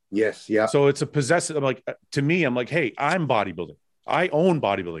 Yes. Yeah. So it's a possessive. I'm like, to me, I'm like, hey, I'm bodybuilding. I own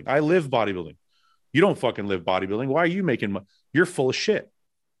bodybuilding. I live bodybuilding. You don't fucking live bodybuilding. Why are you making money? You're full of shit.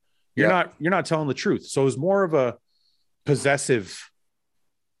 You're not telling the truth. So it's more of a possessive.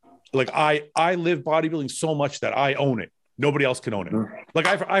 Like I live bodybuilding so much that I own it. Nobody else can own it. Like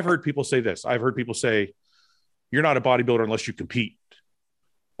I've heard people say this. I've heard people say, you're not a bodybuilder unless you compete.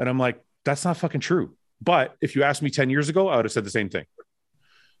 And I'm like, that's not fucking true. But if you asked me 10 years ago, I would have said the same thing,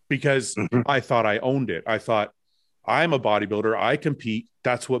 because I thought I owned it. I thought I'm a bodybuilder. I compete.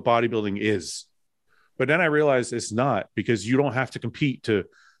 That's what bodybuilding is. But then I realized it's not, because you don't have to compete to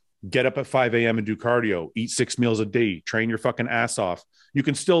get up at 5 a.m. and do cardio, eat 6 meals a day, train your fucking ass off. You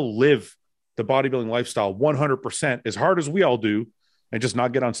can still live the bodybuilding lifestyle 100% as hard as we all do and just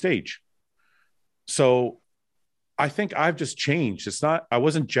not get on stage. So I think I've just changed. I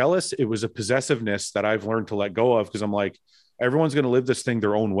wasn't jealous. It was a possessiveness that I've learned to let go of, because I'm like, everyone's going to live this thing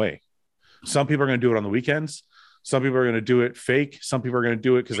their own way. Some people are going to do it on the weekends. Some people are going to do it fake. Some people are going to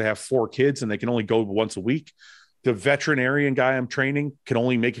do it because they have 4 kids and they can only go once a week. The veterinarian guy I'm training can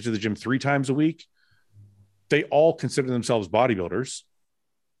only make it to the gym 3 times a week. They all consider themselves bodybuilders,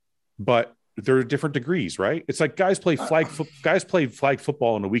 but there are different degrees, right? It's like guys play flag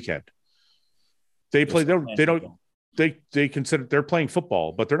football on the weekend. They consider they're playing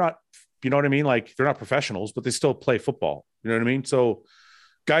football, but they're not, you know what I mean? Like, they're not professionals, but they still play football. You know what I mean? So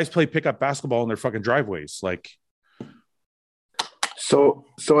guys play pickup basketball in their fucking driveways. Like, so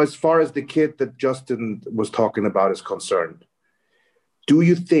as far as the kid that Justin was talking about is concerned, do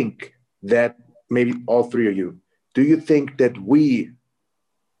you think that, maybe all 3 of you, do you think that we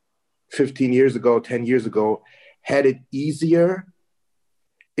 15 years ago, 10 years ago, had it easier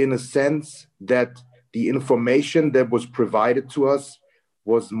in a sense that the information that was provided to us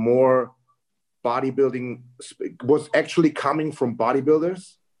was more bodybuilding, was actually coming from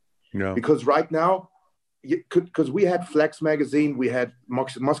bodybuilders? No. Because right now, because we had Flex magazine, we had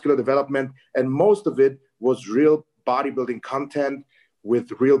Muscular Development, and most of it was real bodybuilding content with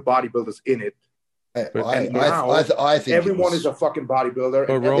real bodybuilders in it. I think everyone is a fucking bodybuilder.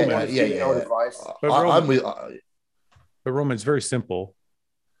 But and Roman, advice. But Roman, it's very simple.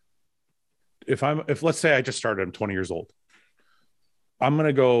 If let's say I just started, I'm 20 years old. I'm going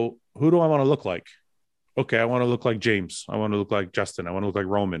to go, who do I want to look like? Okay, I want to look like James. I want to look like Justin. I want to look like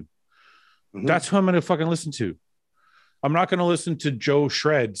Roman. Mm-hmm. That's who I'm going to fucking listen to. I'm not going to listen to Joe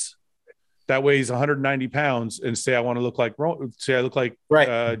Shreds that weighs 190 pounds and say I want to look like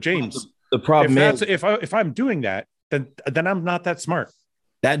James. The problem is, if I'm doing that, then I'm not that smart.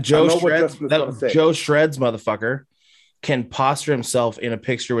 That Joe Shreds motherfucker can posture himself in a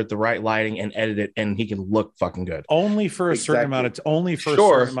picture with the right lighting and edit it, and he can look fucking good. Only for a certain amount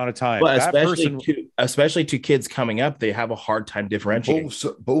of time. But especially to kids coming up, they have a hard time differentiating.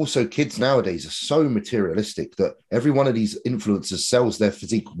 But also kids nowadays are so materialistic that every one of these influencers sells their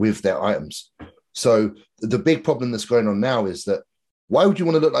physique with their items. So the big problem that's going on now is that, why would you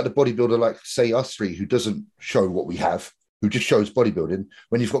want to look like the bodybuilder, like say us 3, who doesn't show what we have, who just shows bodybuilding,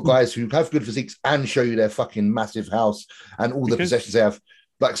 when you've got guys who have good physiques and show you their fucking massive house and all the possessions they have?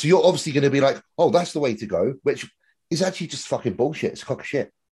 Like, so you're obviously going to be like, oh, that's the way to go, which is actually just fucking bullshit. It's a cock of shit.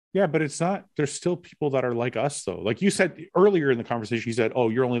 Yeah, but it's not. There's still people that are like us, though. Like you said earlier in the conversation, you said, oh,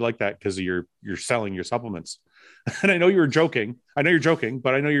 you're only like that because you're selling your supplements. And I know you were joking. I know you're joking,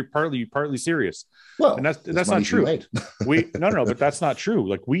 but I know you're partly serious. Well, and that's not true. No, but that's not true.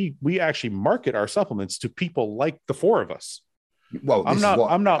 Like we actually market our supplements to people like the 4 of us. Well,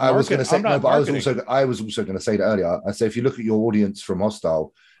 I was going to say, but I was also going to say that earlier. I say, if you look at your audience from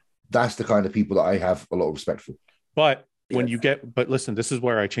Hostile, that's the kind of people that I have a lot of respect for. But listen, this is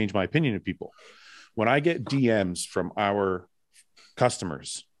where I change my opinion of people. When I get DMs from our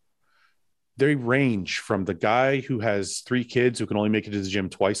customers, they range from the guy who has 3 kids who can only make it to the gym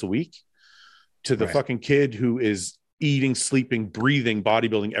twice a week to the fucking kid who is eating, sleeping, breathing,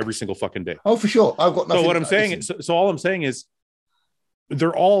 bodybuilding every single fucking day. Oh, for sure. I've got nothing. So what I'm saying is, so all I'm saying is,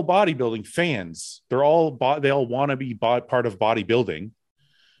 they're all bodybuilding fans. They all want to be part of bodybuilding.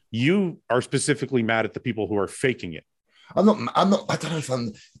 You are specifically mad at the people who are faking it. I'm not. I don't know if I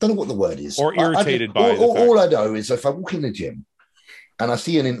don't know what the word is. Or irritated by all I know is if I walk in the gym and I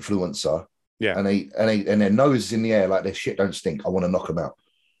see an influencer, yeah, and their nose is in the air like their shit don't stink, I want to knock them out.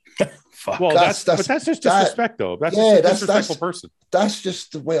 Fuck. Well, that's just disrespect, though. That's a disrespectful person. That's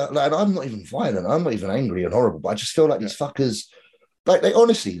just the way. And I'm not even violent. I'm not even angry and horrible. But I just feel like these fuckers, like they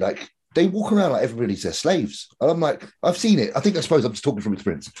honestly, like they walk around like everybody's their slaves. And I'm like, I've seen it. I suppose I'm just talking from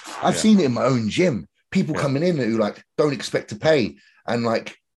experience. I've seen it in my own gym. People coming in who like don't expect to pay, and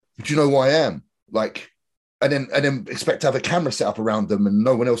like, do you know who I am? Like, and then expect to have a camera set up around them and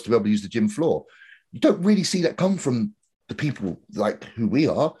no one else to be able to use the gym floor. You don't really see that come from the people like who we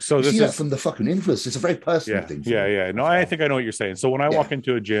are. So you this see is that from the fucking influence. It's a very personal thing. Yeah. No, I think I know what you're saying. So when I walk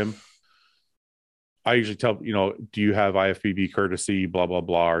into a gym, I usually tell, do you have IFBB courtesy, blah, blah,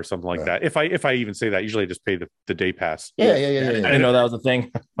 blah, or something like that. If I even say that, usually I just pay the day pass. Yeah. I didn't know that was a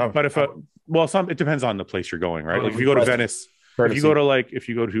thing. But it depends on the place you're going, right? Like if you go to Venice, if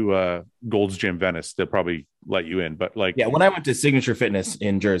you go to Gold's Gym Venice, they'll probably let you in. But like, when I went to Signature Fitness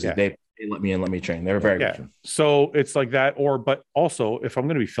in Jersey, they let me in, let me train. They were very good. So it's like that. But also if I'm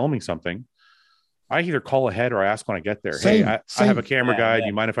going to be filming something, I either call ahead or I ask when I get there. Same. I have a camera guy. Do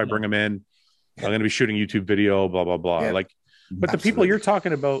you mind if I bring him in? I'm going to be shooting YouTube video, blah, blah, blah. Yeah. But the people you're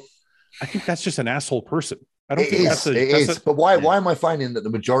talking about, I think that's just an asshole person. I don't think it is. But why am I finding that the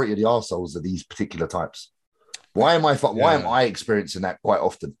majority of the arseholes are these particular types? Why am I experiencing that quite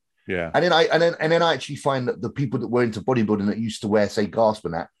often? Yeah. And then I actually find that the people that were into bodybuilding that used to wear, say, Gasp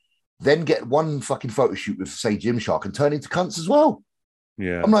and that, then get one fucking photo shoot with, say, Gymshark and turn into cunts as well.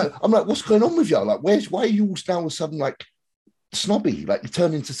 Yeah. I'm like, what's going on with y'all? Like, why are you all now all of a sudden like snobby? Like you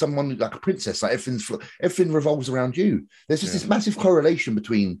turn into someone like a princess. Like everything revolves around you. There's just this massive correlation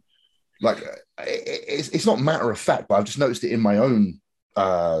between, it's not matter of fact, but I've just noticed it in my own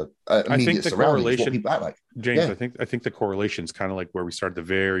immediate surroundings, what people act like. James, I think the correlation is kind of like where we started at the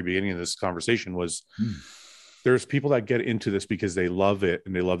very beginning of this conversation was there's people that get into this because they love it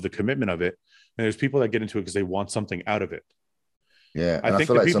and they love the commitment of it. And there's people that get into it because they want something out of it. Yeah. And I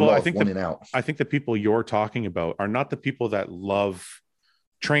feel like I think the people you're talking about are not the people that love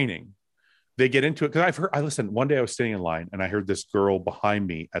training. They get into it because I listened one day I was standing in line and I heard this girl behind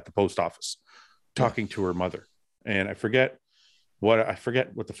me at the post office talking to her mother. And I forget what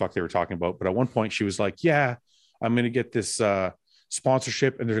the fuck they were talking about. But at one point she was like, yeah, I'm going to get this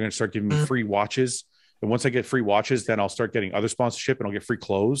sponsorship and they're going to start giving me free watches. And once I get free watches, then I'll start getting other sponsorship and I'll get free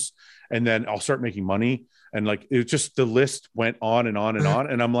clothes. And then I'll start making money. And like, it just, the list went on and on and on.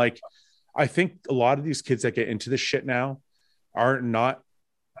 And I'm like, I think a lot of these kids that get into this shit now are not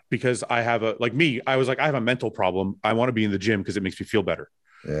because I have I was like, I have a mental problem. I want to be in the gym because it makes me feel better.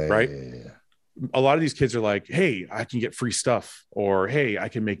 Right. Yeah. A lot of these kids are like, hey, I can get free stuff, or hey, I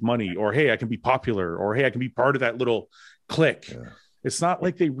can make money, or hey, I can be popular, or hey, I can be part of that little clique. Yeah. It's not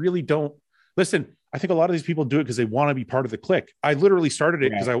like they really don't listen. I think a lot of these people do it because they want to be part of the clique. I literally started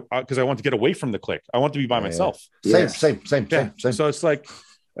it because I want to get away from the clique. I want to be by myself. Same. So it's like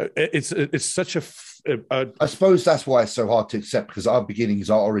it's such a. I suppose that's why it's so hard to accept, because our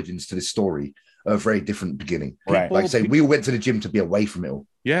origins to this story are a very different beginning. Right. Like I say, we went to the gym to be away from it all.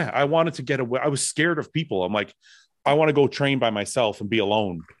 Yeah, I wanted to get away. I was scared of people. I'm like, I want to go train by myself and be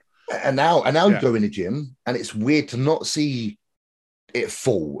alone. And now you go in the gym, and it's weird to not see it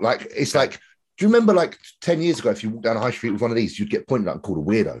full. Like it's like. Do you remember like 10 years ago, if you walk down a high street with one of these, you'd get pointed at and called a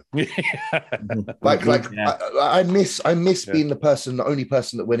weirdo? I miss being the only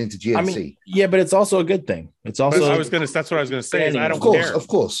person that went into GNC. I mean, but it's also a good thing. It's also that's what I was gonna say. I don't care. Of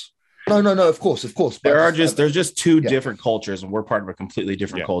course. No, of course. There's just two different cultures, and we're part of a completely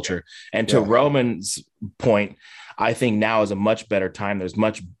different culture. And to Roman's point, I think now is a much better time. There's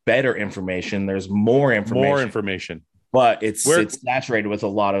much better information. There's more information. But it's saturated with a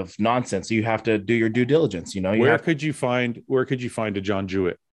lot of nonsense. So you have to do your due diligence. Where could you find a John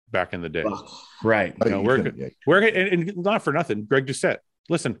Jewett back in the day? Right. And not for nothing, Greg Doucette.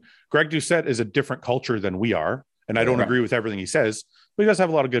 Listen, Greg Doucette is a different culture than we are, and I don't agree with everything he says, but he does have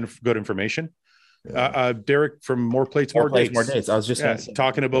a lot of good information. Yeah. Derek from More Plates, More Dates. I was just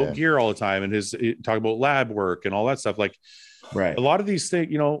talking about gear all the time, and talking about lab work and all that stuff. Like, a lot of these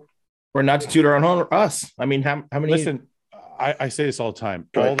things, We're not to toot our own horn, us. I mean, how many? Listen, I say this all the time.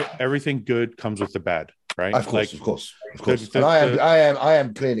 Everything good comes with the bad, right? Of course. And I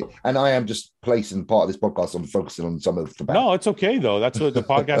am clearly, and I am just placing part of this podcast on focusing on some of the bad. No, it's okay though. That's what the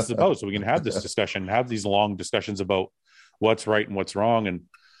podcast is about. So we can have this discussion, have these long discussions about what's right and what's wrong. And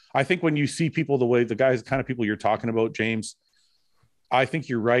I think when you see people the kind of people you're talking about, James, I think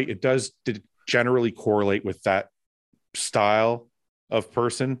you're right. It does generally correlate with that style of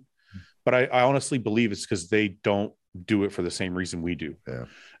person, but I honestly believe it's because they don't do it for the same reason we do. Yeah.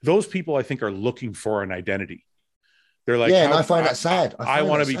 Those people, I think, are looking for an identity. They're like, yeah, and I find that sad. I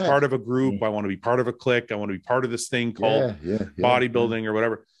want to be part of a group. I want to be part of a clique. I want to be part of this thing called bodybuilding or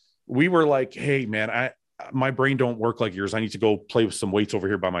whatever. We were like, hey, man, my brain don't work like yours. I need to go play with some weights over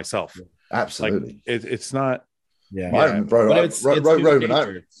here by myself. Absolutely. Like, it's not. Yeah, it's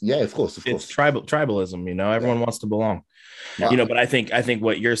Roman. Yeah, of course. It's tribalism. You know, everyone wants to belong. You know, but I think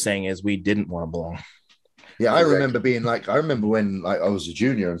what you're saying is we didn't want to belong. Yeah, I remember being like, I remember when like I was a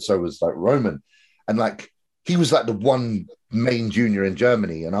junior, and so was like Roman, and like he was like the one main junior in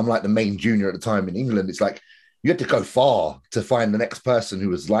Germany, and I'm like the main junior at the time in England. It's like you had to go far to find the next person who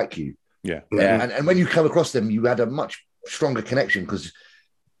was like you. Yeah. And when you come across them, you had a much stronger connection because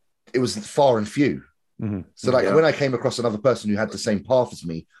it was far and few. Mm-hmm. So like when I came across another person who had the same path as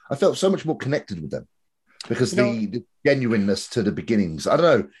me, I felt so much more connected with them because the genuineness to the beginnings. I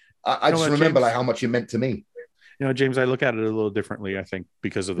don't know. I just remember James, like how much it meant to me. You know, James, I look at it a little differently, I think,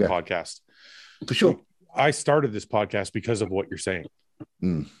 because of the podcast. For sure. I started this podcast because of what you're saying.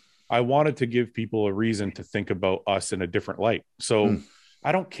 I wanted to give people a reason to think about us in a different light. So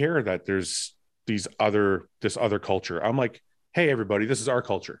I don't care that there's this other culture. I'm like, hey, everybody, this is our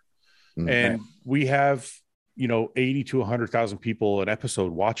culture. And we have, 80 to 100,000 people an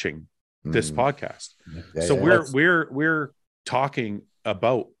episode watching this podcast. So we're talking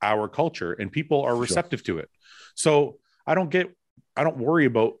about our culture and people are receptive to it. So I don't worry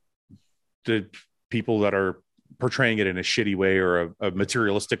about the people that are portraying it in a shitty way or a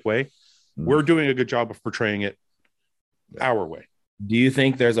materialistic way. We're doing a good job of portraying it our way. Do you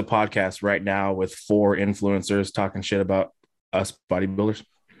think there's a podcast right now with 4 influencers talking shit about us bodybuilders?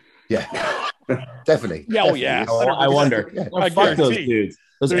 Yeah, definitely. Yeah, definitely. yeah. I wonder. Fuck those dudes.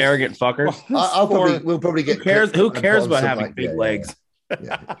 Those arrogant fuckers. We'll probably get. Who cares about having big legs?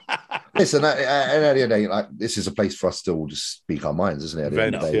 Yeah. Listen, at the end of the day, like this is a place for us to all just speak our minds, isn't it? At the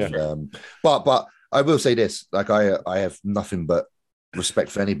end of the day. But I will say this: like I have nothing but respect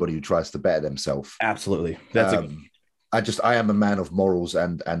for anybody who tries to better themselves. Absolutely, that's I am a man of morals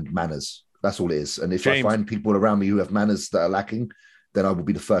and manners. That's all it is. And if I find people around me who have manners that are lacking, then I will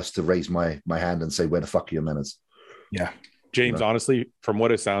be the first to raise my hand and say, "Where the fuck are your manners?" Yeah, James. Honestly, from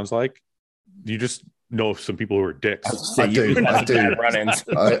what it sounds like, you just know some people who are dicks. I do. I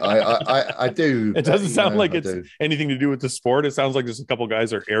do. It doesn't sound like it's anything to do with the sport. It sounds like there's a couple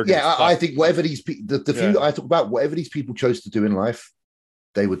guys that are arrogant. Yeah, I think whatever these people, the few I talk about, whatever these people chose to do in life,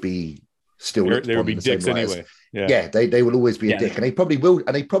 they would be still. They would be dicks anyway. Yeah, they will always be a dick, and they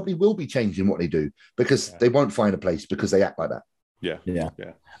probably will be changing what they do because they won't find a place because they act like that. Yeah.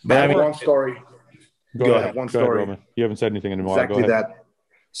 But I have one story. Go ahead, Roman. You haven't said anything anymore. Exactly that.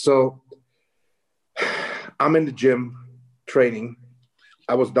 So I'm in the gym training.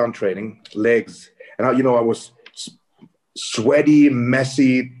 I was done training legs, and I was sweaty,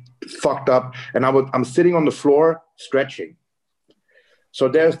 messy, fucked up, and I'm sitting on the floor stretching. So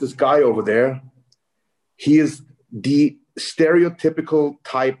there's this guy over there. He is the stereotypical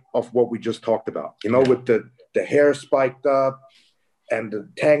type of what we just talked about, with the hair spiked up and the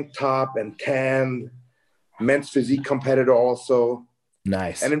tank top and tan, men's physique competitor also.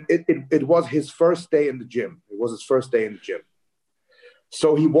 Nice. And it was his first day in the gym.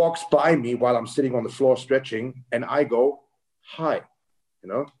 So he walks by me while I'm sitting on the floor stretching, and I go, "Hi,"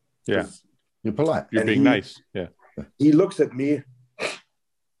 Yeah. You're polite. You're being nice. Yeah. He looks at me.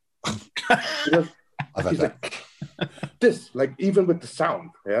 He's like, this, like, even with the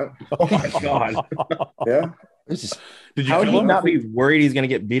sound. Yeah. Oh my God. Yeah. How would he not be worried he's going to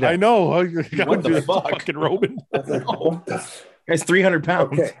get beat up? I know. What the fuck? Fucking Roman. Guy's 300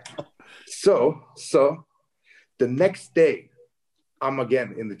 pounds. Okay. So the next day, I'm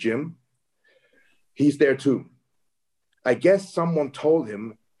again in the gym. He's there too. I guess someone told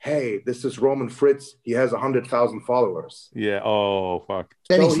him, "Hey, this is Roman Fritz. He has 100,000 followers." Yeah. Oh, fuck.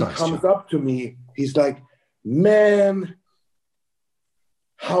 So he comes up to me. He's like, "Man,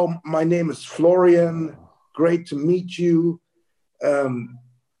 my name is Florian. Great to meet you." I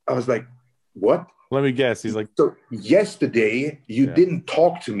was like, "What?" Let me guess. He's like, "So yesterday you didn't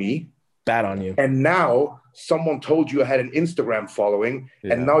talk to me. Bad on you. And now someone told you I had an Instagram following,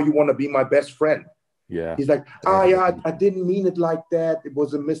 and now you want to be my best friend." Yeah. He's like, "Yeah, I didn't mean it like that. It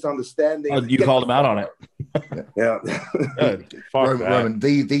was a misunderstanding." Oh, you called him out on it. Yeah. Roman,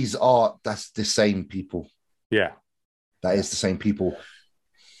 that's the same people. Yeah. That is the same people.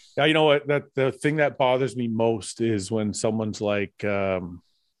 Now, you know what? The thing that bothers me most is when someone's like,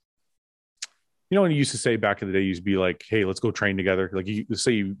 You know, when you used to say back in the day, you used to be like, hey, let's go train together. Like you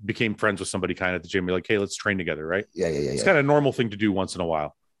say you became friends with somebody kind of at the gym. You're like, hey, let's train together, right? Yeah. It's kind of a normal thing to do once in a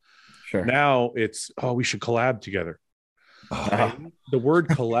while. Sure. Now it's, oh, we should collab together. The word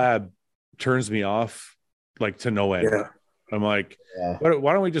collab turns me off like to no end. Yeah. I'm like,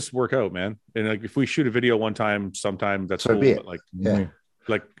 why don't we just work out, man? And like, if we shoot a video one time, sometime, that's So cool. be it. But like, Yeah.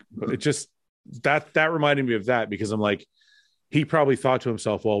 like it just that reminded me of that, because I'm like, he probably thought to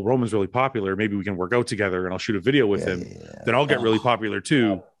himself, well, Roman's really popular. Maybe we can work out together and I'll shoot a video with him. Yeah. Then I'll get really popular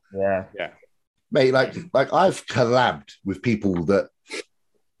too. Yeah. Mate, like I've collabed with people that.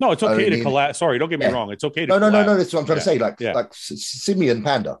 No, it's okay to mean, collab. Sorry, don't get me wrong. It's okay to No. collab. That's what I'm trying to say. Like Simeon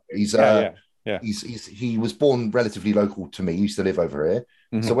Panda. He's he was born relatively local to me. He used to live over here.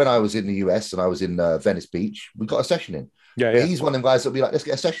 Mhm. So when I was in the US and I was in Venice Beach, we got a session in. Yeah, But he's one of them guys that'll be like, let's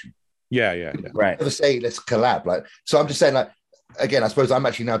get a session. yeah. Right. Never say let's collab. Like, so I'm just saying, like, again, I suppose I'm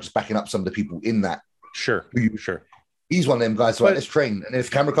actually now just backing up some of the people in that. Sure. He's one of them guys. Like, let's train, and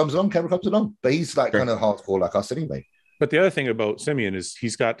if camera comes along. But he's like kind of hardcore like us anyway. But the other thing about Simeon is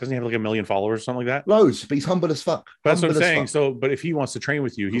doesn't he have like 1 million followers or something like that? Loads, but he's humble as fuck. That's what I'm Humble as saying. fuck. So, but if he wants to train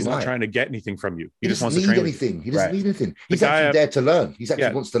with you, he's not Right. trying to get anything from you. He just doesn't wants to need train with you. anything. He doesn't need anything. He's The guy actually there to learn. He's actually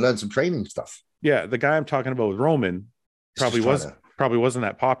Yeah. wants to learn some training stuff. Yeah, the guy I'm talking about with Roman He's just probably wasn't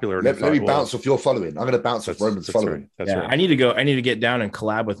that popular. And Let I me thought, bounce off your following. I'm going to bounce off Roman's that's following. right. That's Yeah. right. I need to get down and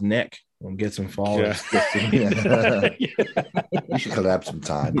collab with Nick and get some followers. Yeah. You should collab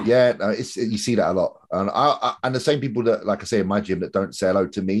sometime. Yeah, no, you see that a lot, and the same people that, like I say, in my gym that don't say hello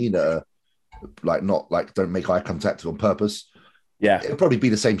to me, that are like not like don't make eye contact on purpose. Yeah. It'll probably be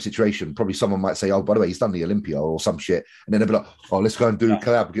the same situation. Probably someone might say, "Oh, by the way, he's done the Olympia or some shit," and then they'll be like, "Oh, let's go and do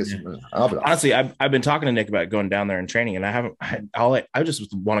collab." Get some, I'll be like, Honestly, I've been talking to Nick about going down there and training, and I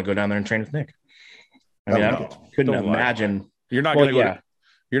just want to go down there and train with Nick. I mean, I couldn't Don't lie. imagine. You're not going to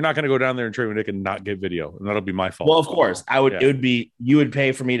you're not going to go down there and train with Nick and not get video, and that'll be my fault. Well, of course, I would. Yeah. It would be you would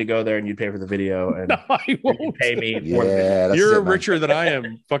pay for me to go there, and you'd pay for the video, and No, I you'd won't. pay me. yeah, that's You're it, man. richer than I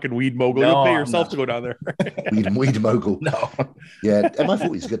am, fucking weed mogul. No, You'll pay I'm yourself not. to go down there. Weed mogul. No. Yeah,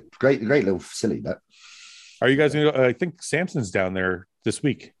 MI40 is good. Great little facility. That Are you guys going to? I think Samson's down there this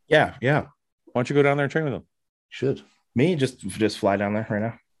week. Yeah. Why don't you go down there and train with him? should. Me just fly down there right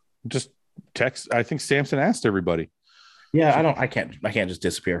now. Just text. I think Samson asked everybody. Yeah, I can't just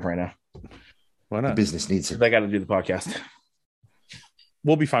disappear right now. Why The not? business needs it. I got to do the podcast.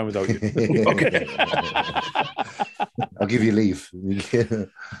 We'll be fine without you. Okay. I'll give you leave.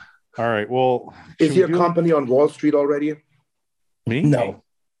 All right. Well, Is should he we a do- company on Wall Street already? Me? No.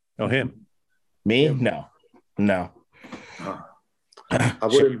 Oh, him. Me? No. I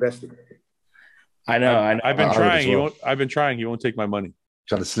would investigate. I know. I've been I would trying. as He well. won't. I've been trying. He won't take my money.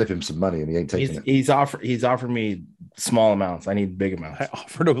 Trying to slip him some money and he ain't taking it. He's offered me small amounts. I need big amounts. I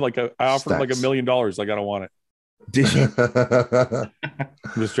offered him like Stacks. $1 million. Like I don't want it. Did you? I'm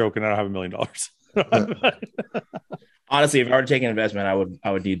just joking. I don't have $1 million. Honestly, if I were to take an investment,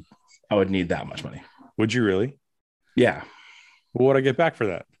 I would need that much money. Would you really? Yeah. What would I get back for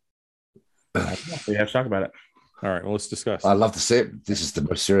that? We have to talk about it. All right. Well, let's discuss. I love to see it. This is the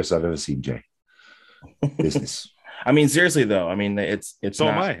most serious I've ever seen, Jay. Business. I mean, seriously though. I mean, it's So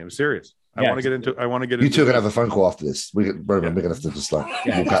not, am I. I'm serious. I Yeah. want to get into. You two are gonna have a phone call after this. Roman, we're gonna have to just like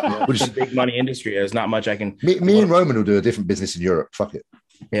Yeah. walk out. We'll It's a just, big money industry. There's not much I can. me and Roman will do a different business in Europe. Fuck it.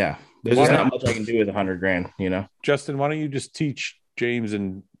 Yeah. There's Why just not not? much I can do with $100,000. You know. Justin, why don't you just teach James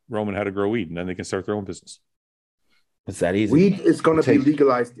and Roman how to grow weed, and then they can start their own business? It's that easy. Weed is going to be Take-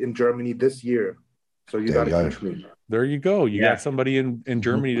 legalized in Germany this year. So you There got you to go. catch me. There you go. You Yeah. got somebody in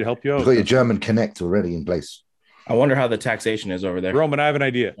Germany to help you You've out. got your German Connect already in place. I wonder how the taxation is over there. Roman, I have an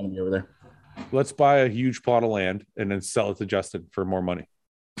idea. Gonna be over there. Let's buy a huge plot of land and then sell it to Justin for more money.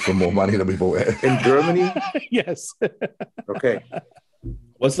 For more money than we bought it. In Germany? Yes. Okay.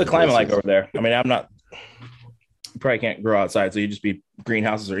 What's the climate like over there? I mean, I'm not. You probably can't grow outside, so you just be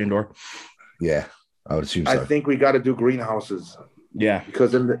greenhouses or indoor. Yeah, I would assume I so. think we got to do greenhouses Yeah.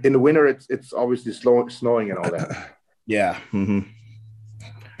 because in the winter it's obviously snowing and all that. Yeah. Mm-hmm.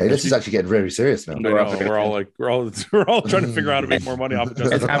 Hey, this is actually getting very serious now. I know. We're all trying to figure out how to make more money off of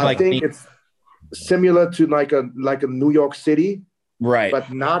Justin. It's kind of I like think it's similar to like a New York City, right.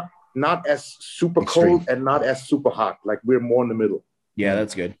 but not as super Extreme. cold and not as super hot. Like we're more in the middle. Yeah,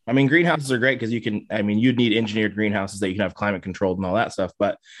 that's good. I mean, greenhouses are great because you can. I mean, you'd need engineered greenhouses that you can have climate controlled and all that stuff,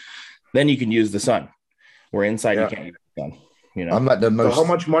 but then you can use the sun. Where inside Yeah. you can't use the sun. You know. I'm like the So most. how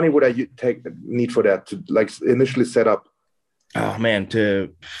much money would I need for that to like initially set up? Oh man,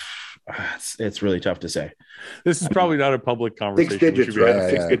 it's really tough to say. This is probably not a public conversation. 6 digits, We should be right?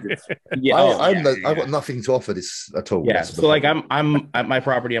 having- Yeah, 6 digits. Yeah, I've got nothing to offer this at all. Yeah. That's the So like problem. I'm at my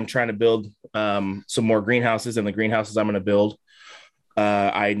property. I'm trying to build some more greenhouses, and the greenhouses I'm going to build,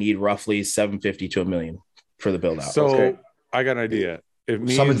 I need roughly 750 to $1 million for the build out. So I got an idea.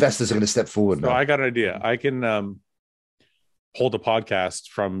 Some investors are going to step forward. So now. I got an idea. I can hold a podcast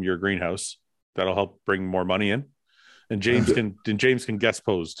from your greenhouse that'll help bring more money in, and James can guest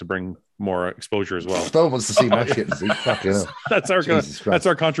pose to bring more exposure as well. No one wants to see my shit. Fucking hell. That's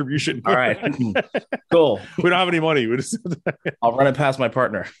our contribution. All right, cool. We don't have any money. We just I'll run it past my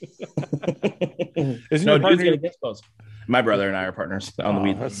partner. Isn't your partner gonna guest pose? My brother and I are partners on the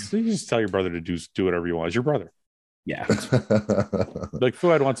weed. You just tell your brother to do whatever you want. It's your brother. Yeah. Like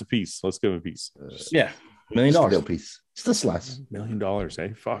Fuad wants a piece. Let's give him a piece. Yeah. $1 million. Just a little piece. Just a slice. $1 million,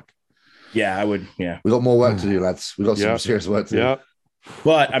 eh? Fuck. Yeah, I would. Yeah. We got more work to do, lads. We got some serious work to do. Yeah.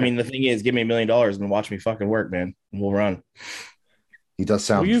 But I mean, the thing is, give me $1 million and watch me fucking work, man. We'll run. He does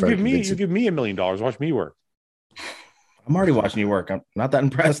sound. Well, very you convincing. give me $1 million. Watch me work. I'm already watching you work. I'm not that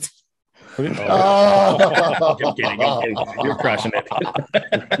impressed. Oh. I'm kidding. You're crushing it.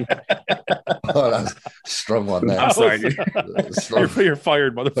 Oh, that's a strong one there. I'm sorry, dude. You're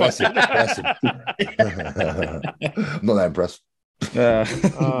fired, motherfucker. I'm not that impressed.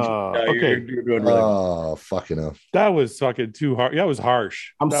 Okay. You're doing really Oh, fucking hell. That was fucking too hard. That was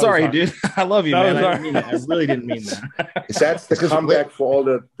harsh. I'm That sorry, was dude. I love you, That man. was I didn't mean that. I really didn't mean that. That's the comeback for all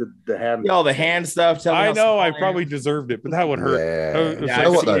the hand. All the hand stuff. Tell me I how know small I am. probably deserved it, but that would hurt. Yeah. Yeah, You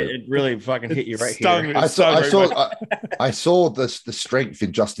know what, I though? see it really fucking hit you right Stung here. me. I saw the strength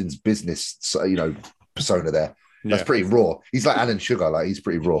in Justin's business, persona there. That's pretty raw. He's like Alan Sugar, like he's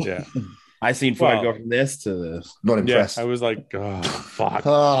pretty raw. Yeah. I seen Floyd go from this to this. Not impressed. I was like, oh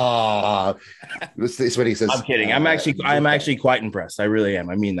fuck. It's when he says, I'm kidding. I'm actually quite impressed. I really am.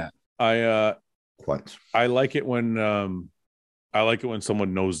 I mean that. quite. I like it when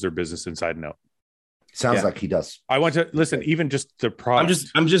someone knows their business inside and out. Sounds like he does. I want to listen, even just the product.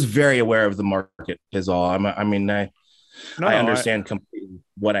 I'm just very aware of the market is all. I understand completely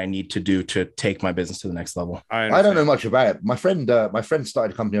what I need to do to take my business to the next level. I don't know much about it. My friend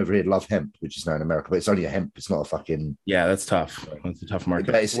started a company over here, Love Hemp, which is now in America, but it's only a hemp. It's not a fucking. Yeah, that's tough. That's a tough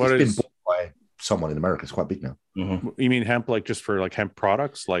market. It's been bought by someone in America. It's quite big now. Mm-hmm. You mean hemp, like just for like hemp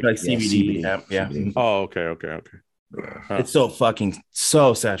products, like CBD? Yeah. CBD. Oh, okay. Yeah. It's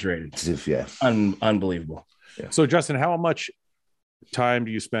so saturated. As if, yeah. Unbelievable. Yeah. So Justin, how much time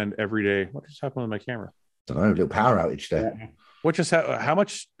do you spend every day? What just happened with my camera? I don't know, a little power outage there. How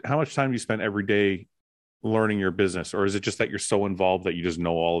much time do you spend every day learning your business, or is it just that you're so involved that you just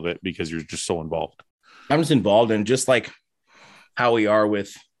know all of it because you're just so involved? I'm just involved in just like how we are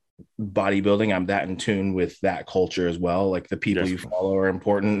with bodybuilding. I'm that in tune with that culture as well. Like the people you follow are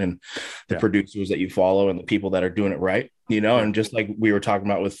important, and the producers that you follow, and the people that are doing it right. And just like we were talking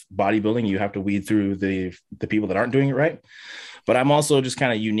about with bodybuilding, you have to weed through the people that aren't doing it right. But I'm also just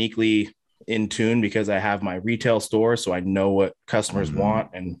kind of uniquely in tune because I have my retail store, so I know what customers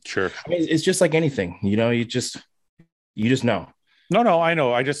want. And it's just like anything, you just know. No, I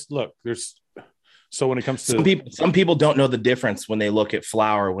know. I just look. So when it comes to some people don't know the difference when they look at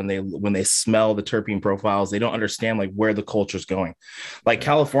flower, when they smell the terpene profiles, they don't understand like where the culture's going. Like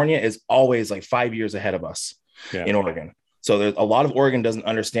California is always like 5 years ahead of us in Oregon. So there's a lot of Oregon doesn't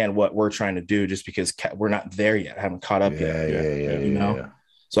understand what we're trying to do just because we're not there yet. Haven't caught up yet. Yeah.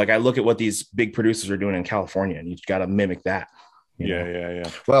 So like I look at what these big producers are doing in California, and you got to mimic that. Yeah.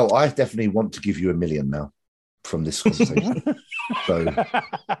 Well, I definitely want to give you $1 million now from this conversation. So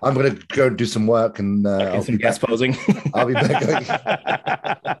I'm going to go do some work and I'll some guest posing. I'll be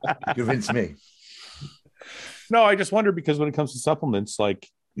back. Convince me. No, I just wonder because when it comes to supplements, like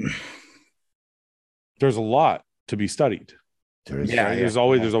there's a lot to be studied. There is. There's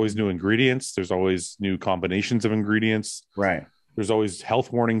always new ingredients. There's always new combinations of ingredients. Right. There's always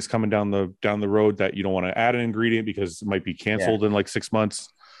health warnings coming down the road that you don't want to add an ingredient because it might be canceled in like 6 months.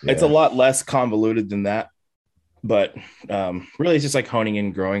 It's a lot less convoluted than that, but really it's just like honing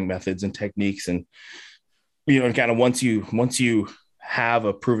in growing methods and techniques, and kind of once you have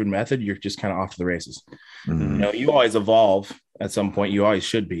a proven method, you're just kind of off to the races. Mm-hmm. You always evolve at some point. You always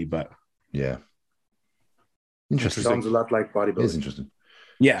should be, but interesting. Sounds a lot like bodybuilding. It's interesting.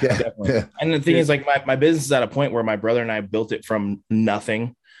 Yeah, definitely. Yeah. And the thing is, like, my business is at a point where my brother and I built it from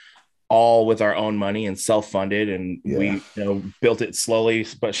nothing, all with our own money and self-funded, and we built it slowly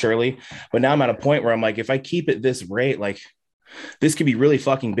but surely. But now I'm at a point where I'm like, if I keep it this rate, like this could be really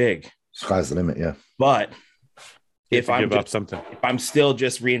fucking big. Sky's the limit, yeah. But if I'm still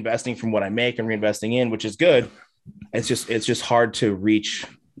just reinvesting from what I make and reinvesting in, which is good, it's just hard to reach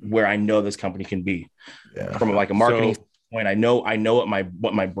where I know this company can be from like a marketing point. I know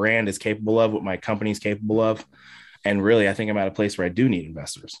what my brand is capable of, what my company is capable of. And really, I think I'm at a place where I do need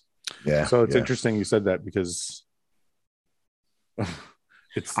investors. Yeah. So it's interesting you said that because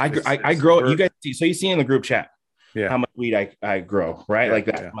I grow. You guys see? So you see in the group chat, yeah, how much weed I grow, right? Yeah, like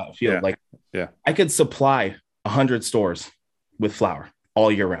that yeah, field. yeah, Like yeah. I could supply 100 stores with flower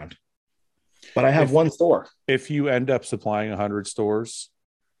all year round, but I have one store. If you end up supplying 100 stores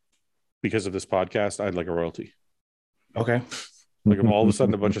because of this podcast, I'd like a royalty. Okay. Like if all of a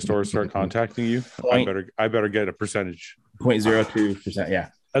sudden a bunch of stores start contacting you, I better get a percentage. 0.02%. Yeah.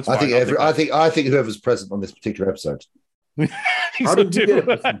 That's I fine. think I think whoever's present on this particular episode. How do you get it?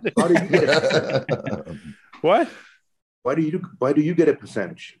 What? Why do you get a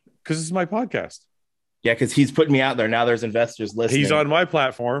percentage? Because it's my podcast. Yeah, because he's putting me out there. Now there's investors listening. He's on my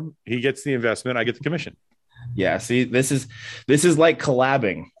platform. He gets the investment. I get the commission. Yeah. See, this is like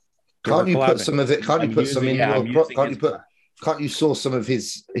collabing. Can't you put some of it? Can't you put some in your? Can't you source some of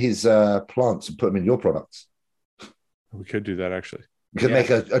his plants and put them in your products? We could do that actually. You could make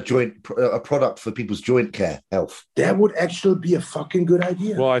a product for people's joint care health. That would actually be a fucking good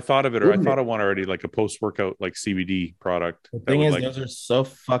idea. Well, I thought of it, or I thought of one already, like a post-workout like CBD product. The thing is, those are so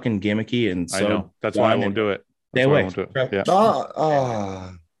fucking gimmicky, and so I know that's why I won't do it. Stay away.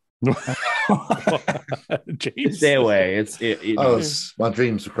 Yeah. James. Stay away. My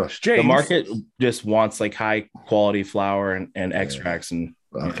dreams were crushed. James. The market just wants like high quality flour and extracts and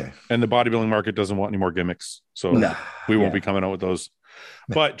and the bodybuilding market doesn't want any more gimmicks, so we won't be coming out with those.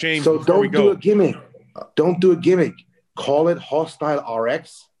 But James, so don't do a gimmick. Don't do a gimmick. Call it Hostile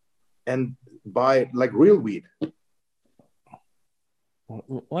RX and buy like real weed.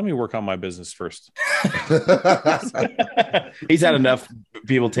 Well, let me work on my business first. He's had enough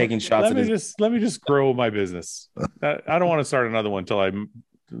people taking shots. Let me just grow my business. I don't want to start another one until I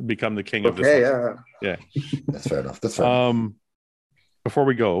become the king of this. Yeah. That's fair enough. That's fair enough. Before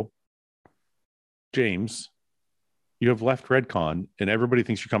we go, James, you have left Redcon, and everybody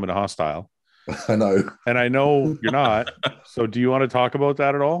thinks you're coming to Hostile. I know, and I know you're not. So, do you want to talk about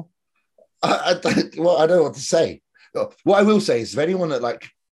that at all? I don't know what to say. What I will say is, if anyone that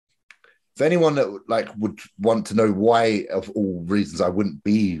would want to know why, of all reasons, I wouldn't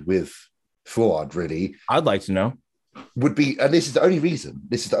be with Fuad, really, I'd like to know. Would be, and this is the only reason.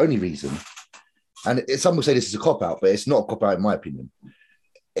 And some will say this is a cop out, but it's not a cop out in my opinion.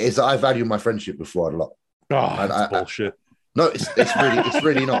 Is that I value my friendship with Fuad a lot. Oh, that's bullshit. No, it's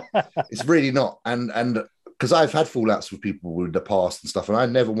really not. It's really not. And because I've had fallouts with people in the past and stuff, and I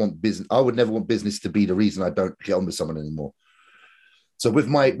would never want business to be the reason I don't get on with someone anymore. So with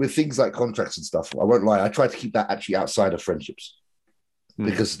things like contracts and stuff, I won't lie, I try to keep that actually outside of friendships.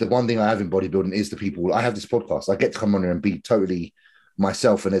 Because the one thing I have in bodybuilding is the people. I have this podcast. I get to come on here and be totally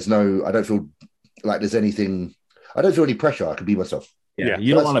myself, and I don't feel like there's anything. I don't feel any pressure. I can be myself. Yeah,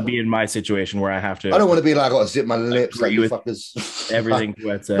 you don't want to be in my situation where I have to. I don't want to be like I got to zip my lips like you fuckers. Everything.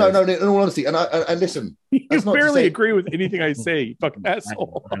 No. In all honesty, and listen, you barely agree with anything I say. You fucking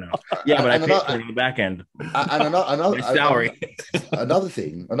asshole. I know. Yeah, but I pay for the back end. And another salary. Another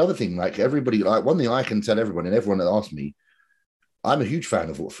thing. Like everybody, like one thing I can tell everyone and everyone that asks me, I'm a huge fan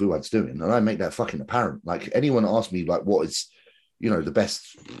of what Fuad's doing, and I make that fucking apparent. Like anyone asks me, like what is, the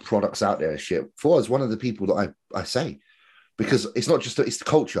best products out there, shit. Fuad's one of the people that I say. Because it's not just it's the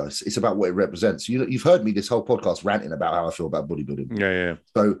culture; it's about what it represents. You've heard me this whole podcast ranting about how I feel about bodybuilding. Yeah.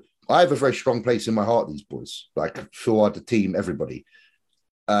 So I have a very strong place in my heart. These boys, like Fuad, the team, everybody.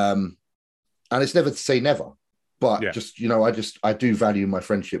 And it's never to say never, but I do value my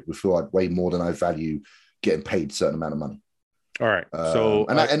friendship with Fuad way more than I value getting paid a certain amount of money. All right.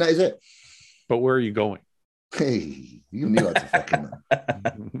 And that is it. But where are you going? Hey, you knew I to fucking know.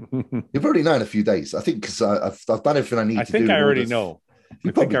 You've already known a few days, I think, because I've done everything I need to do. I think I already know.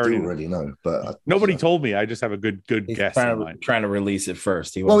 You probably already know, but nobody told me. I just have a good guess. Trying to release it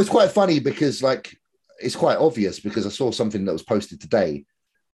first. It's quite funny because it's quite obvious because I saw something that was posted today,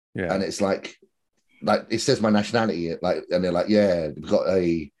 and it's like it says my nationality, and they're like, yeah, we've got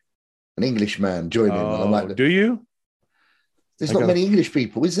an Englishman joining, and I'm like, do you? There's not many English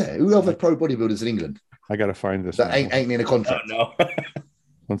people, is there? Who other pro bodybuilders in England? I gotta find this. That ain't in a contract. Oh, no.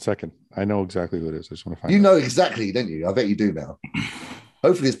 1 second. I know exactly who it is. I just want to find. You know exactly, don't you? I bet you do now.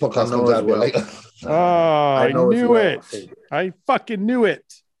 Hopefully, this podcast comes out a bit later. Oh, I knew it. I fucking knew it.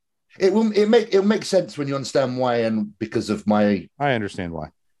 It'll make sense when you understand why, and because of my. I understand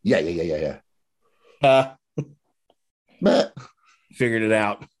why. Yeah. But figured it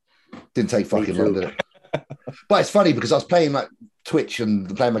out. Didn't take fucking long, did it? But it's funny because I was playing like Twitch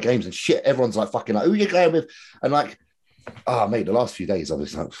and playing my games and shit. Everyone's like fucking like, who are you playing with? And like, mate, the last few days I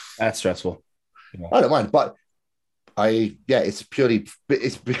was like, that's stressful. I don't mind, but it's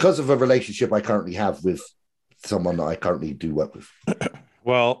because of a relationship I currently have with someone that I currently do work with.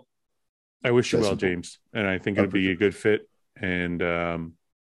 Well, I wish you well, James, and I think it'd be a good fit. And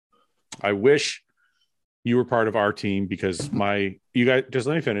I wish you were part of our team because you guys, just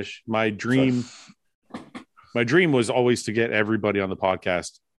let me finish. My dream was always to get everybody on the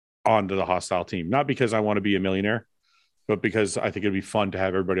podcast onto the Hostile team, not because I want to be a millionaire, but because I think it'd be fun to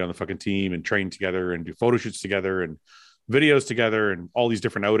have everybody on the fucking team and train together and do photo shoots together and videos together and all these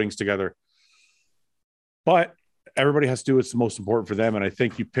different outings together. But everybody has to do what's most important for them. And I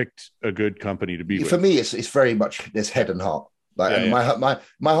think you picked a good company to be with. For me, it's very much there's head and heart. Like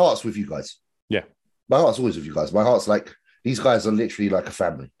my heart's with you guys. Yeah. My heart's always with you guys. My heart's like, these guys are literally like a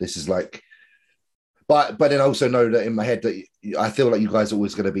family. This is like, but then I also know that in my head that I feel like you guys are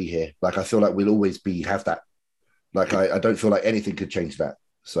always going to be here. Like, I feel like we'll always have that. Like, I don't feel like anything could change that.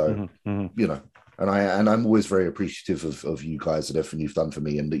 So, you know, and I'm always very appreciative of you guys and everything you've done for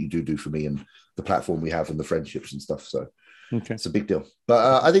me and that you do for me and the platform we have and the friendships and stuff. So it's a big deal.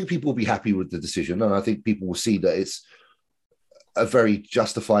 But I think people will be happy with the decision. And I think people will see that it's a very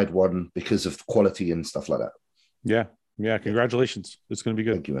justified one because of quality and stuff like that. Yeah. Yeah. Congratulations. It's going to be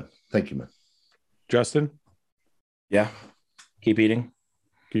good. Thank you, man. Justin? Yeah. Keep eating.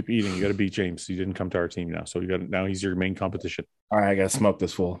 You got to beat James. He didn't come to our team now. So now he's your main competition. All right. I got to smoke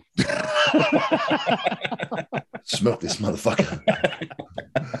this fool. Smoke this motherfucker.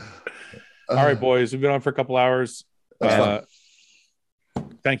 All right, boys. We've been on for a couple hours.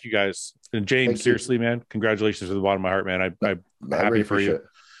 Thank you guys. And James, seriously, man, congratulations from the bottom of my heart, man. I'm happy really for you.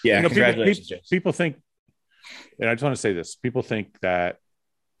 Yeah, you know, congratulations. People think, and I just want to say this, people think that,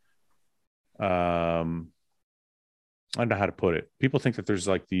 I don't know how to put it. People think that there's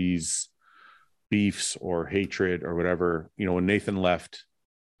like these beefs or hatred or whatever. You know, when Nathan left,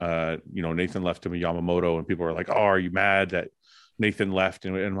 Nathan left to Yamamoto and people are like, oh, are you mad that Nathan left?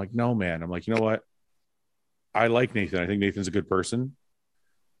 And I'm like, no, man. I'm like, you know what? I like Nathan. I think Nathan's a good person.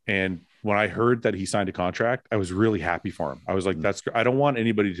 And when I heard that he signed a contract, I was really happy for him. I was like, I don't want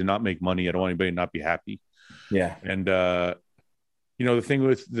anybody to not make money. I don't want anybody to not be happy. Yeah. And, the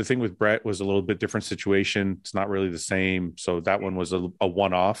thing with Brett was a little bit different situation. It's not really the same. So that one was a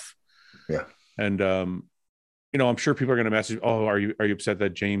one-off. Yeah. And, I'm sure people are going to message, oh, are you upset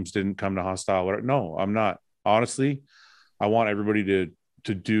that James didn't come to Hostile? No, I'm not. Honestly, I want everybody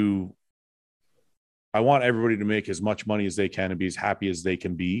I want everybody to make as much money as they can and be as happy as they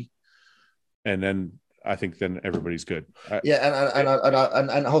can be. And then I think then everybody's good.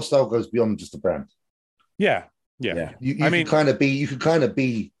 And Hostile goes beyond just the brand. Yeah. You can kind of be,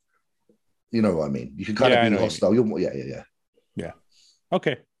 you know what I mean? You can kind of be Hostile. Yeah.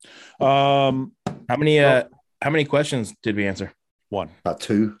 Okay. How many questions did we answer? One. About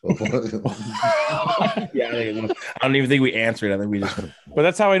two. Yeah, I don't even think we answered. I think we just. But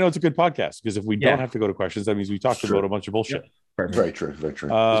that's how I know it's a good podcast, because if we don't have to go to questions, that means we talked about a bunch of bullshit. Yep. Very true. It's been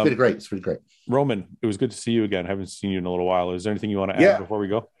great. It's been great. Roman, it was good to see you again. I haven't seen you in a little while. Is there anything you want to add before we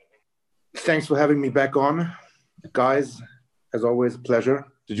go? Thanks for having me back on, guys. As always, a pleasure.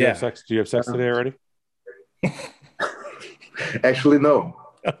 Did you have sex? Do you have sex today already? Actually, no.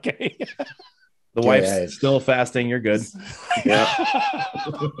 Okay. The wife's still fasting. You're good. Yeah.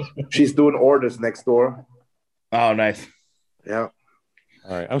 She's doing orders next door. Oh, nice. Yeah.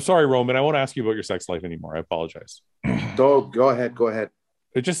 All right. I'm sorry, Roman. I won't ask you about your sex life anymore. I apologize. Go ahead.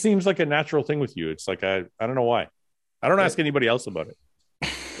 It just seems like a natural thing with you. It's like, I don't know why. I don't ask anybody else about it.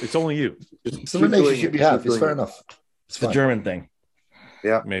 It's only you. It's the relationship you have. It's fair enough. It's the German thing.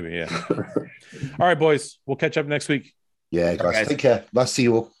 Yeah. Maybe, yeah. All right, boys. We'll catch up next week. Yeah, guys. Take care. Nice to see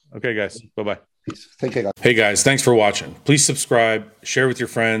you all. Okay, guys. Bye-bye. Peace. Take care, guys. Hey, guys. Thanks for watching. Please subscribe, share with your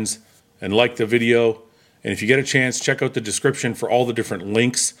friends, and like the video. And if you get a chance, check out the description for all the different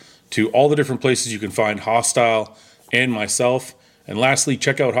links to all the different places you can find Hostile and myself. And lastly,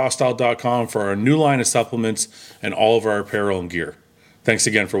 check out hostile.com for our new line of supplements and all of our apparel and gear. Thanks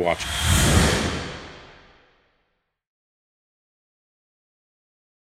again for watching.